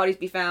 watching the bodies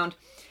be found.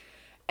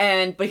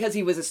 And because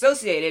he was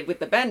associated with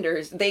the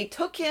Benders, they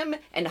took him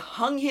and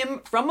hung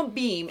him from a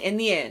beam in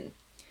the inn.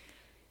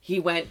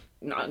 He went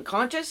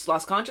unconscious,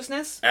 lost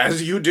consciousness.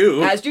 As you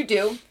do. As you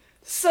do.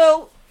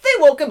 So they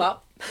woke him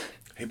up.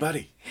 Hey,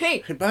 buddy.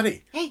 Hey,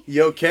 buddy. Hey.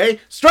 You okay?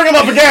 String him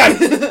up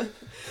again!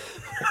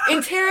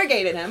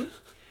 Interrogated him.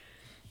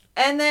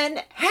 And then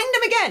hanged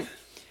him again.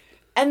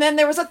 And then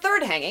there was a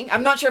third hanging.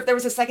 I'm not sure if there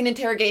was a second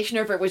interrogation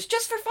or if it was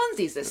just for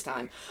funsies this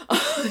time.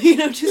 You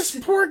know, just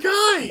This poor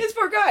guy. this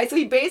poor guy. So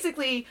he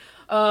basically,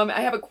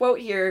 I have a quote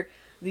here,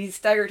 the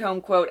staggered home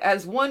quote,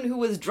 as one who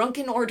was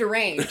drunken or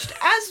deranged,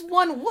 as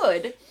one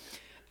would,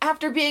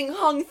 after being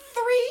hung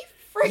 3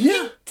 freaking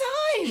Yeah.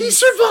 times. He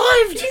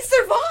survived. He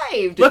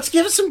survived. Let's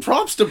give some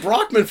props to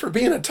Brockman for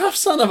being a tough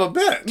son of a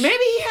bitch.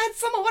 Maybe he had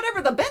some of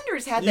whatever the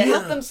benders had that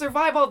helped Yeah. them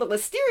survive all the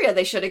listeria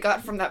they should have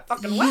got from that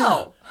fucking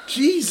well.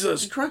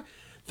 Jesus Christ.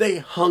 They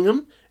hung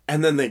him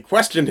and then they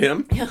questioned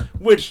him,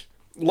 which,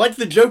 like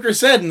the Joker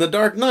said in The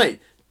Dark Knight,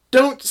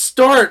 don't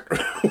start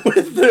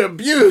with the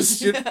abuse.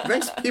 It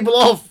makes people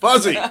all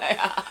fuzzy.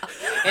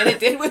 And it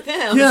did with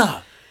him.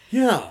 Yeah.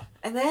 Yeah.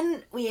 And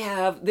then we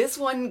have, this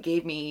one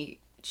gave me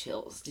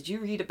chills. Did you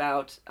read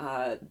about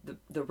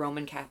the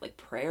Roman Catholic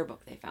prayer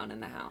book they found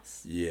in the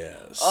house?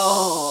 Yes.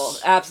 Oh,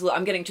 absolutely!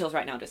 I'm getting chills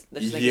right now just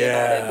thinking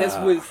about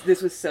it.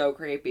 This was so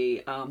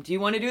creepy. Do you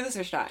want to do this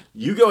or should I?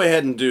 You go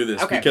ahead and do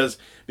this Okay.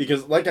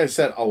 because like I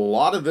said, a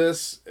lot of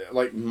this,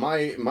 like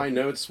my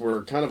notes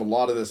were kind of a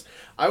lot of this.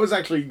 I was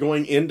actually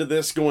going into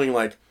this going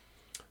like,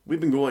 we've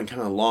been going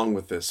kind of long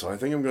with this, so I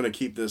think I'm going to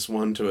keep this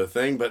one to a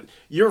thing. But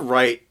you're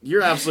right.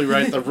 You're absolutely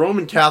right. The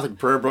Roman Catholic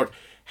prayer book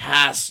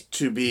has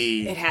to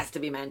be. It has to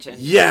be mentioned.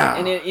 Yeah.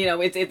 And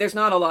there's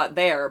not a lot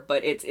there,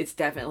 but it's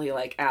definitely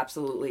like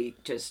absolutely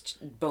just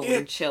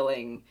bone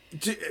chilling.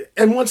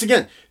 And once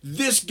again,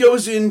 this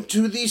goes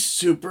into the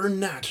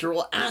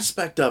supernatural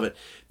aspect of it.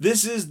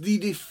 This is the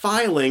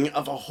defiling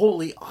of a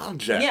holy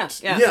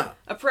object. Yeah.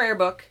 A prayer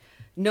book.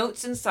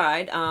 Notes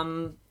inside.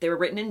 They were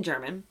written in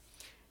German.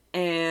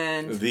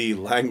 And The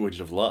language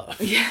of love.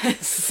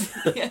 yes.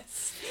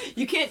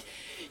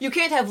 You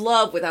can't have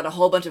love without a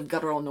whole bunch of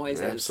guttural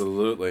noises.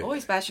 Absolutely.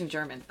 Always bashing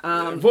German.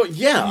 Well,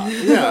 yeah.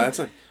 It's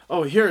like,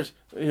 oh, here's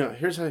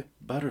a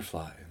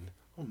butterfly,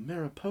 and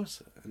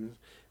Mariposa, and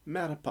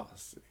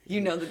Mariposa.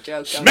 You know the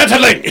joke. don't you?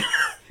 Schmetterling!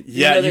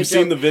 Yeah, know the you've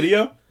seen joke. the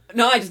video?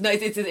 No, I just know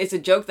it's a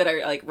joke that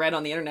I like read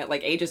on the internet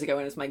like ages ago,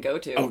 and it's my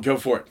go-to. Oh, go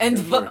for it. And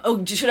Go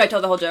for it. should I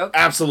tell the whole joke?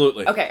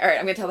 Absolutely. Okay, all right,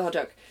 I'm gonna tell the whole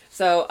joke.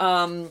 So,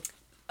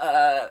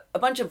 a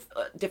bunch of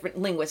different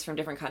linguists from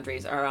different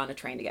countries are on a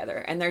train together,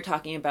 and they're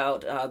talking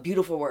about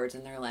beautiful words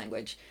in their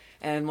language.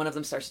 And one of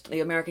them starts.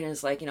 The American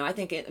is like, I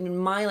think in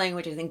my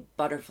language, I think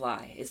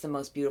butterfly is the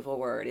most beautiful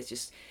word. It's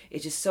just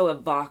so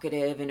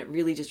evocative, and it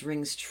really just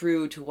rings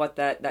true to what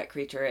that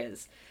creature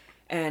is.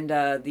 And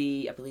I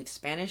believe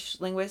Spanish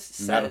linguist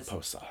says,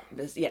 Mariposa.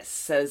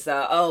 says,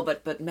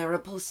 but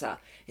Mariposa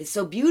is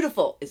so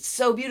beautiful. It's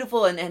so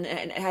beautiful, and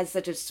it has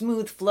such a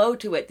smooth flow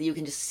to it that you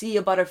can just see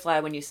a butterfly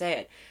when you say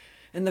it.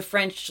 And the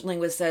French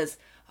linguist says,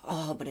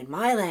 oh, but in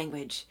my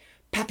language,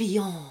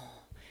 papillon.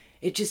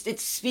 It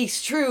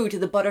speaks true to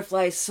the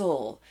butterfly's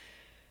soul.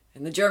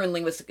 And the German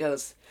linguist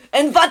goes,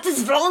 and what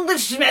is wrong with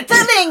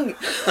Schmetterling?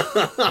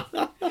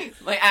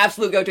 My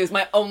absolute go-to is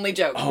my only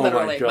joke, Oh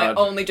literally. my God.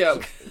 My only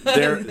joke.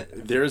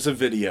 There's a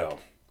video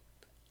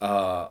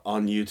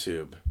on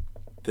YouTube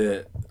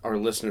that our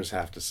listeners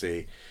have to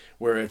see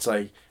where it's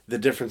like the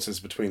differences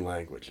betwing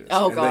languages.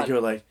 Oh, and God. they go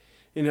like,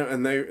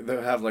 and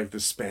they'll have like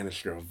this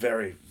Spanish girl,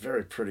 very,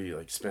 very pretty,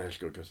 like Spanish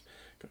girl goes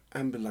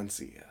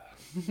ambulancia.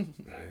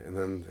 Right? And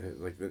then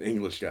like the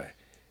English guy,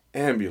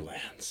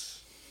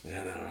 ambulance.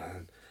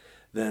 And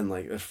then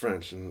like the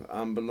French and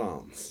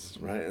ambulance,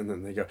 right? And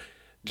then they go,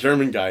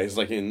 German guy is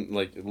like in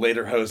like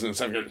later hosen and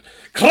stuff, goes,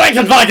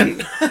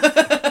 Krankenwagen!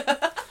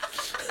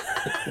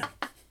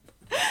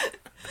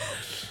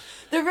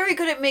 They're very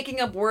good at making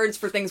up words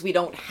for things we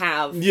don't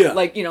have. Yeah.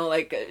 Like,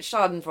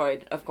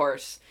 Schadenfreude, of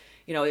course.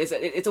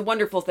 It's a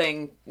wonderful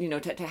thing,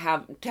 to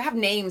have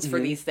names for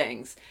these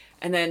things.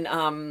 And then,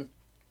 I'm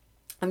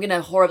going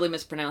to horribly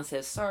mispronounce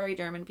this. Sorry,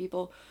 German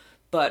people.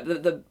 But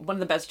the one of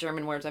the best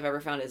German words I've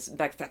ever found is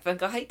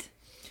Backpfeffenkeit,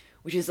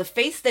 which is a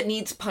face that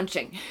needs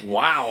punching.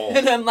 Wow.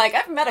 And I'm like,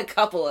 I've met a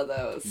couple of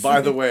those.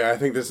 By the way, I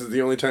think this is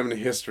the only time in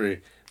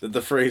history that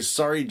the phrase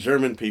 "sorry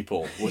German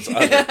people" was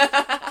uttered.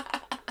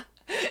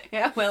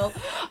 Yeah, well,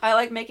 I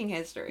like making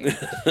history.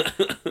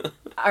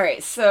 All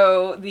right,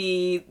 so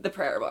the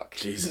prayer book.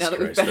 Jesus Now that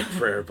we've Christ, been- the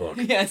prayer book.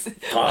 Yes.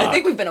 I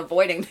think we've been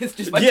avoiding this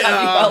just by Yeah.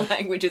 talking about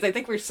languages. I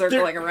think we're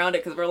circling around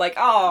it because we're like,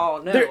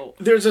 oh, no.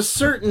 There's a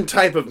certain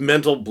type of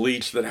mental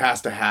bleach that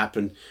has to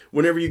happen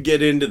whenever you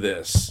get into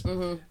this.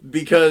 Mm-hmm.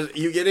 Because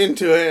you get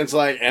into it, and it's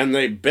like, and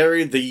they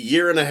buried the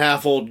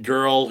 1.5-year-old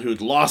girl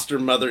who'd lost her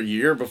mother a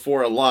year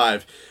before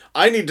alive.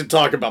 I need to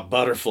talk about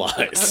butterflies.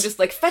 I'm just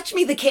like, fetch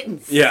me the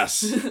kittens.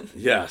 Yes.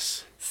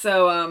 Yes.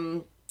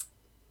 So,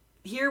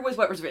 here was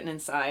what was written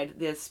inside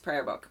this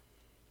prayer book.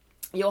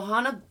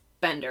 Johanna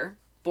Bender,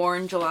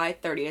 born July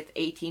 30th,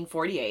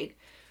 1848,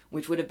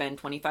 which would have been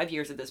 25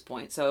 years at this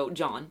point, so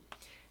John.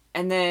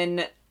 And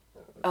then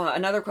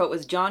another quote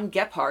was, John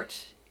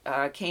Gephardt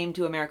came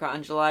to America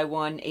on July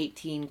 1,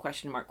 18, ?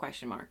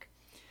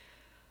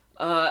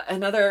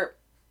 Another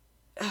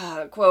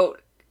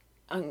quote,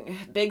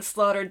 Big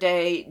Slaughter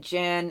Day,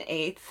 Jan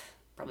 8th,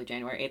 probably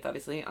January 8th,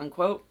 obviously,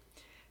 unquote.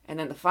 And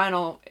then the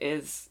final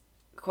is,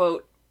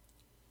 quote,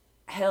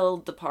 Hell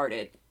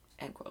departed,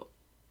 end quote.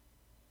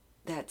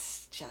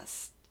 that's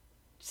just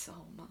so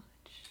much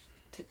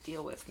to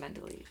deal with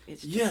mentally.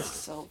 It's just Yeah.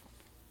 so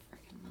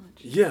freaking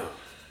much. Yeah.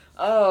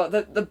 Oh,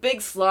 the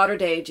big slaughter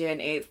day, Jan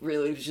 8th,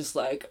 really was just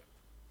like,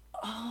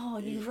 oh,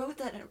 you wrote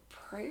that in a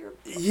prayer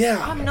book. Yeah.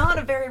 I'm not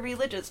a very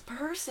religious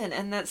person,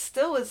 and that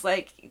still is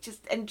like,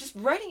 just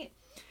writing it.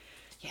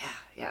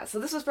 Yeah. So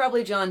this was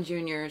probably John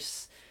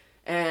Jr.'s,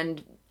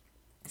 and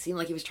it seemed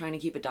like he was trying to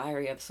keep a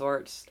diary of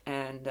sorts.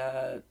 And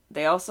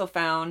they also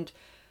found,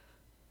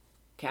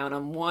 count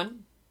them,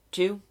 1,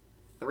 2,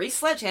 3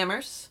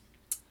 sledgehammers.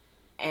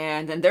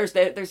 And then there's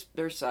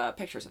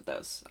pictures of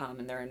those,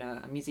 and they're in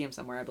a museum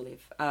somewhere, I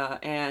believe,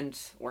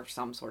 or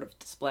some sort of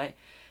display.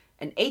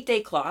 An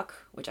 8-day clock,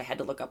 which I had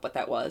to look up what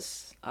that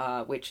was,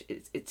 which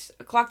it's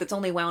a clock that's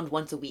only wound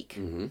once a week.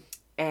 Mm-hmm.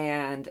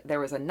 And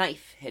there was a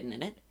knife hidden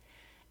in it,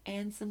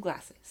 and some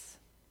glasses.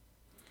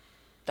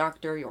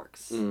 Dr.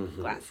 York's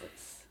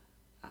glasses.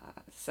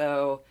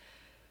 So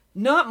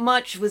not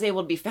much was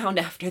able to be found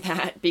after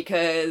that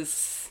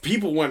because...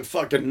 People went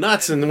fucking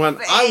nuts and went,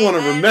 I want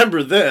to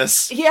remember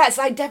this. Yes,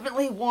 I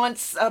definitely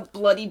want a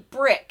bloody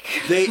brick.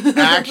 They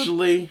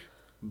actually,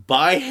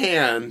 by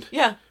hand,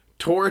 Yeah.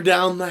 tore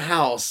down the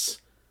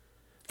house.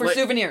 For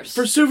souvenirs.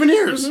 For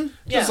souvenirs. Yeah.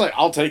 Just like,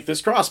 I'll take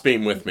this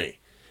crossbeam with me.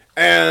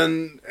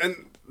 And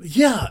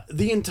yeah,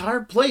 the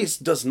entire place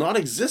does not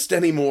exist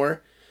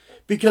anymore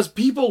because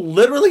people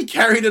literally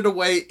carried it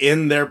away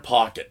in their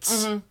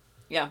pockets. Mm-hmm.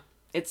 Yeah.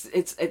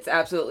 It's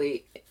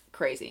absolutely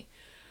crazy.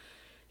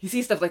 You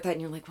see stuff like that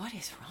and you're like, what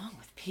is wrong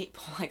with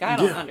people? Like, I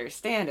don't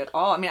understand at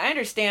all. I mean, I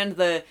understand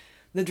the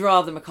draw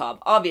of the macabre,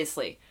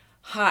 obviously.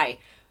 Hi.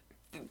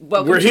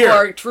 Welcome We're to here.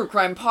 our true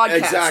crime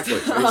podcast.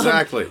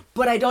 Exactly.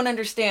 But I don't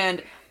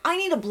understand. I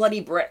need a bloody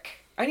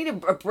brick. I need a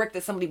brick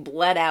that somebody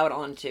bled out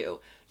onto.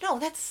 No,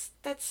 that's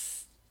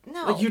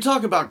no. Like, you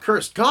talk about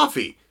cursed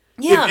coffee.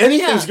 Yeah, if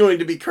anything's yeah. going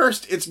to be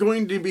cursed, it's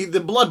going to be the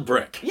blood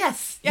brick.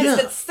 Yes, Yeah.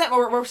 that's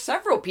where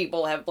several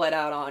people have bled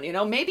out on.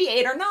 Maybe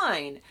 8 or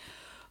 9.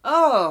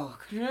 Oh,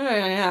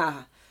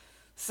 yeah.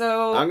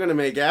 So I'm going to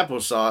make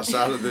applesauce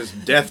out of this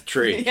death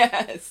tree.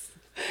 yes.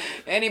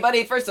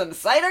 Anybody for some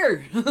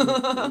cider?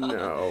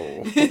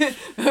 No.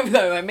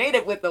 I made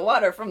it with the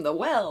water from the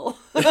well.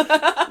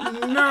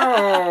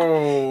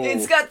 No.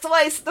 It's got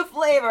twice the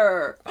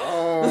flavor.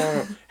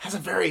 Oh, has a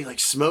very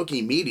like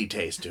smoky, meaty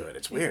taste to it.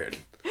 It's weird.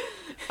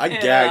 I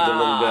gagged a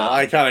little bit.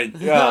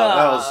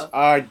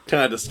 I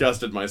kind of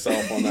disgusted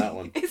myself on that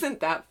one.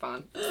 Isn't that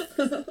fun?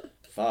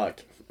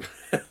 Fuck.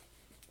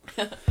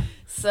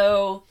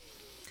 So,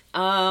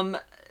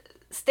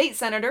 State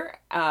Senator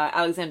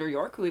Alexander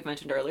York, who we've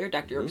mentioned earlier,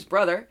 Dr. York's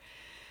brother,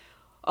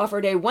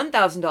 offered a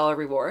 $1,000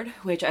 reward,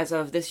 which as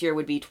of this year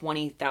would be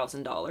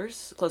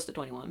 $20,000, close to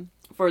 21,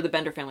 for the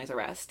Bender family's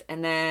arrest.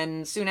 And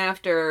then soon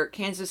after,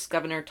 Kansas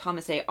Governor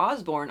Thomas A.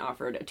 Osborne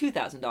offered a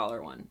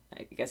 $2,000 one.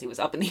 I guess he was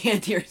up in the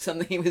ante or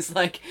something. He was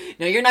like,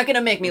 no, you're not going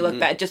to make me look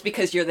bad just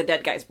because you're the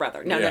dead guy's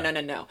brother.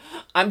 No.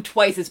 I'm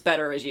twice as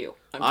better as you.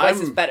 I'm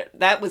twice as better.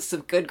 That was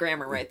some good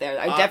grammar right there.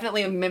 I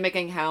definitely am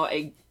mimicking how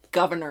a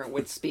governor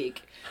would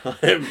speak.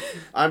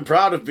 I'm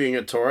proud of being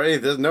a Tory.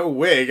 There's no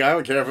wig. I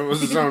don't care if it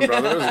was his own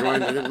brother. It was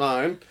going to get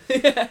mine.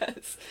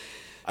 Yes.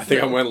 I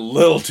think I went a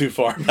little too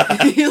far back.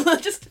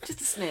 just a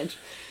smidge.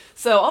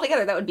 So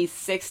altogether, that would be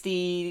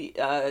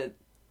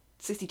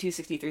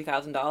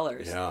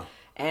 $63,000. Yeah.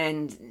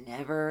 And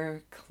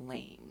never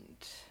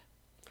claimed.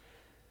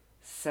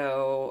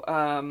 So,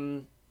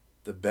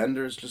 The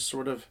Benders just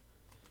sort of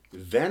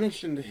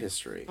vanished into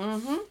history.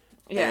 Mm-hmm.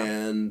 Yeah.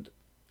 And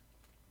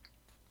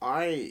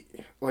a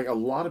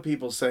lot of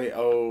people say,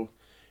 oh,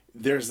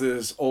 there's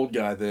this old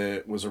guy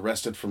that was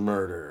arrested for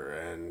murder,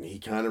 and he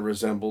kind of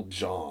resembled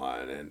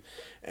John,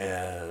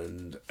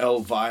 and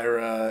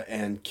Elvira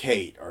and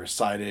Kate are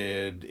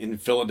cited in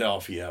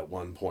Philadelphia at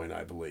one point,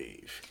 I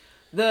believe.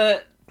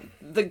 The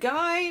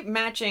guy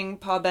matching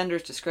Pa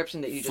Bender's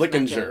description that you just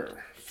mentioned.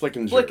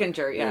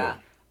 Flickinger, yeah.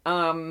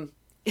 I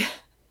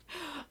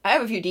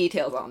have a few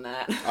details on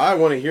that. I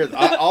want to hear...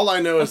 all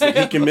I know is that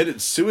he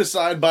committed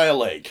suicide by a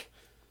lake.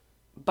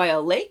 By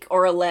a lake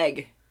or a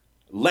leg?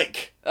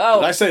 Lake. Oh.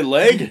 Did I say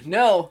leg?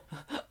 No.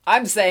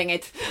 I'm saying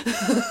it.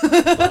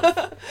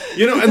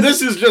 And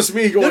this is just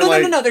me going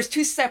No. There's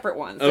 2 separate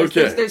ones.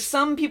 There's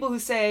some people who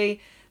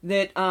say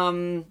that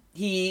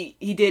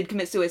he did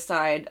commit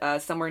suicide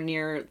somewhere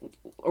near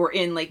or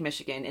in Lake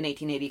Michigan in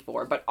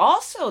 1884. But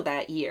also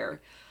that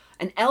year,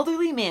 an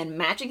elderly man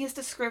matching his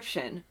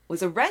description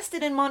was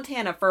arrested in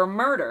Montana for a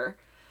murder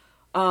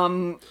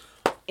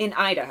in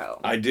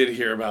Idaho. I did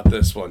hear about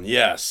this one,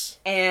 yes.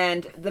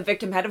 And the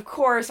victim had, of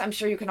course, I'm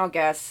sure you can all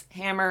guess,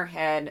 hammer,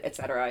 head,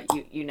 etc.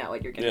 You know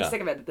it. You're getting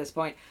sick of it at this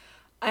point.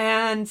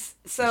 And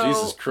so...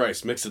 Jesus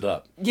Christ, mix it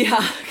up.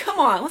 Yeah, come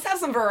on. Let's have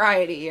some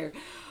variety here.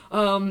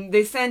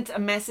 They sent a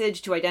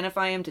message to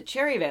identify him to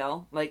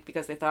Cherryvale,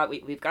 because they thought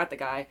we've got the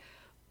guy.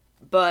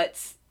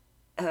 But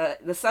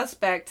the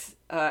suspect,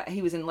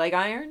 he was in leg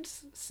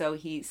irons, so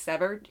he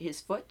severed his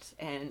foot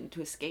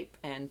to escape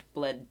and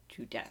bled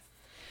to death.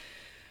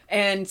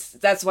 And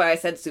that's why I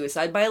said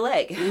suicide by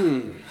leg.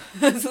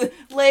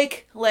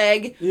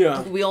 Leg.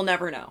 Yeah. We'll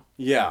never know.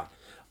 Yeah.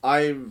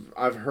 I've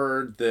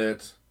heard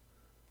that,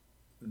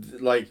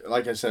 like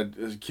I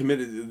said,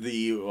 committed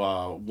the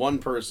one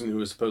person who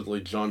was supposedly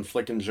John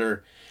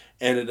Flickinger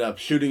ended up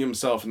shooting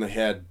himself in the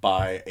head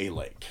by a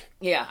lake.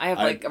 Yeah, I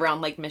have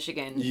around Lake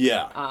Michigan.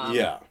 Yeah.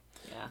 Yeah.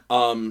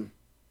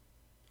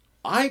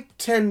 I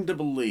tend to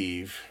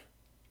believe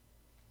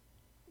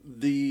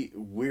the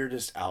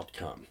weirdest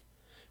outcome.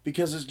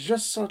 Because it's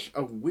just such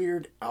a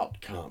weird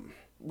outcome.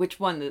 Which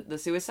one? The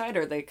suicide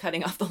or the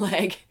cutting off the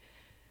leg?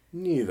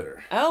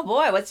 Neither. Oh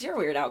boy, what's your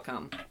weird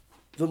outcome?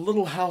 The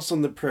Little House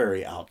on the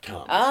Prairie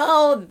outcome.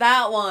 Oh,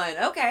 that one.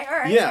 Okay, all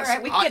right. Yes, all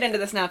right. We can get into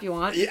this now if you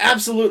want. Yeah,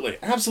 absolutely.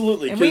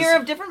 And we are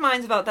of different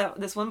minds about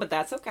this one, but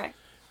that's okay.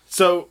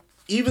 So,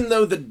 even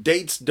though the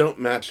dates don't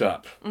match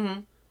up,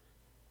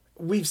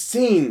 we've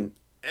seen,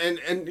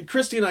 and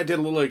Christy and I did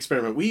a little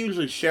experiment. We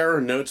usually share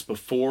our notes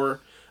before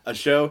a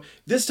show.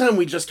 This time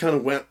we just kind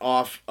of went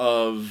off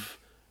of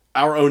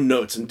our own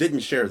notes and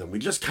didn't share them. We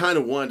just kind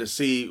of wanted to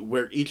see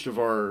where each of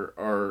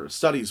our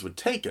studies would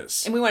take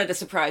us. And we wanted to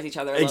surprise each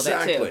other a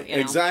little bit too. You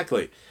know?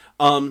 Exactly.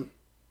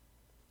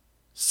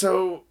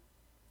 So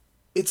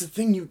it's a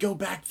thing, you go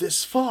back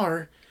this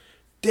far,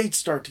 dates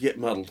start to get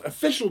muddled.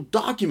 Official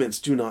documents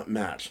do not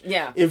match.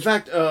 Yeah. In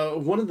fact,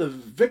 one of the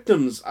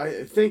victims,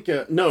 I think,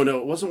 no,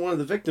 it wasn't one of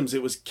the victims.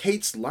 It was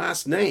Kate's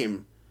last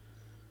name.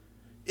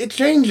 It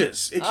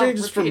changes. It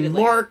changes from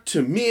Mark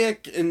to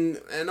Mick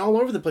and all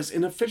over the place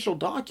in official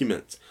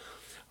documents.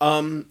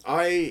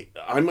 I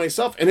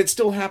myself, and it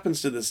still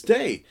happens to this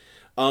day,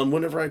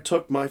 whenever I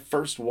took my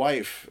first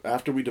wife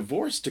after we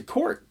divorced to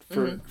court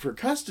for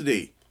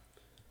custody,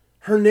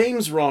 her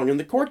name's wrong in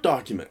the court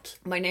document.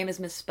 My name is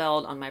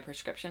misspelled on my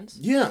prescriptions.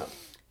 Yeah.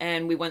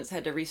 And we once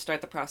had to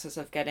restart the process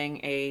of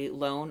getting a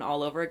loan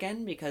all over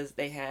again because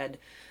they had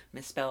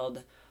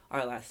misspelled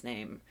our last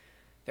name.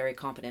 Very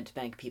competent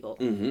bank people.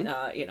 You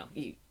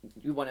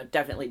want to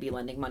definitely be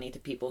lending money to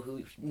people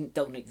who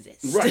don't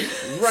exist. Right.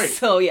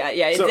 So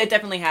it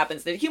definitely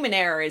happens. The human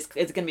error is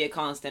going to be a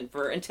constant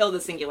until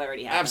the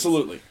singularity happens.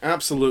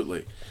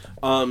 Absolutely.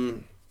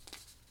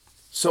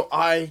 So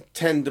I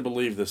tend to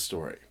believe this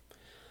story.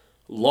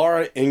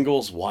 Laura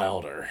Ingalls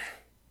Wilder,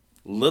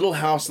 Little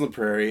House on the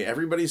Prairie.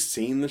 Everybody's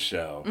seen the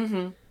show.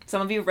 Mm-hmm.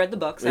 Some of you have read the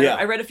books. Yeah.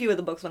 I read a few of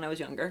the books when I was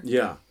younger.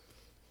 Yeah.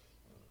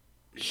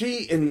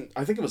 She, in,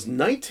 I think it was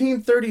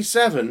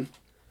 1937,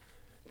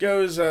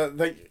 goes,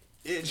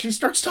 she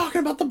starts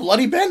talking about the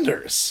Bloody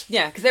Benders.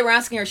 Yeah, because they were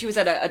asking her, she was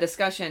at a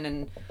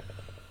discussion,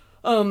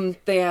 and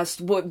they asked,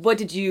 what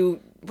did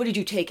you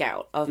take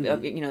out of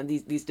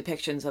these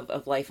depictions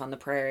of life on the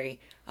prairie,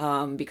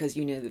 because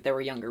you knew that there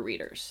were younger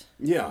readers.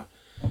 Yeah.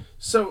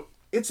 So,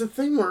 it's a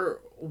thing where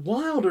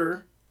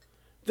Wilder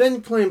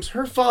then claims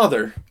her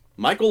father,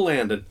 Michael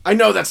Landon, I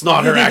know that's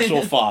not her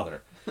actual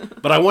father,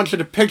 but I want you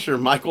to picture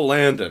Michael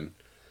Landon,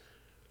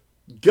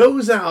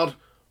 goes out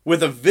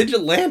with a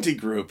vigilante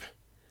group,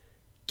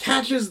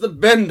 catches the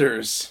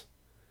Benders,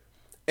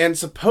 and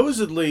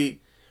supposedly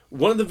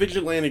one of the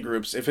vigilante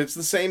groups, if it's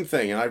the same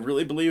thing, and I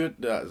really believe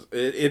it does,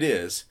 it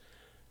is,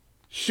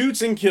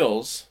 shoots and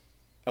kills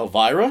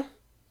Elvira,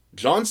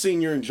 John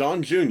Sr. and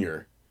John Jr.,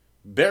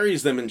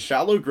 buries them in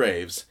shallow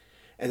graves,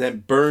 and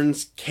then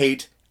burns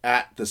Kate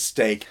at the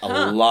stake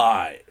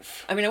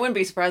alive. I mean, I wouldn't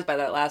be surprised by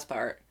that last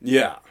part.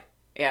 Yeah.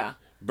 Yeah.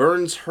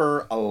 Burns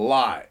her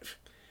alive.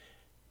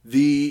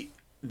 The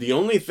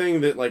only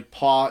thing that, like,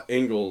 Pa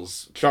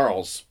Ingalls,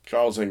 Charles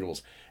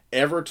Ingalls,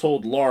 ever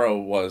told Laura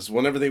was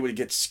whenever they would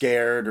get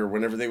scared or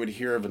whenever they would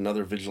hear of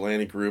another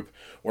vigilante group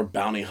or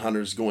bounty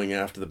hunters going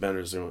after the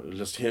Benders, it was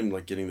just him,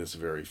 like, getting this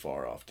very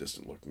far off,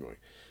 distant look and going,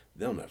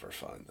 they'll never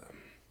find them.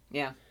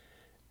 Yeah.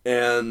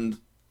 And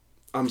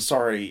I'm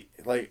sorry,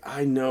 like,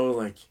 I know,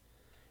 like,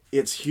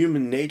 it's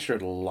human nature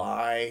to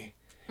lie.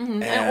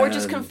 Mm-hmm. Or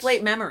just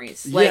conflate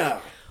memories.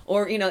 Yeah.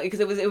 Or, because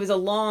it was a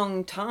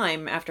long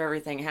time after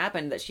everything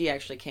happened that she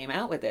actually came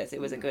out with this. It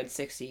was a good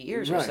 60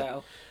 years or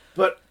so.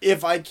 But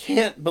if I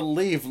can't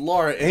believe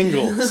Laura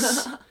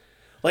Ingalls,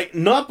 like,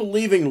 not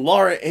believing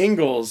Laura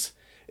Ingalls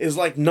is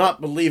like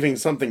not believing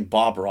something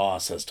Bob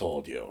Ross has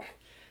told you.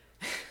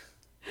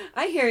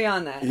 I hear you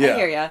on that. Yeah. I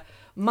hear you.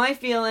 My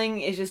feeling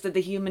is just that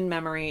the human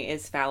memory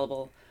is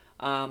fallible.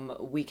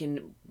 We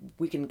can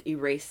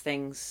erase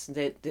things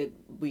that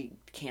we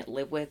can't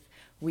live with.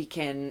 We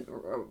can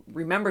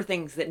remember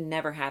things that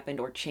never happened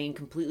or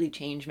completely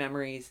change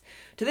memories.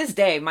 To this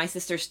day, my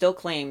sister still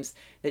claims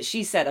that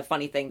she said a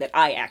funny thing that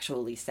I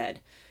actually said.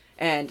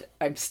 And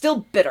I'm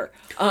still bitter.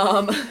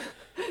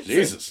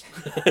 Jesus.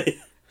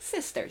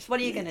 Sisters, what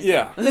are you going to do?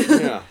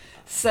 Yeah.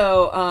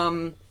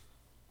 So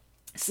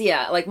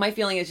yeah, like, my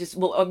feeling is just,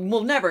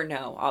 we'll never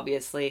know,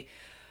 obviously.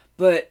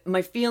 But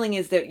my feeling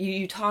is that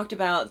you talked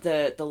about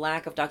the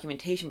lack of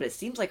documentation, but it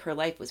seems like her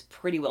life was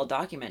pretty well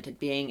documented,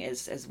 being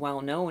as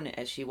well known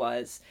as she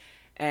was,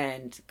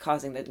 and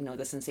causing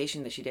the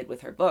sensation that she did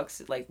with her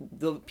books. Like,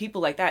 the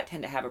people like that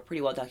tend to have a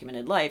pretty well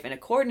documented life, and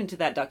according to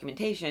that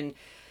documentation,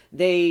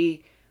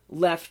 they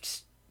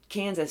left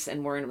Kansas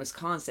and were in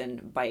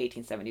Wisconsin by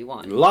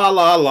 1871. La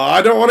la la,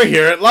 I don't want to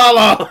hear it. La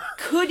la.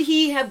 Could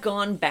he have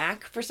gone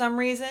back for some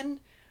reason?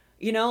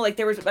 You know, like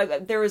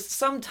there was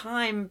some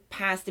time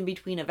passed in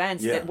between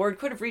events that word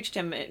could have reached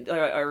him,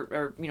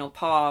 or you know,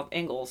 Pa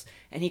Ingalls,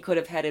 and he could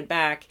have headed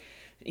back,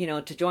 you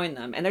know, to join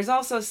them. And there's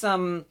also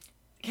some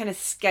kind of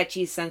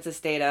sketchy census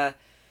data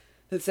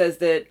that says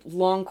that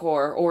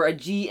Longcore, or a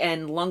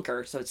GN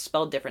Lunker, so it's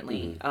spelled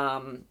differently,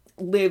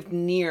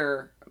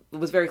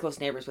 was very close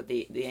neighbors with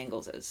the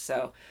Ingalls.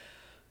 So,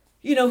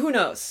 you know, who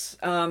knows?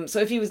 So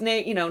if he was,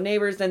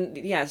 neighbors, then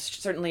yes,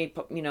 certainly,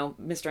 you know,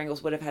 Mr.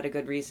 Ingalls would have had a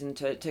good reason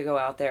to go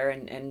out there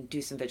and do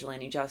some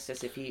vigilante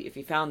justice if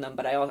he found them.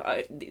 But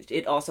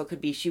it also could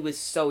be she was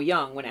so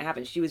young when it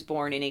happened. She was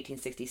born in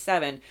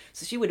 1867,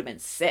 so she would have been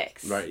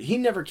 6. Right. He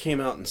never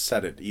came out and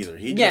said it either.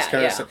 He just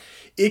kind of said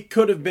it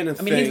could have been a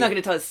thing. I mean, he's not going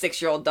to tell his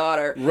 6-year-old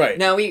daughter. Right.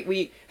 No,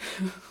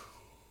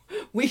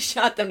 we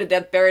shot them to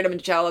death, buried them in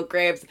shallow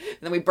graves, and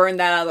then we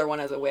burned that other one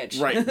as a witch.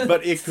 Right,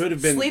 but it could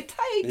have been... Sleep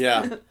tight.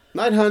 Yeah.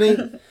 Night,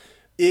 honey.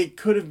 It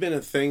could have been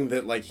a thing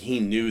that, like, he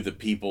knew the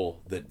people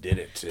that did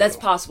it, too. That's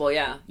possible,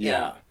 yeah.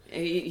 Yeah.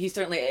 He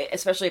certainly,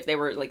 especially if they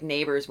were, like,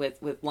 neighbors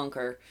with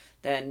Lunker,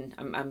 then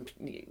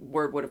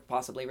word would have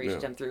possibly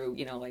reached him through,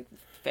 you know, like,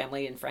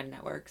 family and friend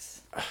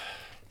networks.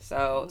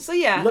 So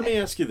yeah. Let me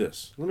ask you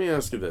this.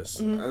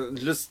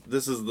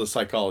 This is the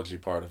psychology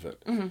part of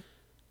it. Mm-hmm.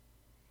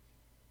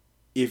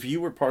 If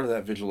you were part of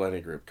that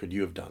vigilante group, could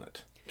you have done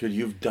it? Could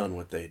you have done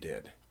what they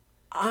did?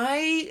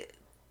 I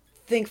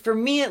think, for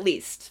me at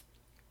least,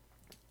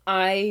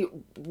 I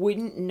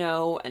wouldn't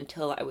know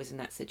until I was in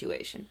that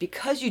situation.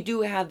 Because you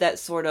do have that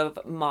sort of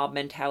mob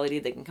mentality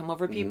that can come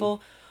over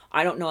people,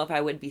 I don't know if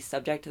I would be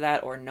subject to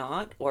that or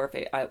not, or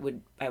if I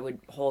would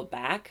hold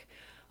back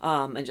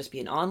and just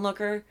be an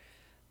onlooker.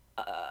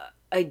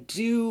 I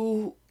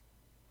do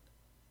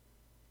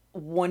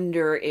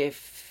wonder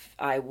if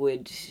I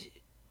would...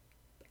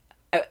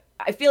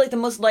 I feel like the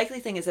most likely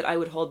thing is that I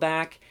would hold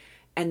back,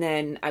 and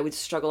then I would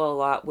struggle a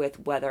lot with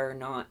whether or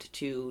not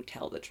to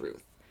tell the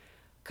truth.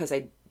 Because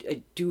I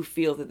do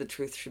feel that the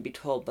truth should be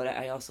told, but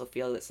I also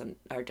feel that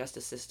our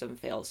justice system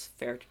fails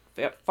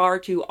far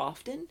too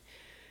often.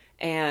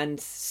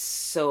 And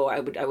so I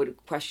would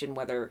question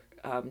whether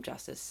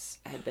justice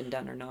had been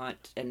done or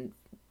not, and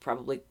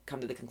probably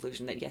come to the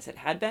conclusion that yes, it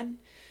had been.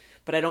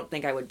 But I don't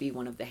think I would be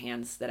one of the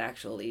hands that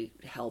actually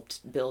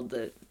helped build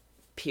the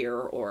pier,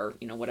 or,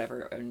 you know,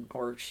 whatever,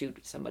 or shoot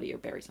somebody or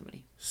bury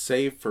somebody.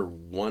 Save for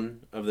one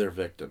of their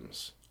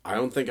victims. I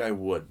don't think I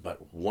would,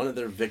 but one of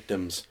their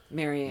victims,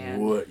 Marianne,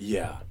 would.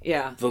 Yeah.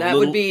 That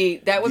would be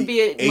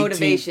a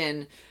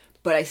motivation.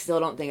 But I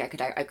still don't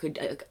think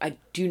I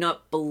do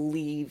not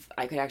believe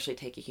I could actually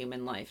take a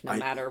human life, no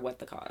matter what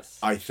the cause.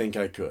 I think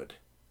I could.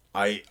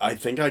 I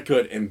think I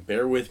could, and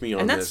bear with me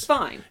on this. And that's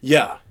fine.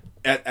 Yeah.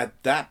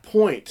 At that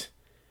point,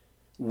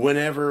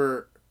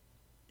 whenever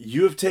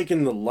you have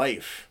taken the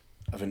life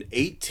of an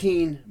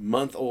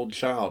 18-month-old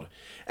child,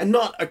 and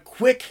not a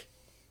quick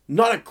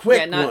not a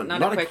quick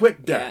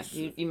death.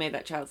 Yeah, you made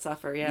that child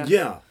suffer, yeah.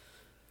 Yeah.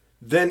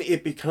 Then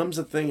it becomes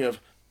a thing of,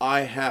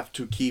 I have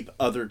to keep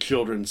other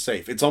children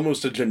safe. It's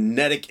almost a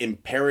genetic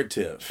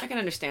imperative. I can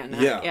understand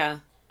that. Yeah.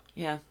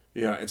 Yeah.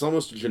 Yeah, it's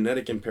almost a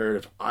genetic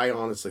imperative. I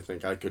honestly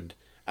think I could,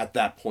 at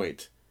that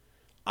point,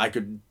 I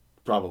could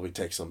probably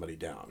take somebody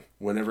down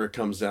whenever it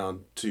comes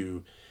down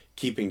to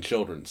keeping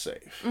children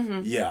safe.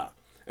 Mm-hmm. Yeah.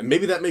 And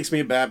maybe that makes me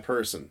a bad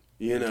person,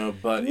 you know,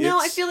 but No,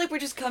 I feel like we're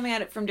just coming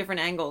at it from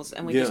different angles,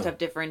 and we just have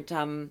different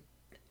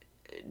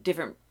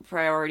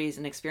priorities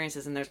and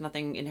experiences, and there's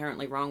nothing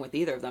inherently wrong with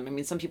either of them. I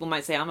mean, some people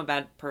might say I'm a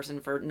bad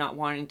person for not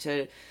wanting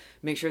to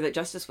make sure that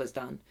justice was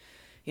done,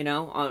 you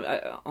know,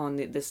 on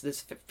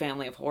this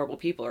family of horrible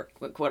people, or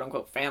quote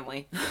unquote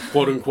family.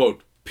 Quote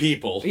unquote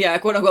people. Yeah,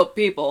 quote unquote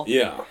people.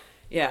 Yeah.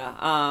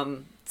 Yeah.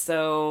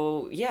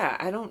 So yeah,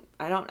 I don't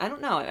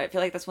know. I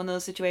feel like that's one of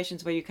those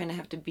situations where you kind of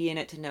have to be in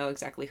it to know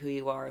exactly who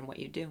you are and what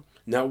you do.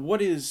 Now,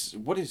 what is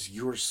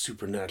your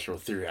supernatural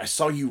theory? I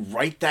saw you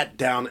write that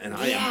down, and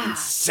I am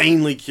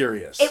insanely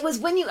curious. It was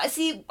when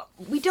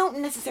we don't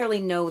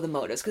necessarily know the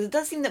motives, because it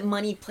does seem that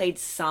money played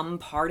some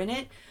part in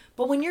it.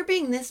 But when you're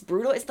being this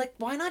brutal, it's like,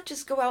 why not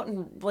just go out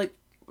and, like,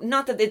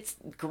 not that it's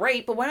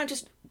great, but why not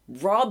just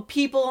rob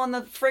people on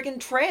the friggin'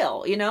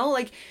 trail, you know?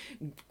 Like,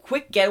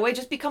 quick getaway,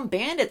 just become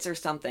bandits or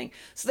something.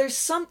 So there's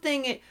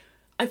something...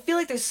 I feel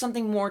like there's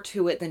something more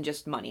to it than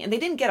just money. And they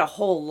didn't get a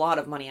whole lot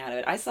of money out of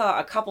it. I saw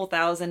a couple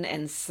thousand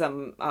and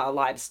some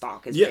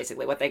livestock is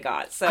basically what they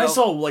got. So I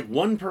saw, like,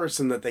 one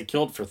person that they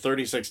killed for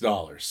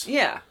 $36.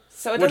 Yeah.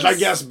 So which I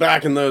guess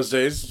back in those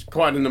days,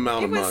 quite an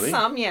amount of money. It was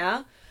some,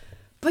 yeah.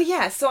 But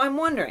yeah, so I'm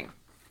wondering,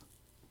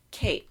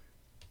 Kate,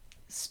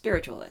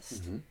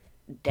 spiritualist,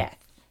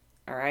 death,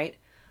 all right?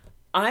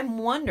 I'm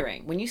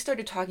wondering, when you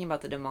started talking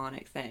about the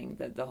demonic thing,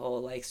 the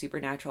whole, like,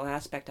 supernatural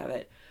aspect of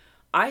it,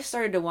 I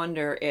started to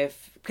wonder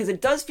if, because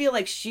it does feel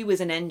like she was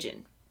an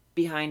engine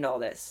behind all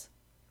this,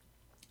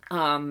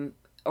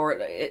 or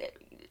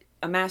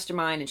a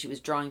mastermind, and she was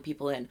drawing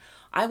people in.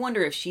 I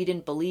wonder if she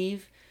didn't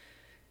believe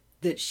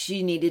that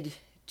she needed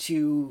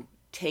to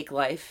take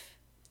life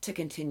to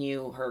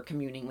continue her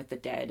communing with the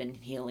dead and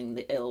healing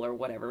the ill or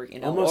whatever,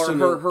 Almost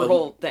or her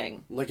whole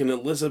thing. Like an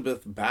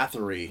Elizabeth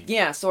Bathory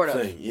Yeah, sort of.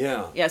 thing.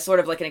 Yeah. Yeah,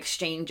 sort of like an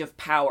exchange of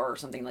power or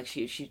something. Like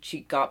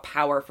she got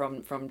power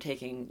from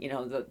taking,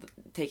 the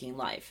taking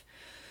life.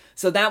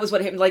 So that was what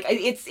happened. Like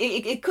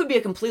it could be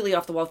a completely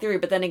off the wall theory,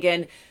 but then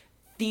again,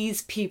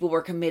 these people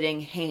were committing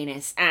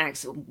heinous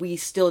acts. We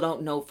still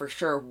don't know for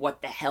sure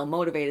what the hell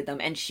motivated them.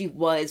 And she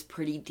was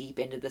pretty deep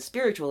into the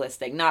spiritualist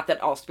thing. Not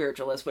that all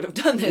spiritualists would have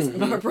done this.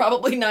 Mm-hmm.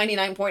 Probably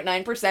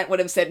 99.9% would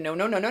have said, no,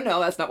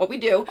 that's not what we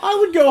do. I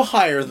would go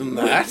higher than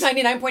that.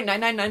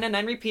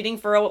 99.99999 repeating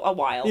for a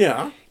while.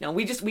 Yeah.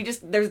 We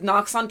just, there's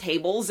knocks on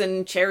tables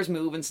and chairs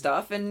move and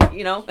stuff. And,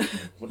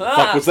 What the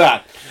fuck was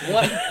that?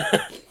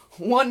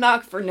 One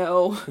knock for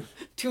no,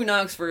 2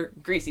 knocks for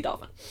greasy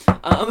dolphin.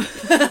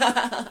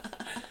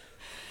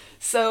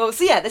 So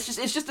yeah,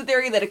 it's just a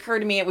theory that occurred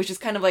to me. It was just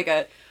kind of like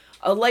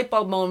a light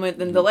bulb moment.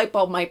 Then the light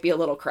bulb might be a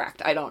little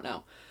cracked. I don't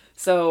know.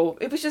 So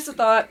it was just a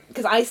thought,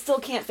 because I still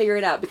can't figure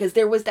it out, because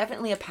there was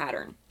definitely a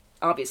pattern,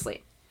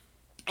 obviously.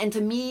 And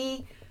to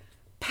me,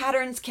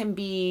 patterns can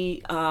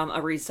be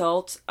a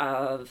result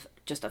of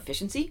just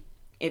efficiency.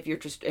 If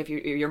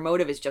your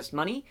motive is just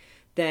money,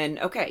 then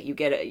okay, you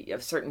get a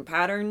certain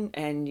pattern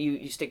and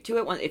you stick to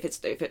it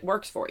if it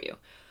works for you.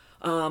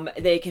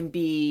 They can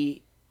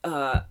be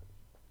a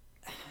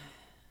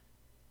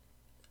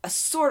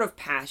sort of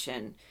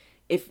passion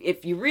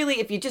if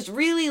you just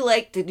really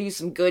like to do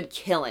some good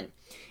killing.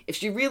 If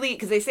she really,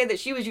 because they say that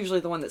she was usually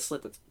the one that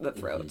slit the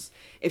throats.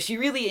 Mm-hmm. If she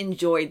really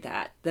enjoyed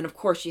that, then of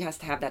course she has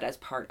to have that as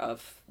part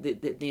of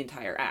the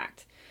entire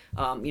act.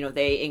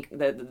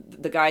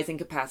 The guys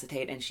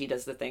incapacitate and she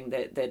does the thing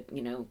that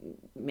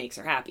makes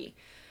her happy.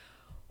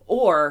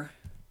 Or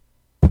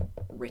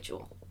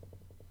ritual.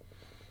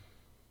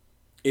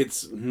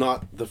 It's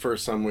not the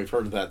first time we've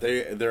heard of that.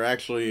 They're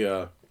actually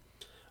a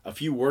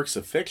few works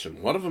of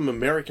fiction. One of them,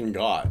 American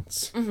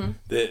Gods, mm-hmm.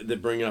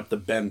 that bring up the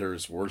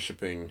Benders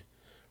worshiping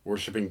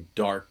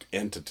dark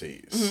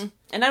entities. Mm-hmm.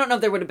 And I don't know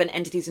if there would have been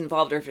entities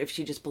involved, or if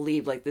she just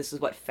believed like this is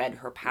what fed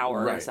her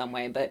power in some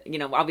way. But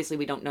obviously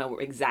we don't know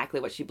exactly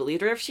what she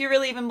believed, or if she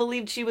really even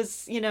believed she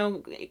was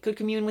could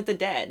commune with the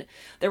dead.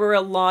 There were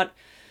a lot.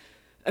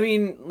 I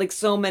mean, like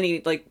so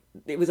many, like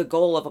it was a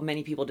goal of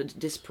many people to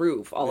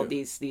disprove all of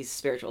these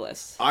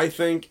spiritualists. I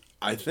think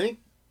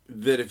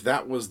that if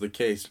that was the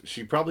case,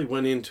 she probably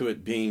went into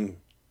it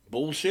being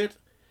bullshit,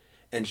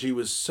 and she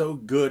was so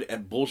good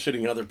at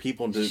bullshitting other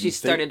people. She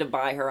started to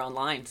buy her own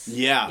lines.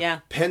 Yeah. Yeah.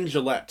 Penn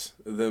Jillette,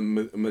 the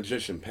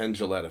magician, Penn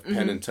Jillette of Penn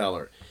Mm-hmm. and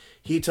Teller,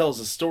 he tells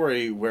a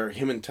story where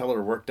him and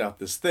Teller worked out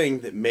this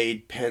thing that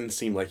made Penn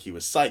seem like he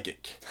was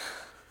psychic.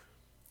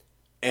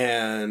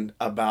 And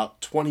about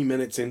 20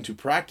 minutes into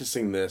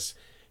practicing this,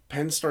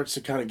 Penn starts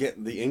to kind of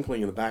get the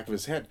inkling in the back of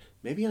his head,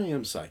 maybe I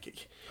am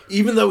psychic.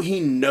 Even though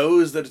he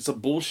knows that it's a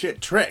bullshit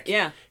trick.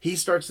 Yeah. He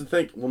starts to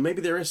think, well,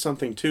 maybe there is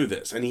something to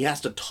this. And he has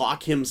to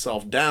talk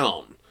himself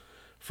down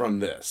from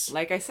this.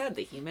 Like I said,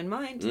 the human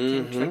mind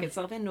Mm-hmm. can trick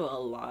itself into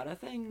a lot of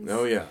things.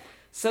 Oh, yeah.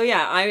 So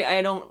yeah,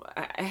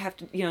 I have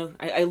to,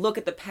 I look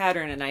at the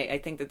pattern, and I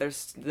think that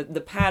there's, the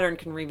pattern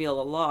can reveal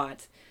a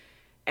lot.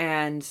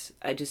 And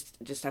I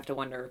just have to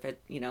wonder if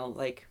it,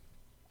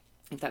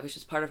 if that was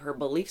just part of her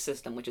belief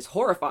system, which is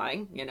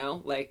horrifying,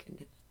 like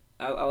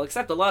I'll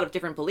accept a lot of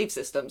different belief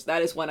systems.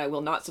 That is one I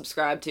will not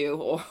subscribe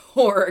to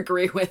or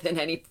agree with in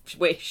any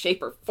way,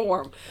 shape, or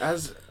form.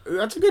 That's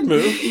a good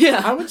move.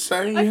 Yeah. I would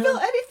say. I feel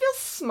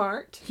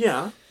smart.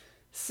 Yeah.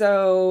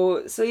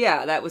 So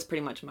yeah, that was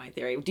pretty much my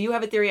theory. Do you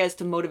have a theory as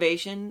to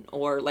motivation,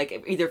 or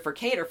like either for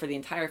Kate or for the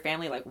entire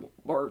family, like,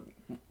 or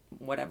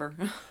whatever?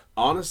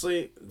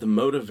 Honestly, the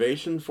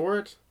motivation for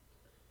it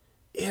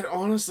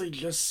honestly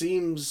just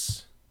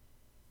seems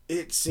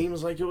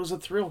like it was a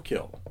thrill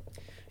kill.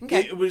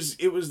 Okay.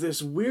 It was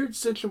this weird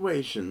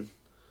situation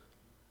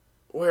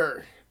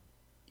where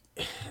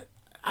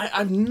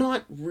I've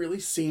not really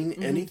seen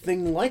Mm-hmm.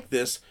 anything like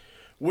this,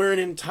 where an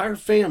entire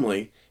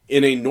family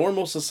in a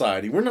normal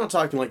society, we're not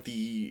talking like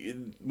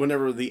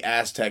whenever the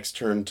Aztecs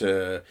turned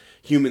to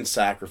human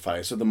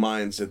sacrifice, or the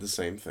Mayans did the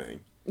same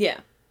thing. Yeah.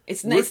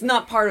 It's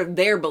not part of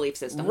their belief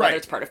system. Right. Whether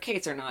it's part of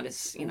Kate's or not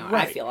is, I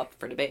Right. feel up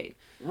for debate.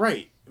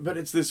 Right, but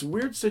it's this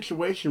weird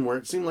situation where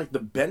it seemed like the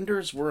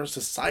Benders were a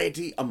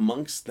society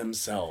amongst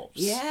themselves.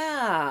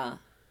 Yeah.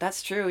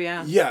 That's true,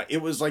 yeah. Yeah,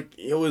 and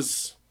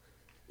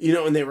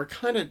they were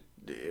kind of,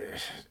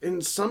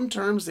 in some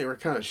terms, they were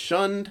kind of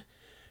shunned,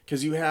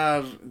 because you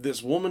have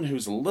this woman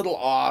who's a little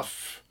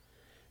off,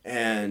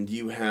 and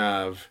you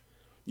have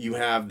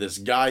this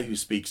guy who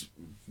speaks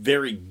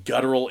very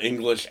guttural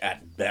English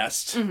at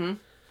best. Mm-hmm.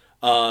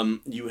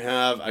 You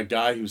have a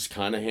guy who's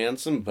kind of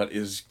handsome, but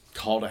is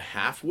called a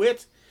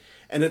half-wit.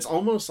 And it's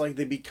almost like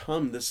they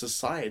become this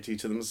society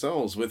to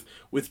themselves, with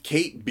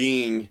Kate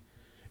being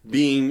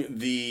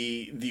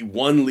the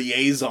one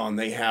liaison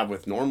they have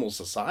with normal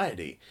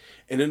society.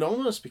 And it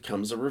almost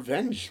becomes a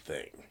revenge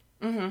thing.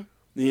 Mm-hmm.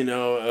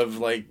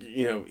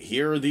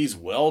 Here are these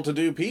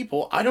well-to-do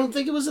people. I don't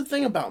think it was a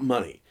thing about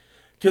money.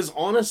 Because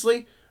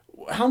honestly,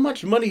 how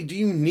much money do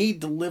you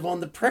need to live on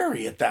the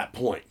prairie at that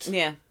point?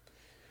 Yeah.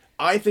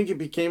 I think it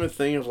became a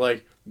thing of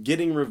like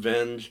getting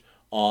revenge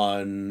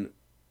on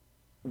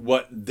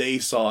what they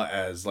saw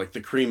as like the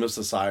cream of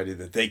society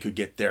that they could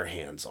get their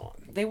hands on.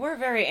 They were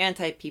very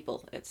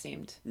anti-people, it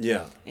seemed.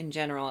 Yeah. In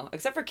general,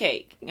 except for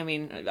Kate. I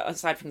mean,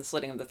 aside from the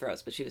slitting of the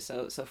throats, but she was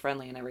so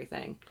friendly and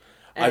everything.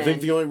 And I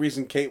think the only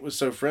reason Kate was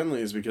so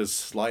friendly is because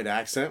slight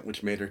accent,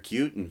 which made her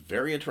cute and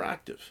very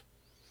attractive.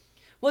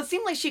 well, it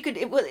seemed like she could.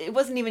 It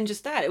wasn't even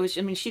just that. It was.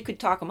 I mean, she could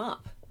talk him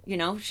up. You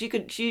know, she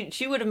could.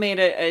 She would have made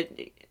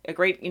a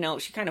great. You know,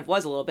 she kind of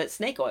was a little bit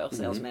snake oil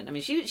salesman. I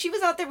mean, she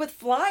was out there with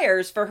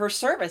flyers for her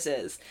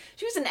services.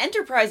 She was an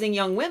enterprising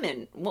young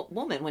woman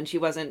when she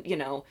wasn't, you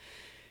know,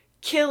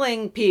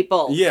 killing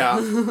people.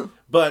 Yeah,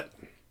 but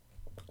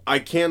I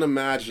can't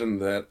imagine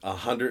that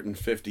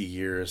 150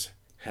 years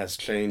has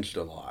changed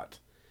a lot.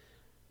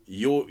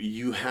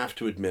 You have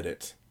to admit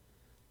it.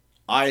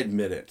 I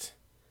admit it.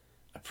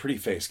 A pretty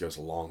face goes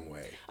a long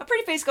way. A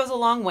pretty face goes a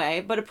long way,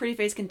 but a pretty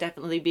face can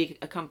definitely be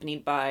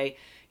accompanied by,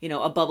 you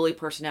know, a bubbly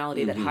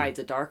personality that hides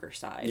a darker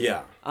side.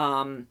 Yeah.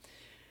 And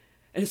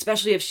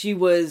especially if she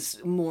was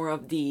more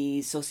of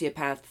the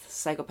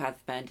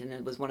psychopath bent, and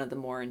it was one of the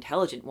more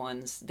intelligent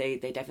ones, they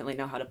definitely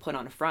know how to put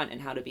on a front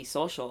and how to be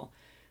social.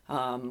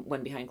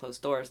 When behind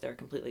closed doors, they're a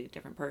completely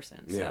different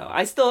person. So Yeah.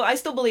 I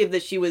still believe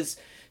that she was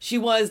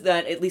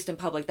that, at least in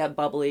public, that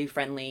bubbly,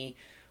 friendly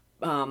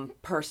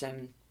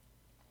person.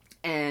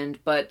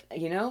 But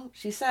you know,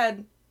 she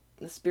said,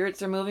 the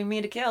spirits are moving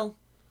me to kill.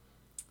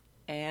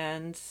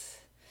 And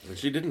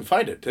She didn't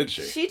fight it, did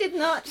she? she did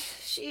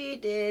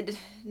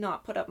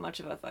not put up much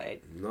of a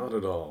fight. Not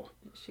at all.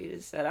 She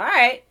just said, all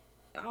right,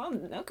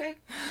 okay.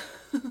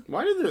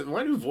 Why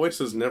do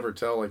voices never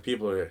tell like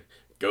people to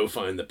go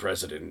find the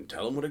president and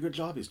tell him what a good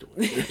job he's doing?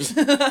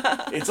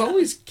 It's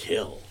always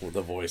kill with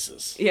the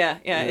voices. Yeah.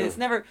 It's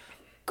never,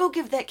 go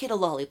give that kid a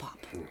lollipop.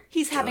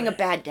 He's having a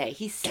bad day.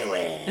 He's sick. Do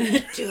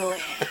it. Do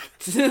it.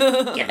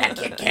 Give that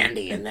kid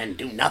candy and then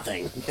do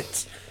nothing.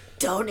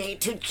 Donate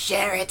to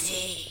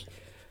charity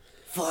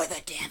for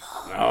the devil.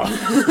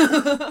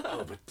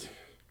 Oh, but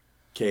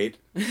Kate,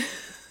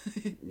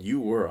 you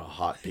were a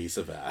hot piece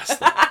of ass.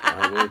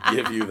 I will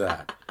give you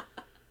that.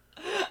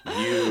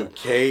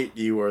 Kate,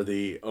 you are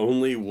the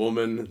only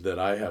woman that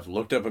I have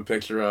looked up a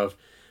picture of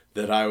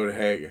that I would,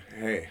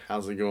 hey,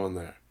 how's it going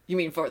there? You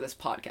mean for this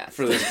podcast?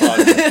 For this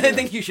podcast. I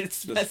think you should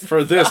specify.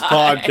 For this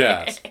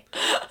podcast.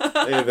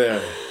 Hey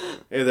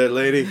there,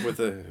 lady with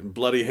the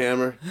bloody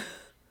hammer.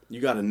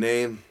 You got a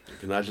name?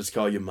 Can I just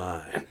call you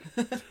mine?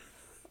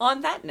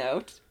 On that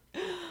note.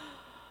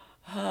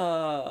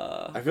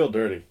 I feel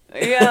dirty.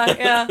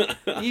 Yeah.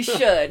 You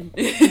should.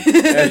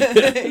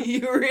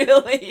 You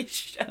really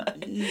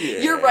should. Yeah.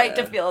 You're right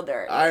to feel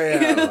dirty. I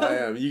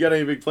am. You got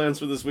any big plans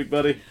for this week,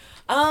 buddy?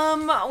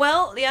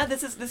 Well, yeah,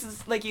 this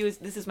is like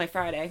this is my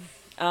Friday.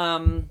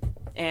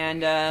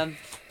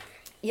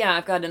 Yeah,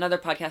 I've got another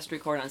podcast to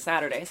record on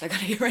Saturday, so I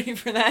gotta get ready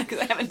for that because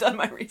I haven't done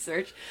my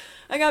research.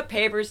 I got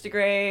papers to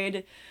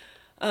grade.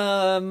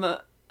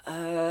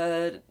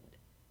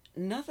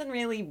 Nothing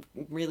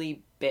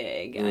really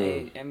big.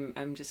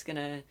 I'm just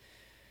gonna.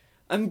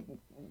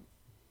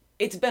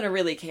 It's been a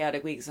really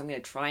chaotic week, so I'm gonna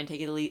try and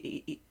take it a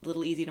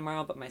little easy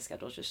tomorrow. But my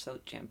schedule's just so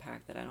jam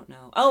packed that I don't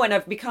know. Oh, and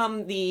I've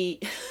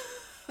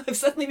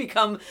suddenly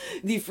become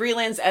the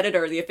freelance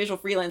editor, the official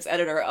freelance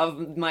editor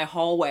of my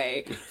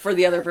hallway for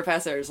the other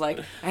professors. Like,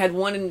 I had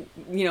one,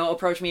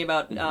 approach me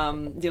about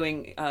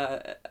doing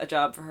a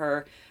job for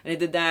her, and I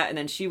did that, and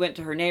then she went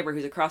to her neighbor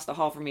who's across the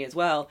hall from me as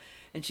well,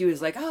 and she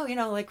was like, oh,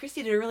 like,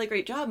 Christy did a really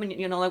great job, and,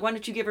 like, why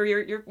don't you give her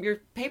your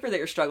paper that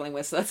you're struggling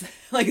with? So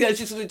that's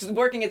just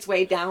working its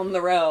way down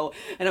the row,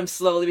 and I'm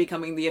slowly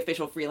becoming the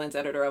official freelance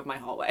editor of my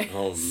hallway.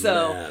 Oh,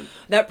 so man.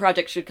 that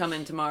project should come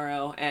in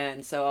tomorrow,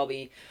 and so I'll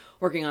be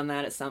working on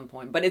that at some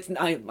point, but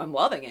I'm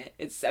loving it.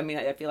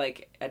 I feel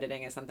like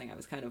editing is something I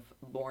was kind of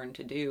born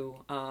to do.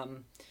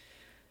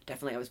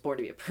 Definitely I was born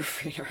to be a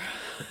proofreader.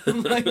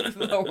 Like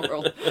the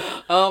world.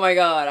 Oh my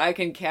God, I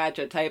can catch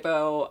a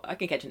typo. I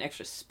can catch an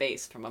extra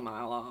space from a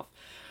mile off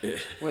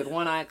with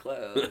one eye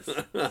closed.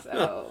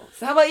 So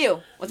how about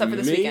you? What's up for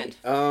this weekend?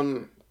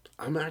 I'm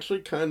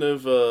actually kind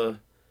of,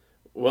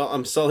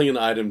 I'm selling an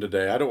item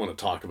today. I don't want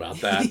to talk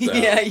about that, though.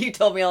 Yeah, you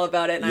told me all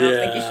about it, and I don't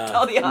think you should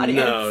tell the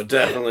audience. No,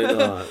 definitely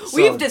not.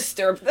 We've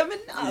disturbed them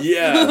enough.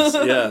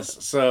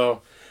 Yes.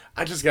 So,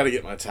 I just got to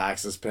get my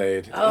taxes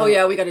paid. Oh,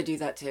 yeah, we got to do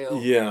that, too.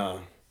 Yeah.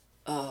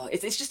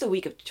 It's just a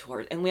week of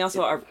chores. And we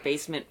also, our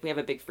basement, we have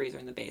a big freezer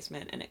in the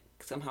basement, and it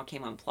somehow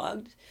came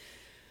unplugged.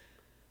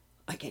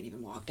 I can't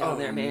even walk down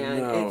there, man.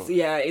 No.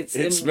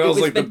 It smells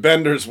like the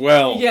Bender's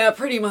well. Yeah,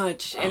 pretty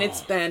much. And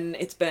it's been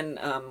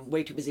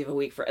way too busy of a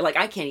week for, like,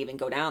 I can't even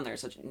go down there,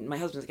 so my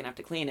husband's gonna have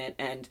to clean it.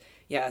 And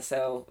yeah,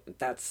 so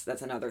that's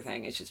another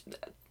thing. It's just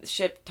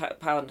shit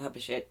piled on top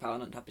of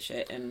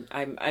shit. And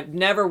I've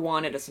never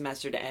wanted a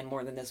semester to end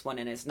more than this one.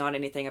 And it's not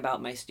anything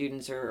about my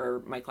students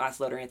or my class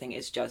load or anything.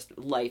 It's just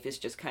life is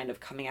just kind of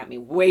coming at me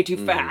way too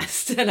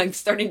fast, and I'm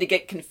starting to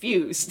get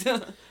confused.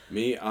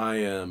 Me,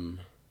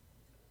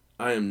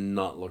 I am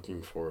not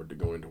looking forward to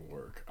going to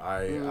work.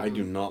 I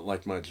do not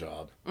like my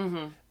job.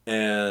 Mm-hmm.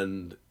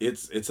 And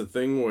it's a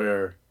thing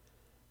where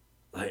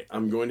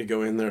I'm going to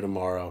go in there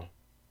tomorrow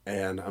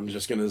and I'm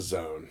just going to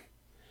zone.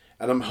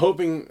 And I'm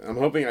hoping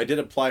I did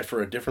apply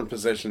for a different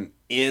position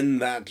in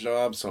that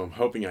job, so I'm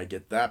hoping I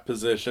get that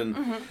position.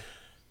 Mm-hmm.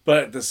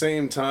 But at the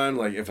same time,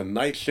 like, if a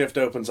night shift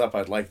opens up,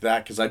 I'd like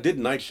that, because I did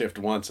night shift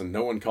once and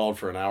no one called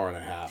for an hour and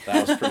a half.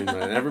 That was pretty nice.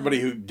 And everybody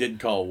who did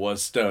call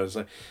was stoned. It's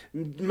like,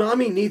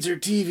 Mommy needs her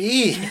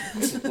TV.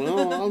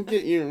 Well, I'll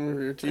get you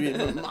her TV,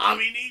 but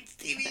Mommy needs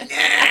TV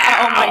now.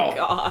 Oh my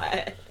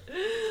God.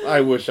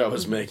 I wish I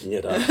was making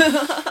it up.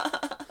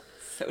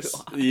 So do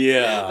I.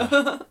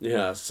 Yeah.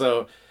 Yeah.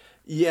 So,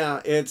 yeah,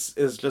 it's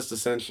just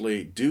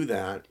essentially do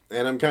that.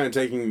 And I'm kind of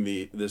taking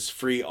this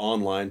free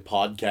online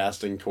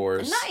podcasting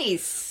course.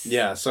 Nice.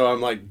 Yeah, so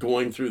I'm like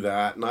going through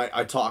that, and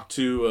I talked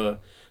to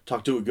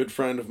a good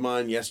friend of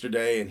mine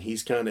yesterday, and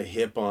he's kind of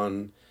hip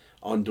on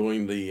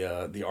doing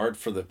the art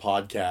for the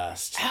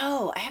podcast.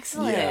 Oh,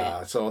 excellent.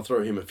 Yeah, so I'll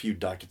throw him a few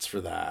ducats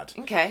for that.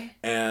 Okay.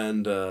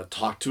 And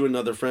talk to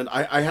another friend.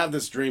 I have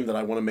this dream that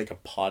I want to make a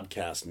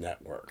podcast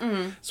network.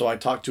 Mm-hmm. So I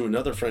talked to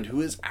another friend who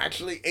is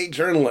actually a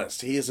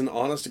journalist. He is an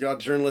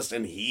honest-to-God journalist,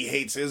 and he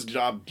hates his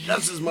job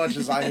just as much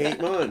as I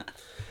hate mine.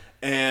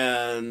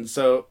 And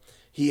so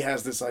he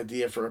has this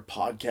idea for a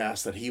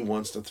podcast that he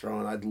wants to throw,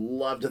 and I'd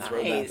love to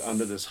throw that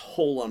under this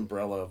whole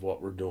umbrella of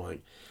what we're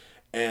doing.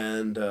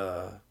 And,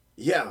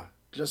 yeah,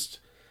 just...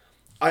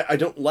 I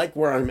don't like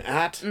where I'm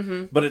at,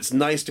 but it's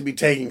nice to be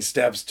taking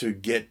steps to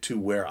get to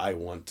where I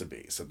want to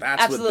be. So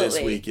that's what this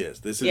week is.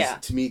 This is,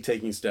 to me,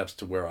 taking steps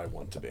to where I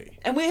want to be.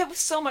 And we have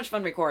so much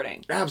fun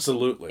recording.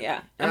 Absolutely.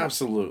 Yeah.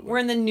 Absolutely. We're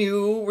in the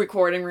new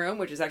recording room,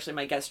 which is actually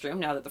my guest room,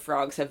 now that the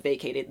frogs have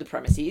vacated the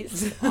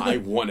premises. I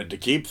wanted to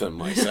keep them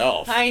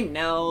myself. I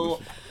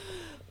know.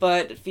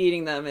 But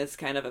feeding them is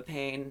kind of a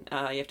pain.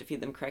 You have to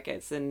feed them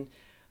crickets. And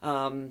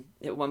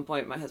at one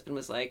point, my husband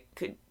was like,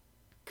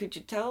 Could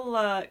you tell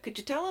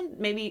him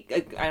maybe,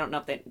 I don't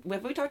know if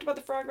have we talked about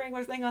the frog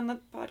wrangler thing on the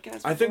podcast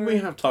before? I think we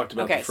have talked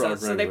about the frog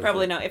wrangler. So they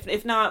probably know.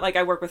 If not, like,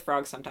 I work with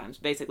frogs sometimes,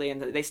 basically,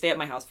 and they stay at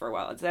my house for a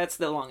while. That's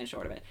the long and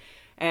short of it.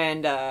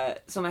 And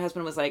so my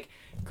husband was like,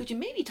 could you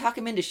maybe talk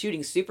him into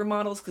shooting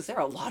supermodels? Because they're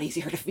a lot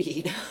easier to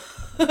feed.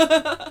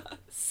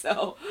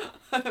 So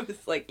I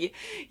was like,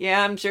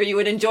 yeah, I'm sure you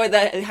would enjoy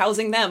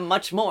housing them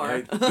much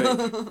more.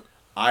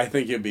 I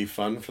think it'd be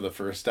fun for the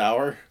first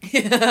hour.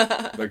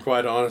 But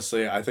quite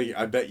honestly,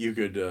 I bet you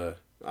could.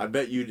 I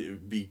bet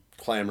you'd be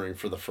clamoring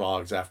for the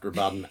frogs after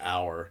about an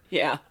hour.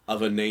 Yeah.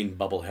 Of inane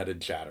bubble-headed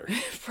chatter.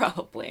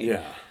 Probably.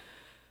 Yeah.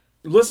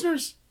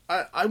 Listeners,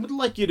 I would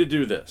like you to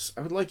do this.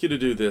 I would like you to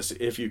do this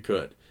if you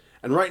could.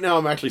 And right now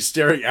I'm actually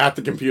staring at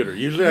the computer.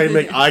 Usually I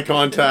make eye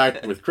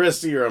contact with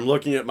Christy or I'm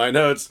looking at my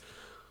notes.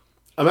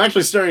 I'm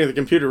actually staring at the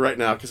computer right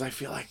now because I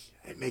feel like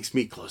it makes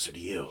me closer to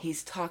you.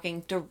 He's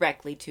talking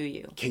directly to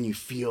you. Can you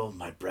feel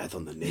my breath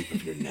on the nape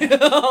of your neck?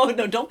 Oh,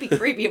 no, don't be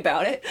creepy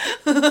about it.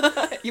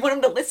 You want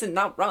him to listen,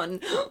 not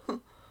run.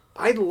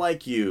 I'd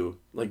like you,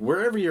 like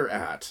wherever you're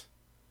at,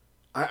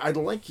 I'd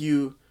like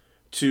you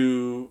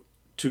to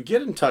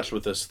get in touch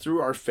with us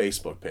through our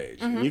Facebook page.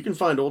 Mm-hmm. And you can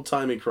find Old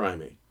Timey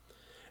Crimey.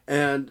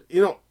 And,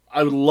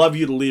 I would love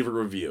you to leave a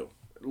review.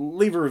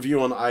 Leave a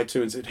review on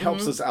iTunes. It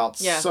helps us out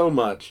so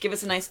much. Give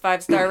us a nice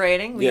 5-star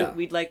rating.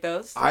 We'd like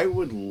those. I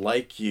would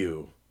like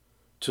you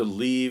to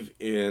leave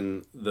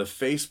in the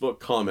Facebook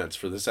comments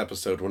for this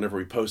episode whenever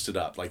we post it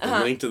up, like the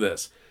link to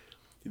this,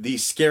 the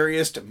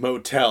scariest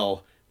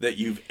motel that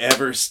you've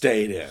ever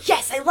stayed in.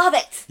 Yes, I love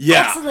it.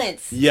 Yeah.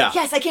 Excellent. Yeah.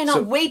 Yes, I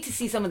cannot wait to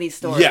see some of these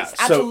stories. Yeah,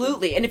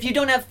 absolutely. And if you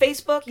don't have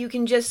Facebook, you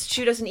can just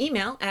shoot us an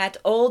email at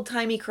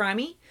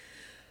oldtimeycrimey.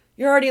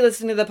 You're already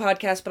listening to the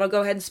podcast, but I'll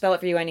go ahead and spell it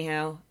for you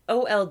anyhow.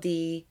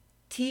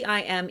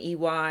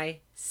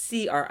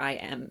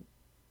 OldTimeyCrim.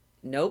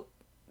 Nope.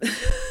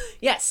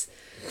 Yes.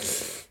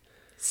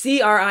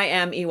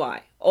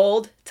 CRIMEY.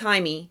 Old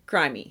Timey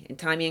Crimey. And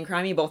Timey and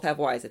Crimey both have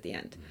Y's at the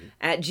end. Mm-hmm.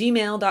 At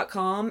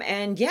gmail.com.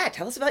 And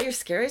tell us about your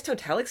scariest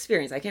hotel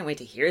experience. I can't wait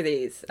to hear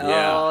these.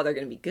 Yeah. Oh, they're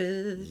going to be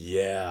good.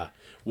 Yeah.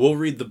 We'll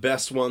read the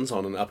best ones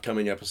on an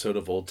upcoming episode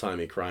of Old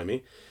Timey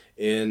Crimey.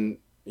 And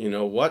you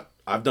know what?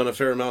 I've done a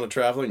fair amount of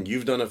traveling.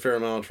 You've done a fair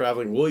amount of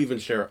traveling. We'll even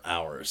share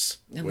ours.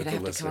 I'm going to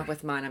have to come up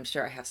with mine. I'm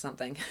sure I have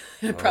something.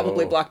 I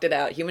probably blocked it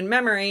out. Human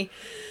memory.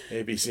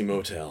 ABC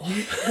Motel.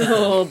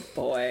 Oh,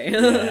 boy.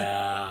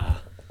 Yeah.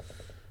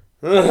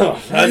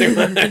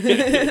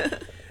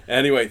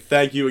 Anyway,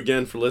 thank you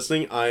again for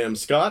listening. I am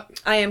Scott.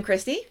 I am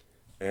Christy.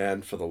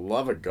 And for the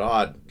love of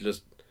God,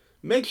 just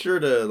make sure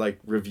to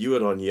review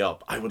it on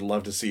Yelp. I would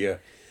love to see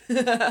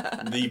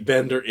the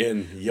Bender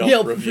Inn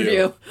Yelp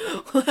review.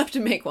 We'll have to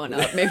make one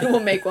up. Maybe we'll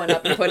make one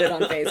up and put it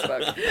on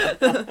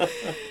Facebook.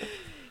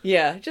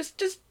 Yeah, just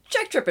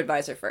check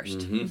TripAdvisor first.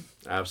 Mm-hmm.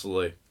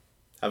 Absolutely.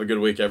 Have a good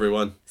week,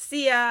 everyone.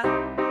 See ya.